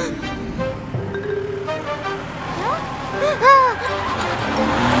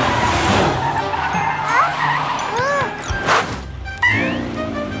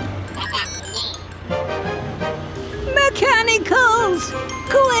 Mechanicals!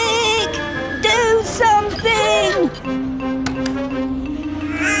 Quick! Do something!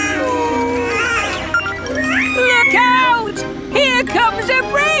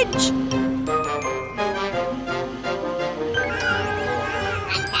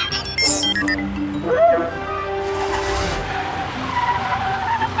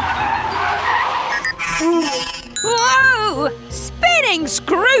 Whoa! Spinning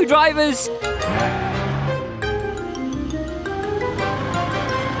screwdrivers!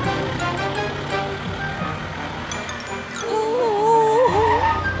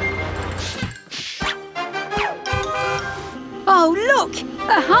 Oh, look!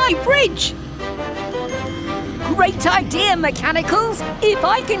 A high bridge! Great idea, Mechanicals! If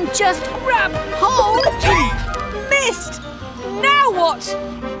I can just grab hold... Missed! Now what?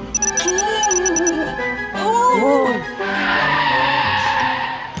 Oh.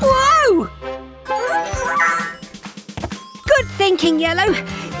 Whoa! Good thinking, Yellow.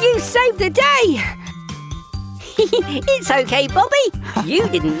 You saved the day. It's okay, Bobby. You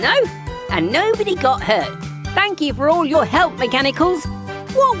didn't know, and nobody got hurt. Thank you for all your help, Mechanicals.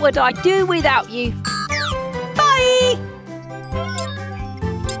 What would I do without you? Bye!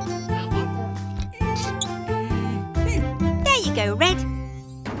 There you go, Red.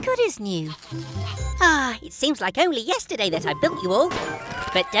 Good as new. It seems like only yesterday that I built you all.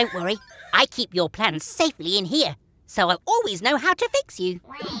 But don't worry, I keep your plans safely in here, so I'll always know how to fix you.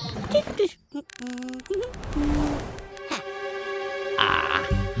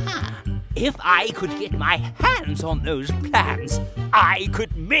 If I could get my hands on those plans, I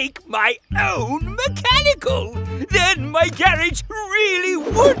could make my own mechanical. Then my garage really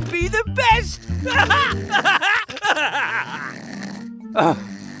would be the best.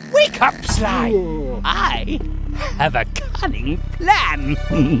 Wake up, Sly. I have a cunning plan.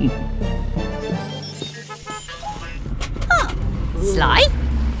 Sly?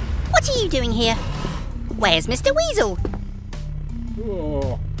 What are you doing here? Where's Mr. Weasel?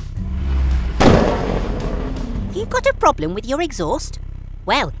 You've got a problem with your exhaust?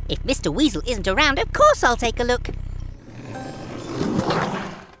 Well, if Mr. Weasel isn't around, of course I'll take a look.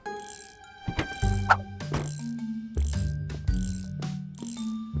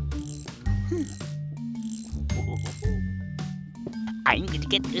 I'm going to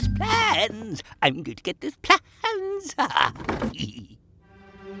get those plans. I'm going to get those plans. Ha-ha!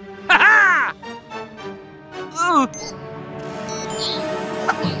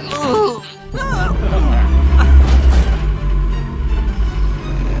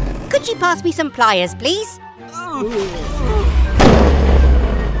 Could you pass me some pliers, please?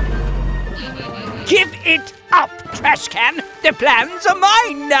 Give it up, trash can. The plans are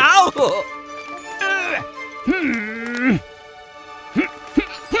mine now. Phew!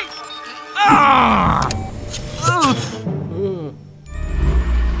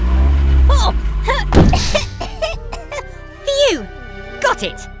 Got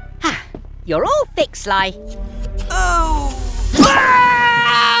it! You're all fixed, Sly. Phew.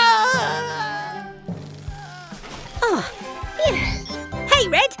 Hey,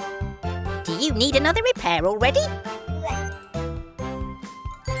 Red! Do you need another repair already?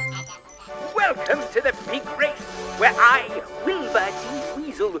 Welcome to the big race, where I, Wilbur T.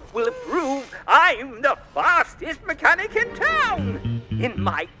 Weasel, will prove I'm the fastest mechanic in town in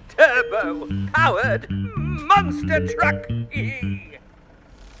my turbo-powered monster truck.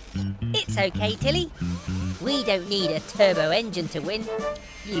 It's okay, Tilly. We don't need a turbo engine to win.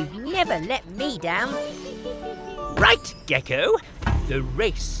 You've never let me down. Right, Gecko. The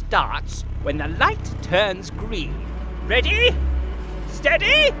race starts when the light turns green. Ready?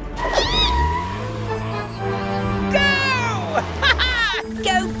 Steady? Go!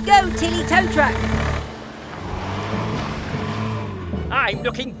 Go, go, Tilly Tow Truck! I'm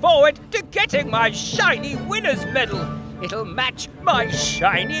looking forward to getting my shiny winner's medal. It'll match my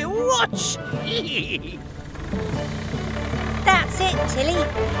shiny watch. That's it, Tilly.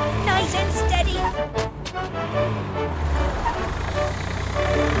 Nice and steady.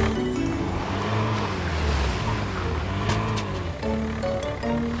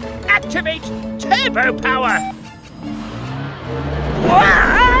 Activate turbo power.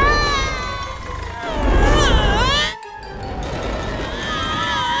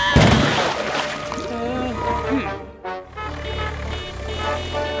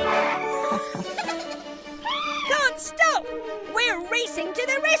 Can't stop! We're racing to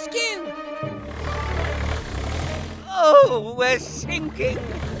the rescue! Oh, we're sinking.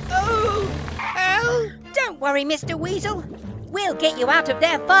 Oh, help! Don't worry, Mr. Weasel. We'll get you out of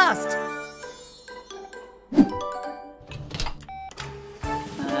there fast.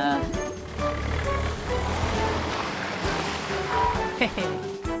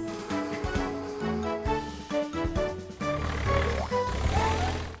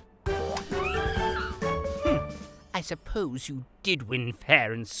 I suppose you did win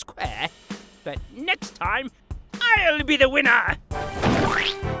fair and square, but next time I'll be the winner.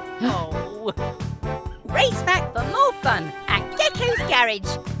 Oh. Race back for more fun at Gecko's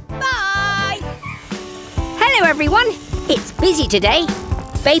Garage. Bye! Hello, everyone. It's busy today.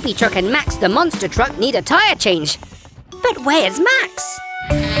 Baby Truck and Max the monster truck need a tyre change. But where's Max?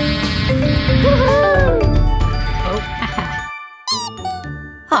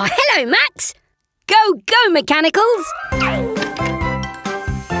 Oh, hello, Max. Go, go, Mechanicals.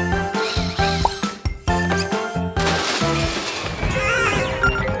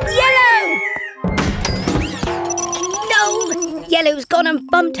 Yellow! No! Yellow's gone and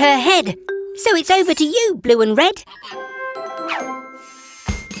bumped her head. So it's over to you, Blue and Red.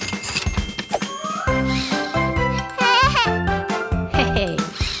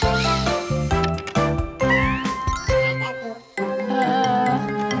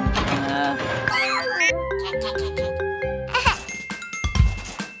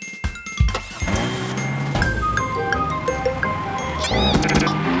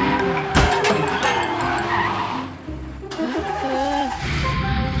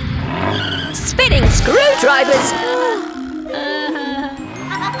 Spinning screwdrivers!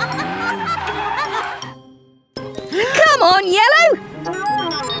 Come on, Yellow!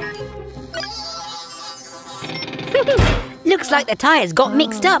 Looks like the tyres got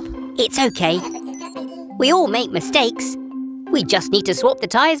mixed up. It's okay. We all make mistakes. We just need to swap the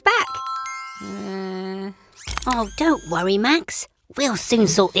tyres back. Oh, don't worry, Max. We'll soon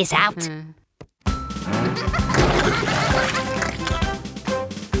sort this out.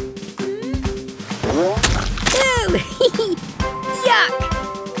 Yuck!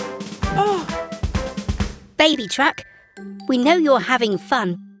 Oh. Baby Truck, we know you're having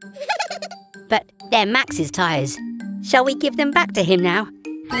fun, but they're Max's tyres. Shall we give them back to him now?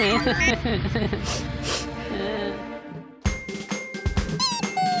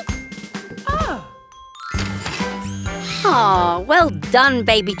 Oh, well done,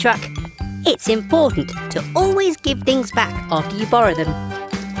 Baby Truck. It's important to always give things back after you borrow them.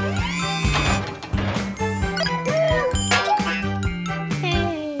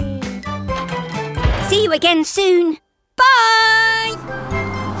 See you again soon. Bye!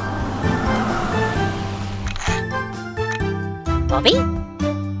 Bobby?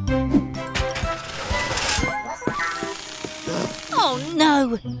 Oh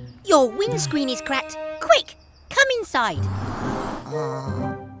no! Your windscreen is cracked. Quick, come inside.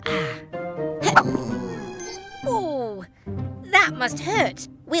 Oh, that must hurt.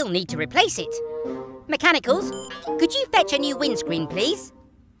 We'll need to replace it. Mechanicals, could you fetch a new windscreen, please?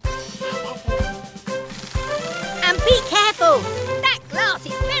 And be careful! That glass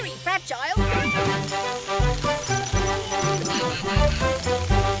is very fragile.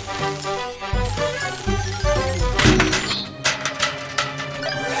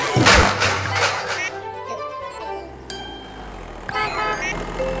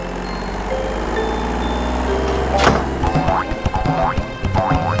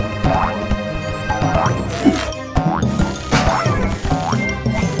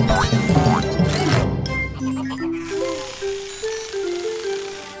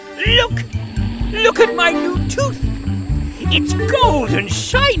 Look at my new tooth! It's gold and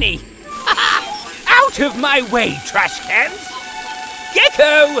shiny! Out of my way, trash cans!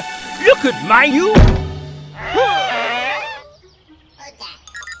 Gecko, look at my new...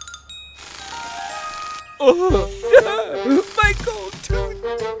 Oh, my gold tooth!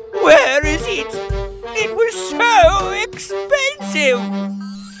 Where is it? It was so expensive!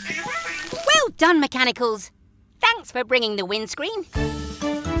 Well done, Mechanicals. Thanks for bringing the windscreen.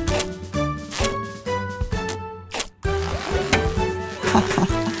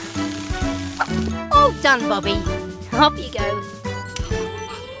 All done, Bobby. Off you go.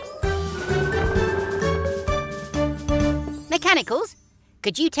 Mechanicals,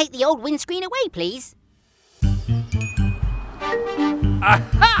 could you take the old windscreen away, please?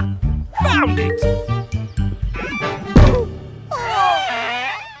 Aha! Found it!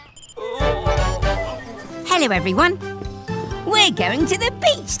 Hello, everyone. We're going to the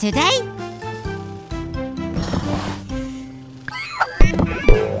beach today.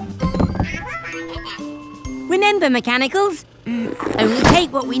 Remember, Mechanicals, only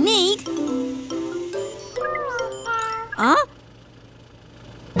take what we need. Huh?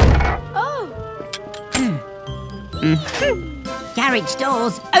 Oh! Garage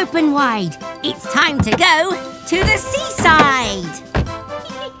doors open wide. It's time to go to the seaside.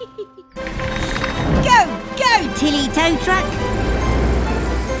 Go, go, Tilly Tow Truck.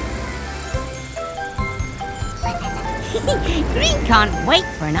 Green can't wait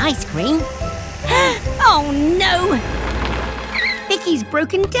for an ice cream. Oh no! Vicky's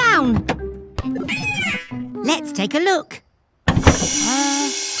broken down. Let's take a look.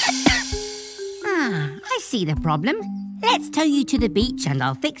 I see the problem. Let's tow you to the beach and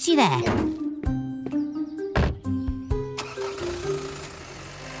I'll fix you there.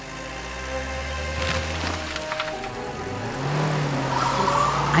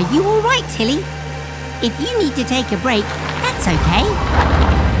 Are you all right, Tilly? If you need to take a break, that's okay.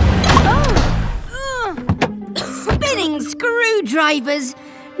 Oh! Spinning screwdrivers!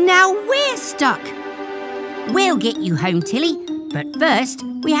 Now we're stuck. We'll get you home, Tilly, but first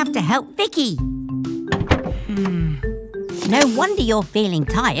we have to help Vicky. No wonder you're feeling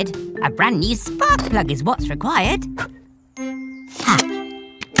tired. A brand new spark plug is what's required.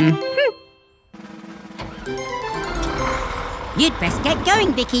 You'd best get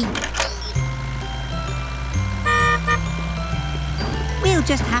going, Vicky. We'll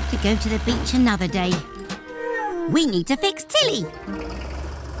just have to go to the beach another day. We need to fix Tilly.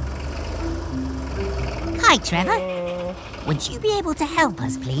 Hi, Trevor. Would you be able to help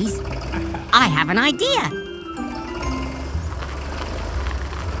us, please? I have an idea.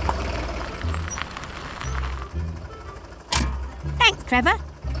 Thanks, Trevor.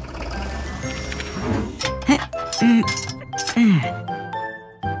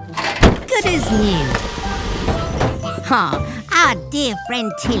 Good as new. Our dear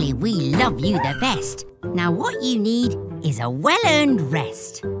friend Tilly, we love you the best. Now what you need is a well-earned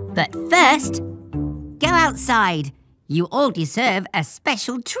rest. But first, go outside. You all deserve a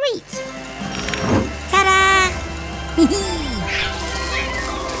special treat. Ta-da!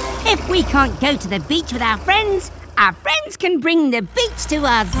 If we can't go to the beach with our friends can bring the beach to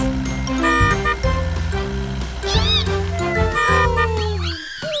us.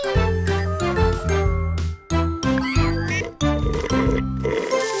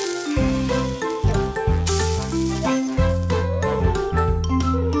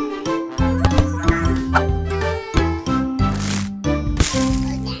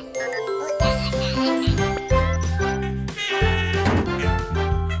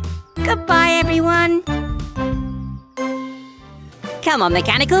 Goodbye, everyone. Come on,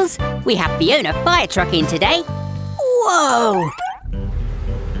 Mechanicals. We have Fiona fire truck in today. Whoa!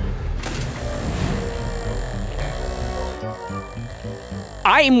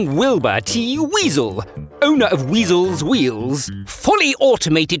 I'm Wilbur T. Weasel, owner of Weasel's Wheels, fully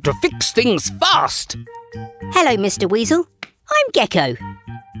automated to fix things fast. Hello, Mr. Weasel. I'm Gecko.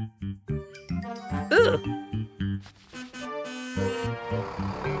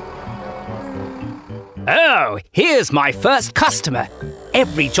 Oh, here's my first customer.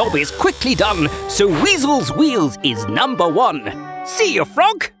 Every job is quickly done, so Weasel's Wheels is #1. See you,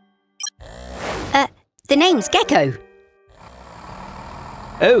 Frog? The name's Gecko.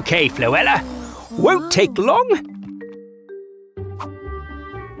 OK, Floella. Won't take long.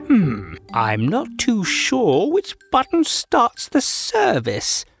 I'm not too sure which button starts the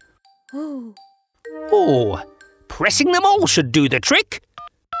service. Oh, pressing them all should do the trick.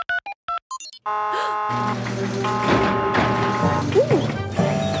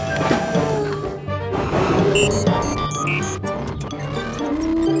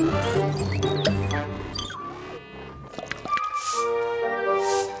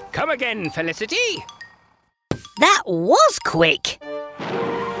 Come again, Felicity. That was quick.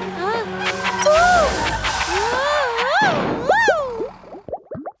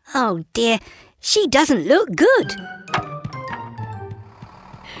 Oh dear, she doesn't look good.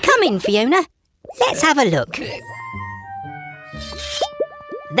 Come in, Fiona. Let's have a look.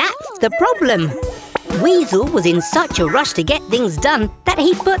 That's the problem. Weasel was in such a rush to get things done that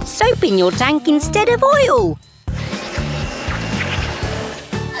he put soap in your tank instead of oil.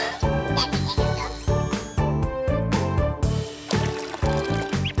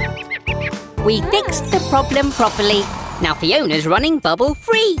 We fixed the problem properly. Now Fiona's running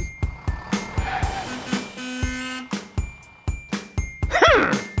bubble-free.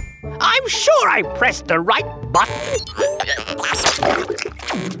 I'm sure I pressed the right button.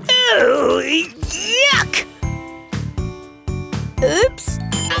 Oh, yuck! Oops.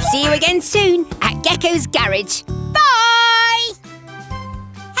 See you again soon at Gecko's garage. Bye!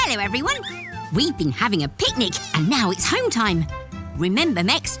 Hello, everyone. We've been having a picnic and now it's home time. Remember,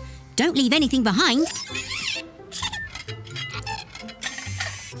 Mex, don't leave anything behind.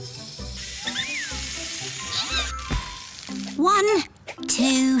 One,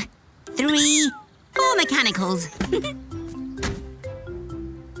 2, 3, 4 mechanicals.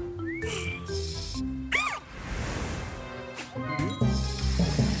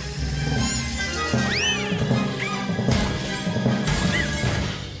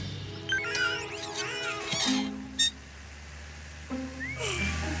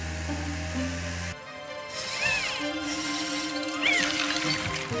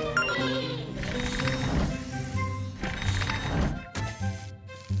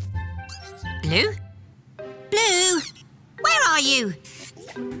 Blue? Blue! Where are you?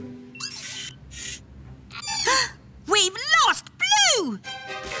 We've lost Blue!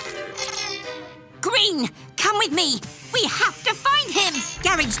 train! Come with me! We have to find him!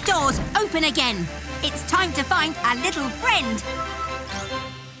 Garage doors open again. It's time to find our little friend.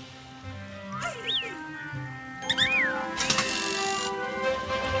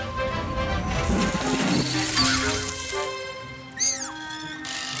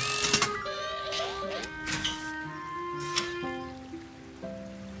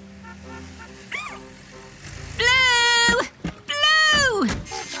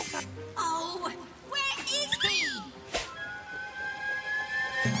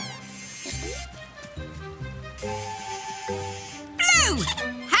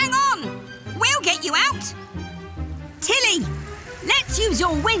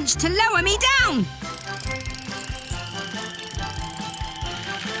 Your winch to lower me down.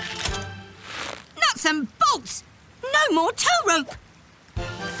 Nuts and bolts! No more tow rope.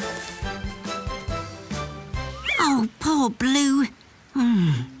 Oh, poor Blue.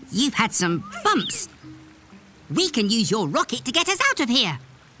 You've had some bumps. We can use your rocket to get us out of here.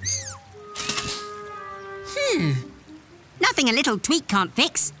 Nothing a little tweak can't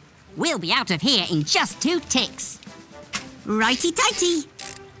fix. We'll be out of here in just 2 ticks. Righty-tighty.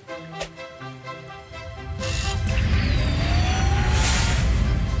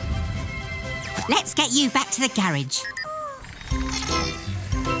 Let's get you back to the garage.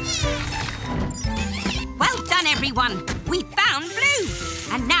 Well done, everyone. We found Blue.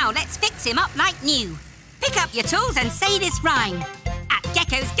 And now let's fix him up like new. Pick up your tools and say this rhyme. At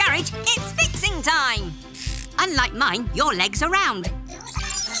Gecko's garage, it's fixing time. Unlike mine, your legs are round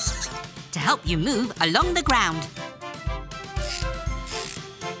to help you move along the ground.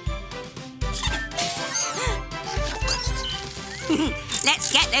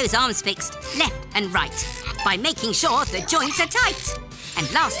 Let's get those arms fixed, left and right, by making sure the joints are tight.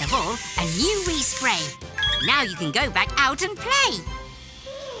 And last of all, a new respray. Now you can go back out and play.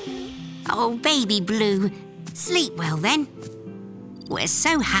 Oh, baby Blue, sleep well then. We're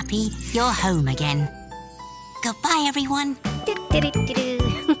so happy you're home again. Goodbye, everyone.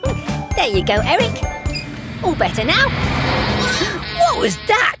 There you go, Eric. All better now. What was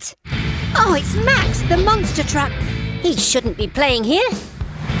that? Oh, it's Max, the monster truck. He shouldn't be playing here.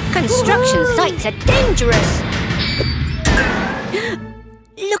 Construction sites are dangerous.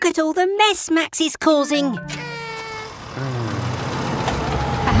 Look at all the mess Max is causing.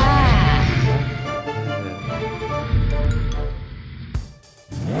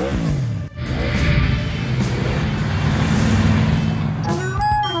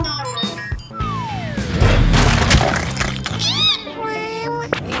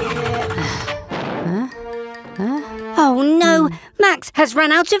 Oh no, Max has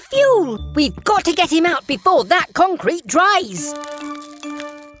run out of fuel. We've got to get him out before that concrete dries.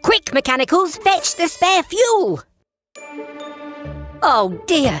 Quick, mechanicals, fetch the spare fuel. Oh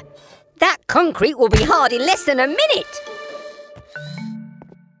dear, that concrete will be hard in less than a minute.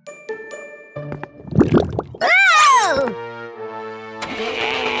 Oh!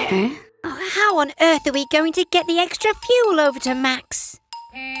 Oh, how on earth are we going to get the extra fuel over to Max?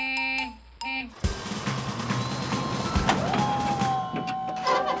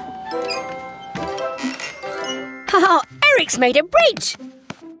 Oh, Eric's made a bridge!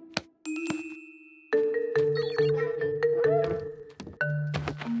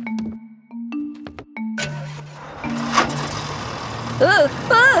 Oh,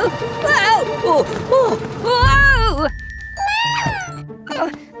 oh, oh, oh, oh,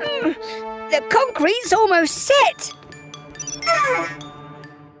 oh. The concrete's almost set.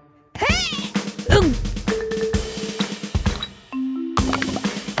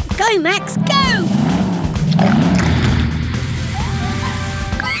 Go, Max, go!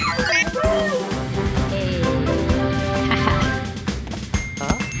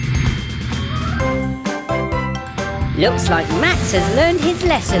 Looks like Max has learned his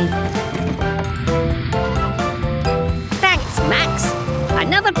lesson. Thanks, Max.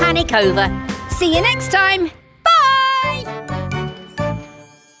 Another panic over. See you next time. Bye!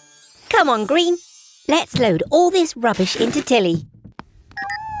 Come on, Green. Let's load all this rubbish into Tilly.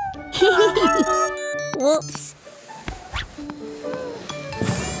 Whoops.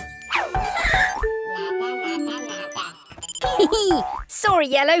 Sorry,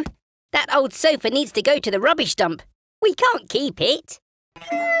 Yellow. That old sofa needs to go to the rubbish dump. We can't keep it.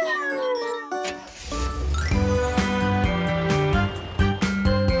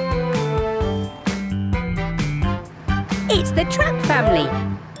 It's the Truck family.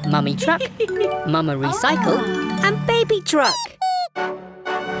 Mummy Truck, Mama Recycle, and Baby Truck.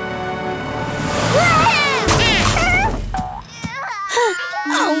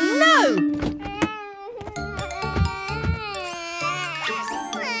 Oh no!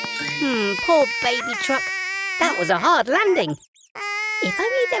 Poor poor baby truck. That was a hard landing. If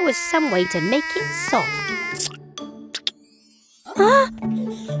only there was some way to make it soft. Huh?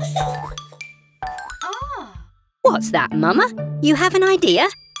 What's that, Mama? You have an idea?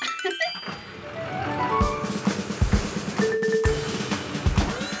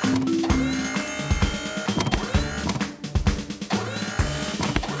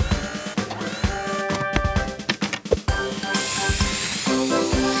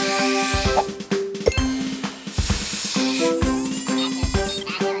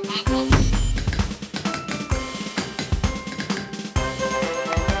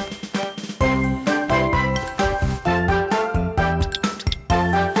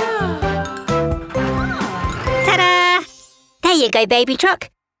 There you go, baby truck.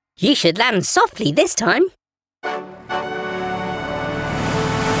 You should land softly this time.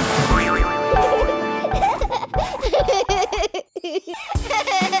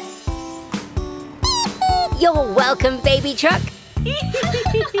 You're welcome, baby truck.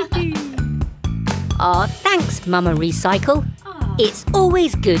 Aw, thanks, Mama Recycle. It's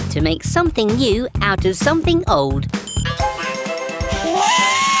always good to make something new out of something old.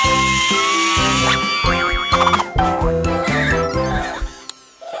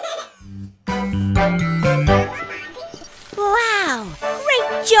 Wow!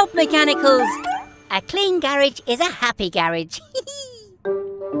 Great job, Mechanicals! A clean garage is a happy garage.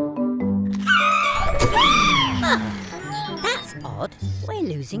 That's odd. We're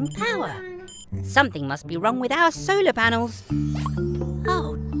losing power. Something must be wrong with our solar panels.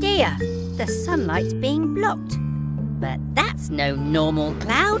 Oh dear, the sunlight's being blocked. But that's no normal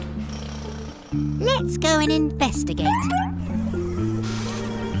cloud. Let's go and investigate.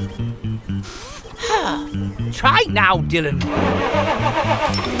 Try now, Dylan.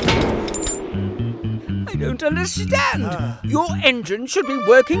 I don't understand. Your engine should be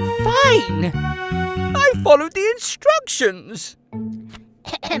working fine. I followed the instructions.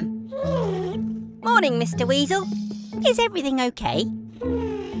 Morning, Mr. Weasel. Is everything okay?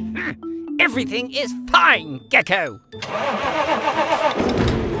 Everything is fine, Gecko.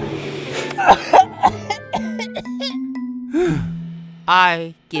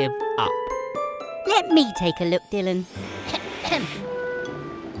 I give up. Let me take a look, Dylan.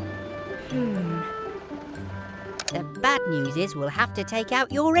 The bad news is we'll have to take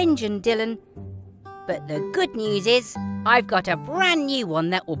out your engine, Dylan. But the good news is I've got a brand new one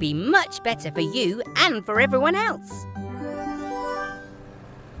that will be much better for you and for everyone else.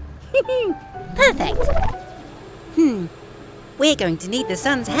 Perfect. We're going to need the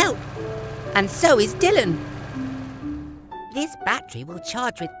sun's help. And so is Dylan. This battery will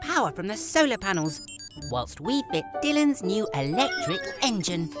charge with power from the solar panels, whilst we fit Dylan's new electric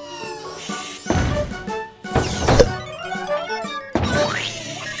engine.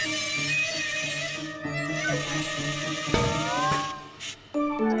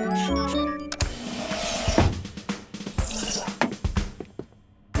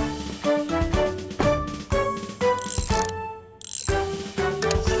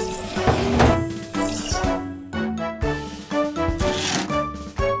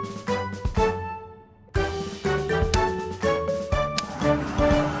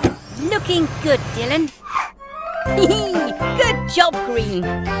 Looking good, Dylan. Good job, Green.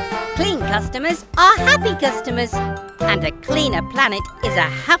 Clean customers are happy customers. And a cleaner planet is a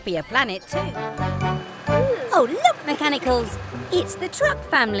happier planet too. Oh, look, Mechanicals. It's the truck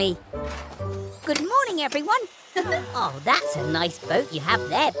family. Good morning, everyone. Oh, that's a nice boat you have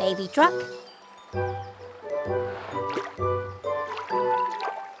there, baby truck.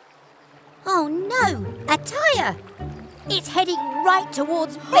 Oh, no, a tyre. It's heading right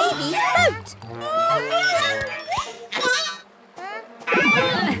towards Baby's boat.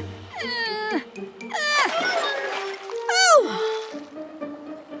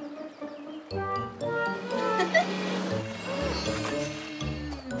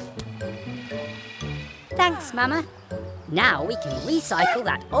 Thanks, Mama. Now we can recycle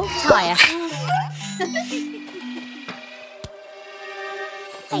that old tyre.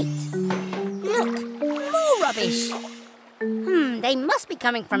 Wait. Look, more rubbish. They must be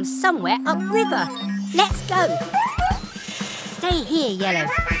coming from somewhere upriver. Let's go. Stay here, Yellow.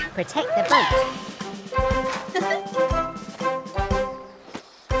 Protect the boat.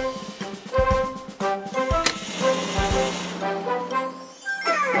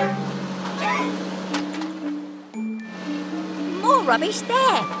 More rubbish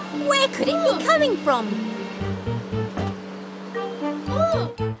there. Where could it be coming from?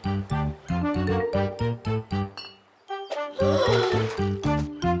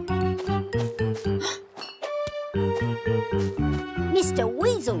 Mr.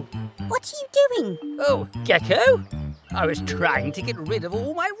 Weasel, what are you Oh, Gecko, I was trying to get rid of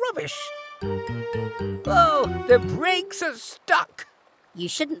all my rubbish. Oh, the brakes are stuck. You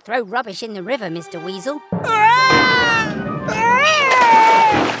shouldn't throw rubbish in the river, Mr. Weasel.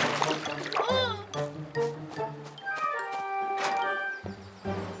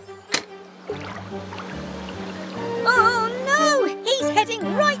 Oh no! He's heading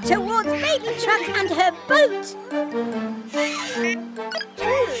right towards Baby Truck and her boat.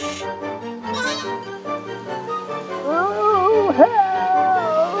 Oh, help!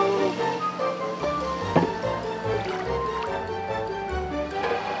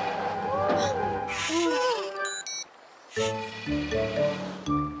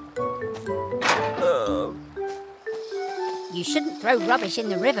 You shouldn't throw rubbish in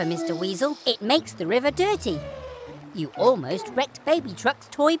the river, Mr. Weasel. It makes the river dirty. You almost wrecked Baby Truck's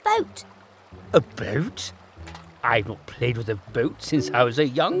toy boat. A boat? I've not played with a boat since I was a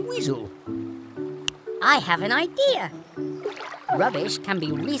young weasel. I have an idea. Rubbish can be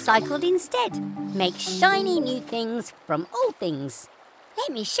recycled instead. Make shiny new things from old things.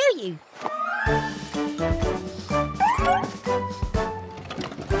 Let me show you.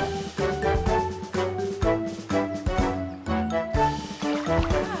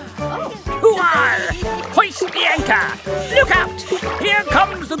 Hoist the anchor! Look out! Here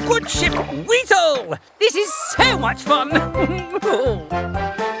comes the good ship Weasel! This is so much fun!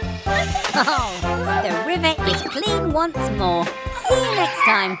 Oh, the river is clean once more. See you next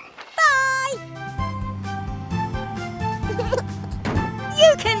time. Bye!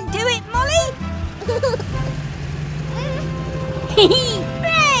 You can do it, Molly!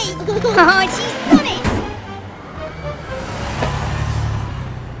 Hooray! Oh, she's done it!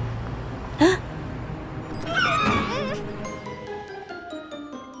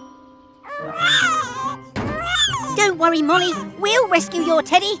 Don't worry, Molly. We'll rescue your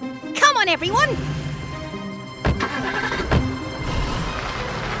teddy. Come on, everyone.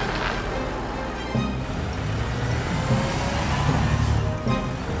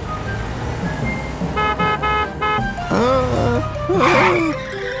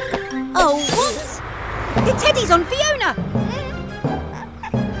 Oh, whoops! The teddy's on Fiona.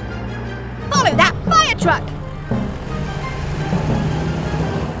 Follow that fire truck.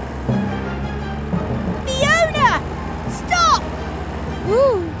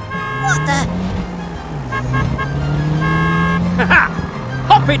 Ooh, what the?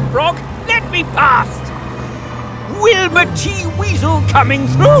 Hop it, Frog! Let me past! Wilma T. Weasel coming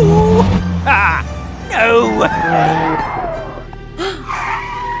through! Ah, no!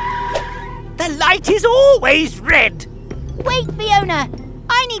 The light is always red! Wait, Fiona!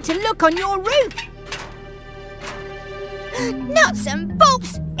 I need to look on your roof! Nuts and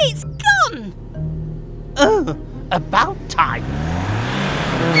bolts! It's gone! About time.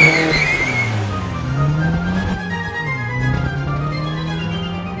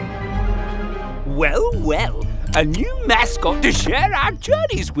 Well, well, a new mascot to share our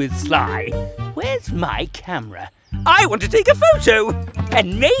journeys with, Sly. Where's my camera? I want to take a photo.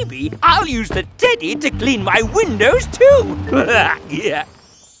 And maybe I'll use the teddy to clean my windows too. Yeah.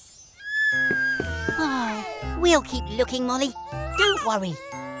 Oh, we'll keep looking, Molly. Don't worry.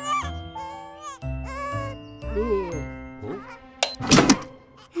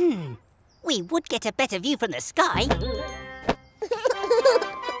 We would get a better view from the sky.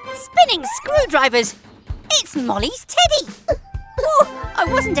 Spinning screwdrivers! It's Molly's teddy! Oh, I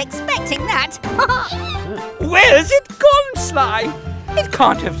wasn't expecting that. Where's it gone, Sly? It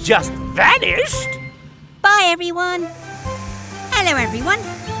can't have just vanished. Bye, everyone. Hello, everyone.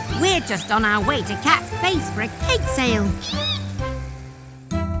 We're just on our way to Cat's Face for a cake sale.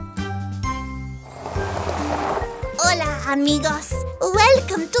 Hola, amigos.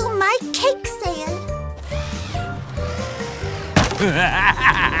 Welcome to my cake sale.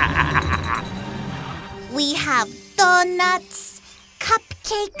 We have donuts,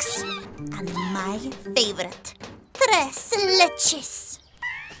 cupcakes, and my favorite, tres leches.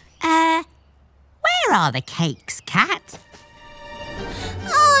 Where are the cakes, Cat?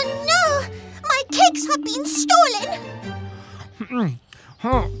 Oh no! My cakes have been stolen!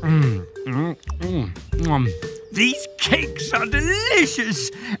 These cakes are delicious,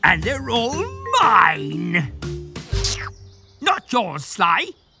 and they're all mine. Not yours,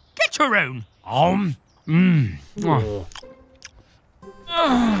 Sly. Get your own. I'm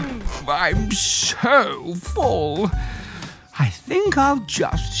so full. I think I'll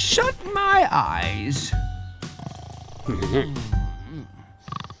just shut my eyes.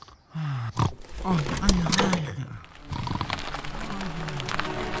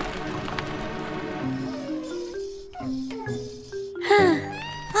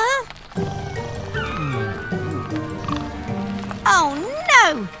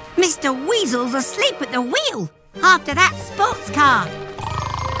 no! Mr. Weasel's asleep at the wheel after that sports car.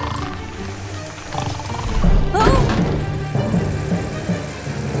 Oh!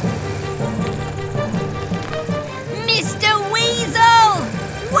 Mr. Weasel!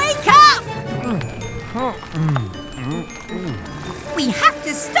 Wake up! We have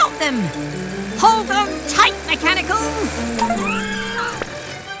to stop them! Hold on tight, Mechanicals!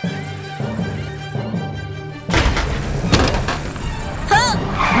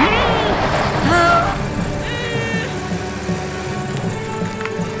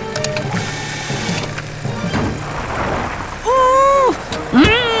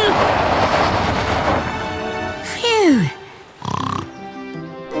 Phew!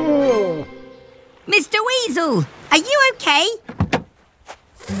 Mr. Weasel, are you okay?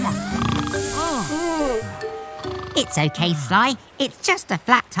 It's okay, Sly. It's just a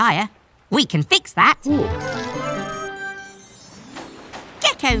flat tyre. We can fix that.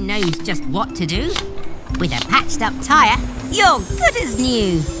 Gecko knows just what to do. With a patched up tyre, you're good as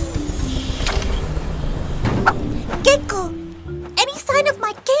new. Gecko, any sign of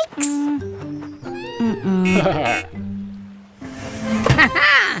my cakes?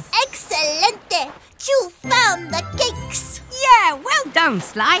 Excelente! You found the cakes! Yeah, well done,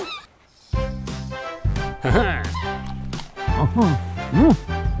 Sly.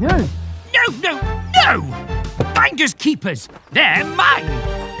 No! Finders keepers! They're mine!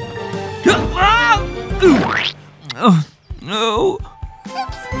 Oh, no!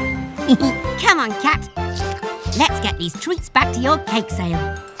 Come on, Cat. Let's get these treats back to your cake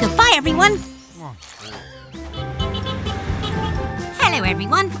sale. Goodbye, everyone. Hello,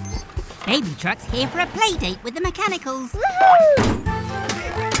 everyone. Baby Truck's here for a play date with the Mechanicals.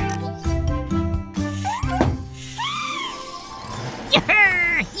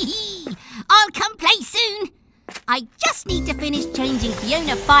 I'll come play soon. I just need to finish changing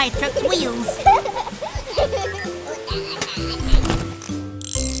Fiona Fire Truck's wheels.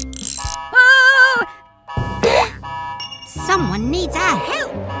 Oh! Someone needs our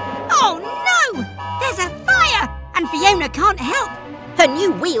help. Oh no! There's a fire and Fiona can't help. Her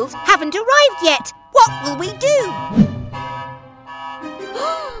new wheels haven't arrived yet. What will we do?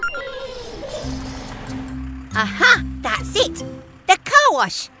 Aha! That's it! The car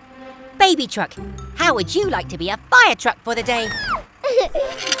wash! Baby Truck, how would you like to be a fire truck for the day?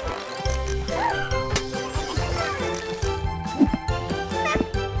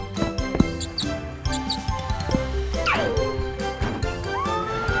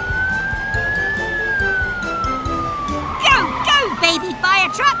 Go, baby fire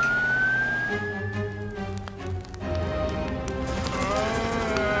truck!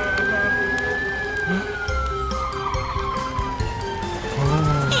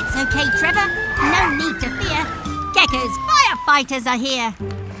 It's okay, Trevor. No need to fear. Gecko's firefighters are here.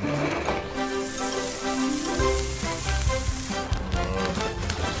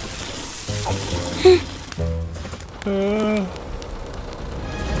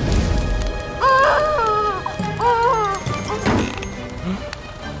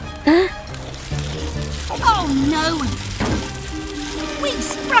 Oh no! We've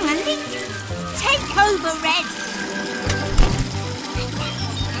sprung a leak! Take over, Red!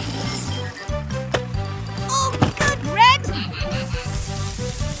 Oh, good, Red!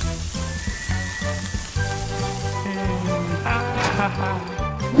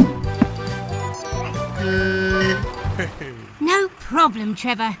 No problem,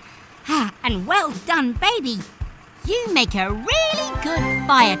 Trevor. Ah, and well done, baby. You make a really good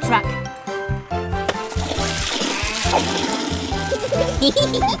fire truck.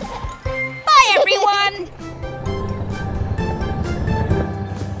 Bye, everyone!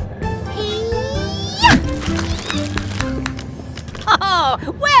 Oh,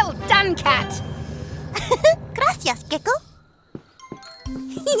 well done, Cat! Gracias, Gecko.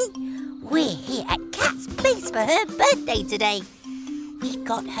 We're here at Cat's base for her birthday today. We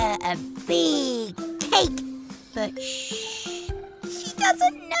got her a big cake, but shh, she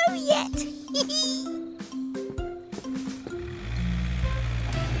doesn't know yet.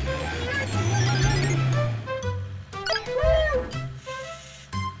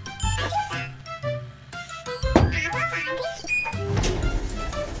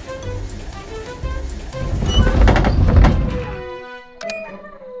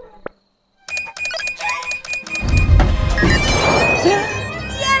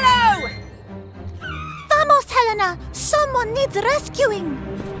 Someone needs rescuing.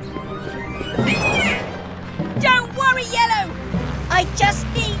 Don't worry, Yellow. I just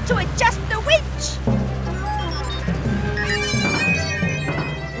need to adjust the winch.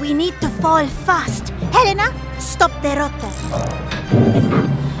 We need to fall fast. Helena, stop the rotor.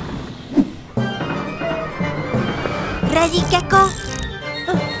 Ready, Gecko?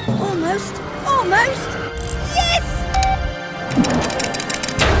 Almost. Almost. Yes!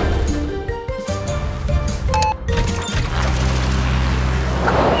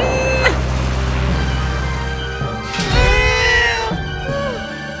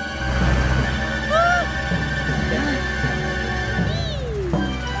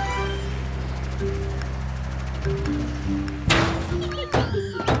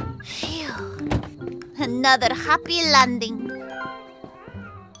 Another happy landing.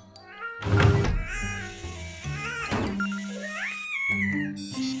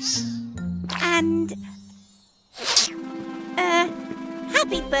 And...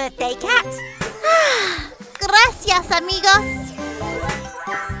 happy birthday, Cat. Gracias, amigos.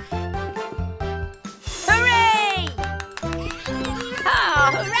 Hooray!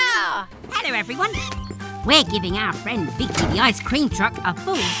 Oh, hurrah! Hello, everyone. We're giving our friend Vicky the ice cream truck a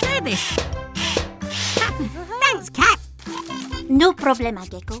full service. Thanks, Cat. No problema,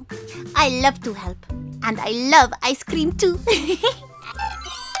 Gecko. I love to help. And I love ice cream too.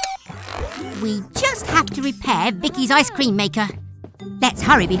 We just have to repair Vicky's ice cream maker. Let's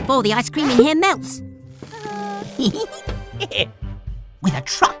hurry before the ice cream in here melts. With a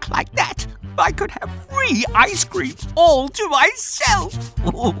truck like that, I could have free ice cream all to myself.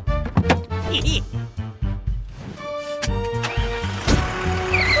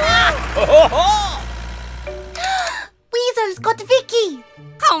 Weasel's got Vicky.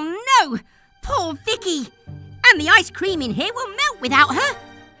 Oh no! Poor Vicky! And the ice cream in here will melt without her.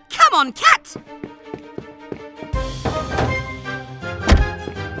 Come on, Cat!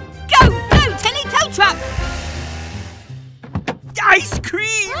 Go, go, Tilly Tow Truck! Ice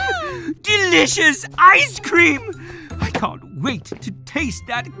cream! Delicious ice cream! I can't wait to taste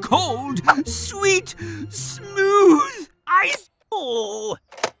that cold, sweet, smooth ice. Oh!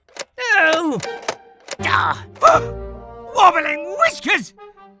 Oh! Ah! Wobbling whiskers!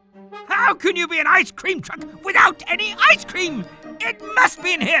 How can you be an ice cream truck without any ice cream? It must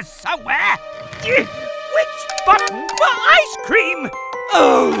be in here somewhere. Which button for ice cream?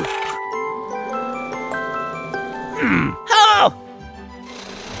 Oh! Oh!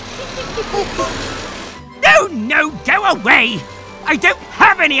 No, no, go away! I don't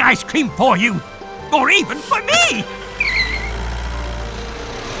have any ice cream for you, or even for me!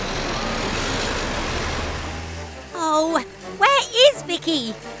 Oh, where is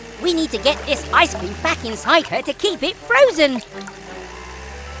Vicky? We need to get this ice cream back inside her to keep it frozen.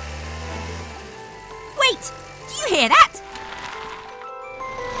 Wait, do you hear that?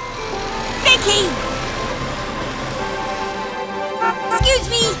 Vicky! Excuse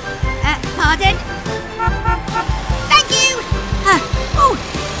me. Pardon? Thank you. Oh.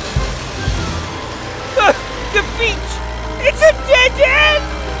 The beach! It's a dead end!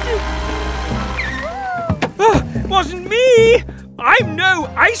 Wasn't me! I'm no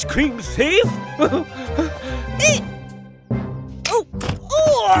ice cream thief!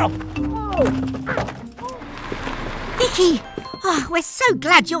 Vicky! Oh, we're so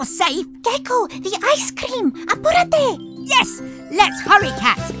glad you're safe. Gecko, the ice cream. Apúrate. Yes, let's hurry,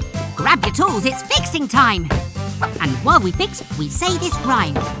 Cat. Grab your tools, it's fixing time. And while we fix, we say this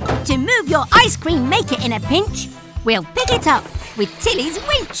rhyme. To move your ice cream maker in a pinch, we'll pick it up with Tilly's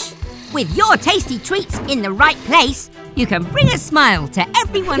winch. With your tasty treats in the right place, you can bring a smile to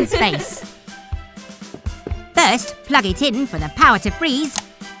everyone's face. First, plug it in for the power to freeze,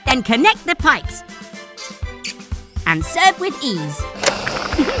 then connect the pipes. And serve with ease.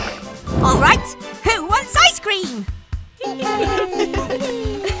 All right, who wants ice cream?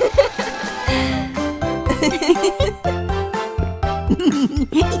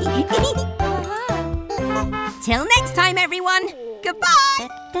 Till next time, everyone. Goodbye.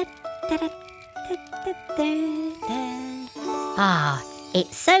 Ah,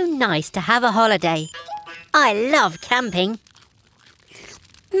 it's so nice to have a holiday. I love camping.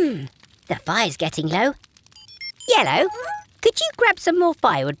 The fire's getting low. Yellow, could you grab some more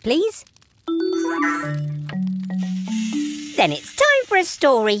firewood, please? Then it's time for a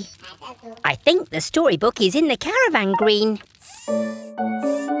story. I think the storybook is in the caravan green.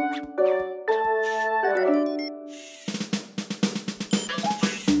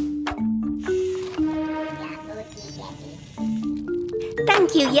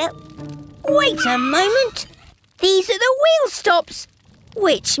 Thank you, Yep. Wait a moment. These are the wheel stops,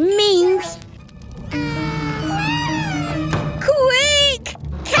 which means... Quick!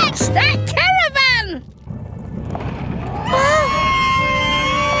 Catch that caravan!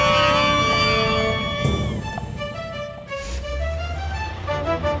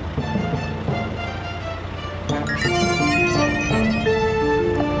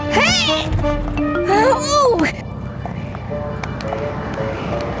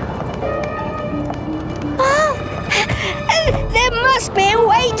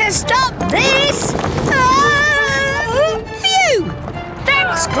 Stop this! Phew!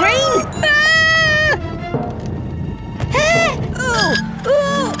 Thanks, Green!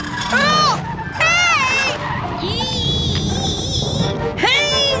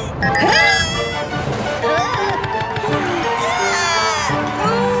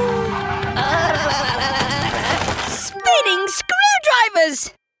 Spinning screwdrivers!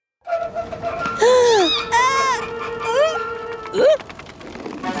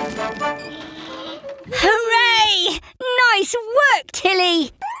 Hooray! Nice work,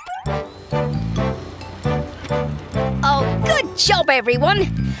 Tilly! Oh, good job, everyone!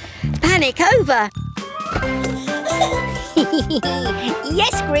 Panic over!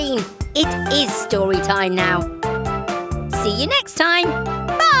 Yes, Green, it is story time now. See you next time!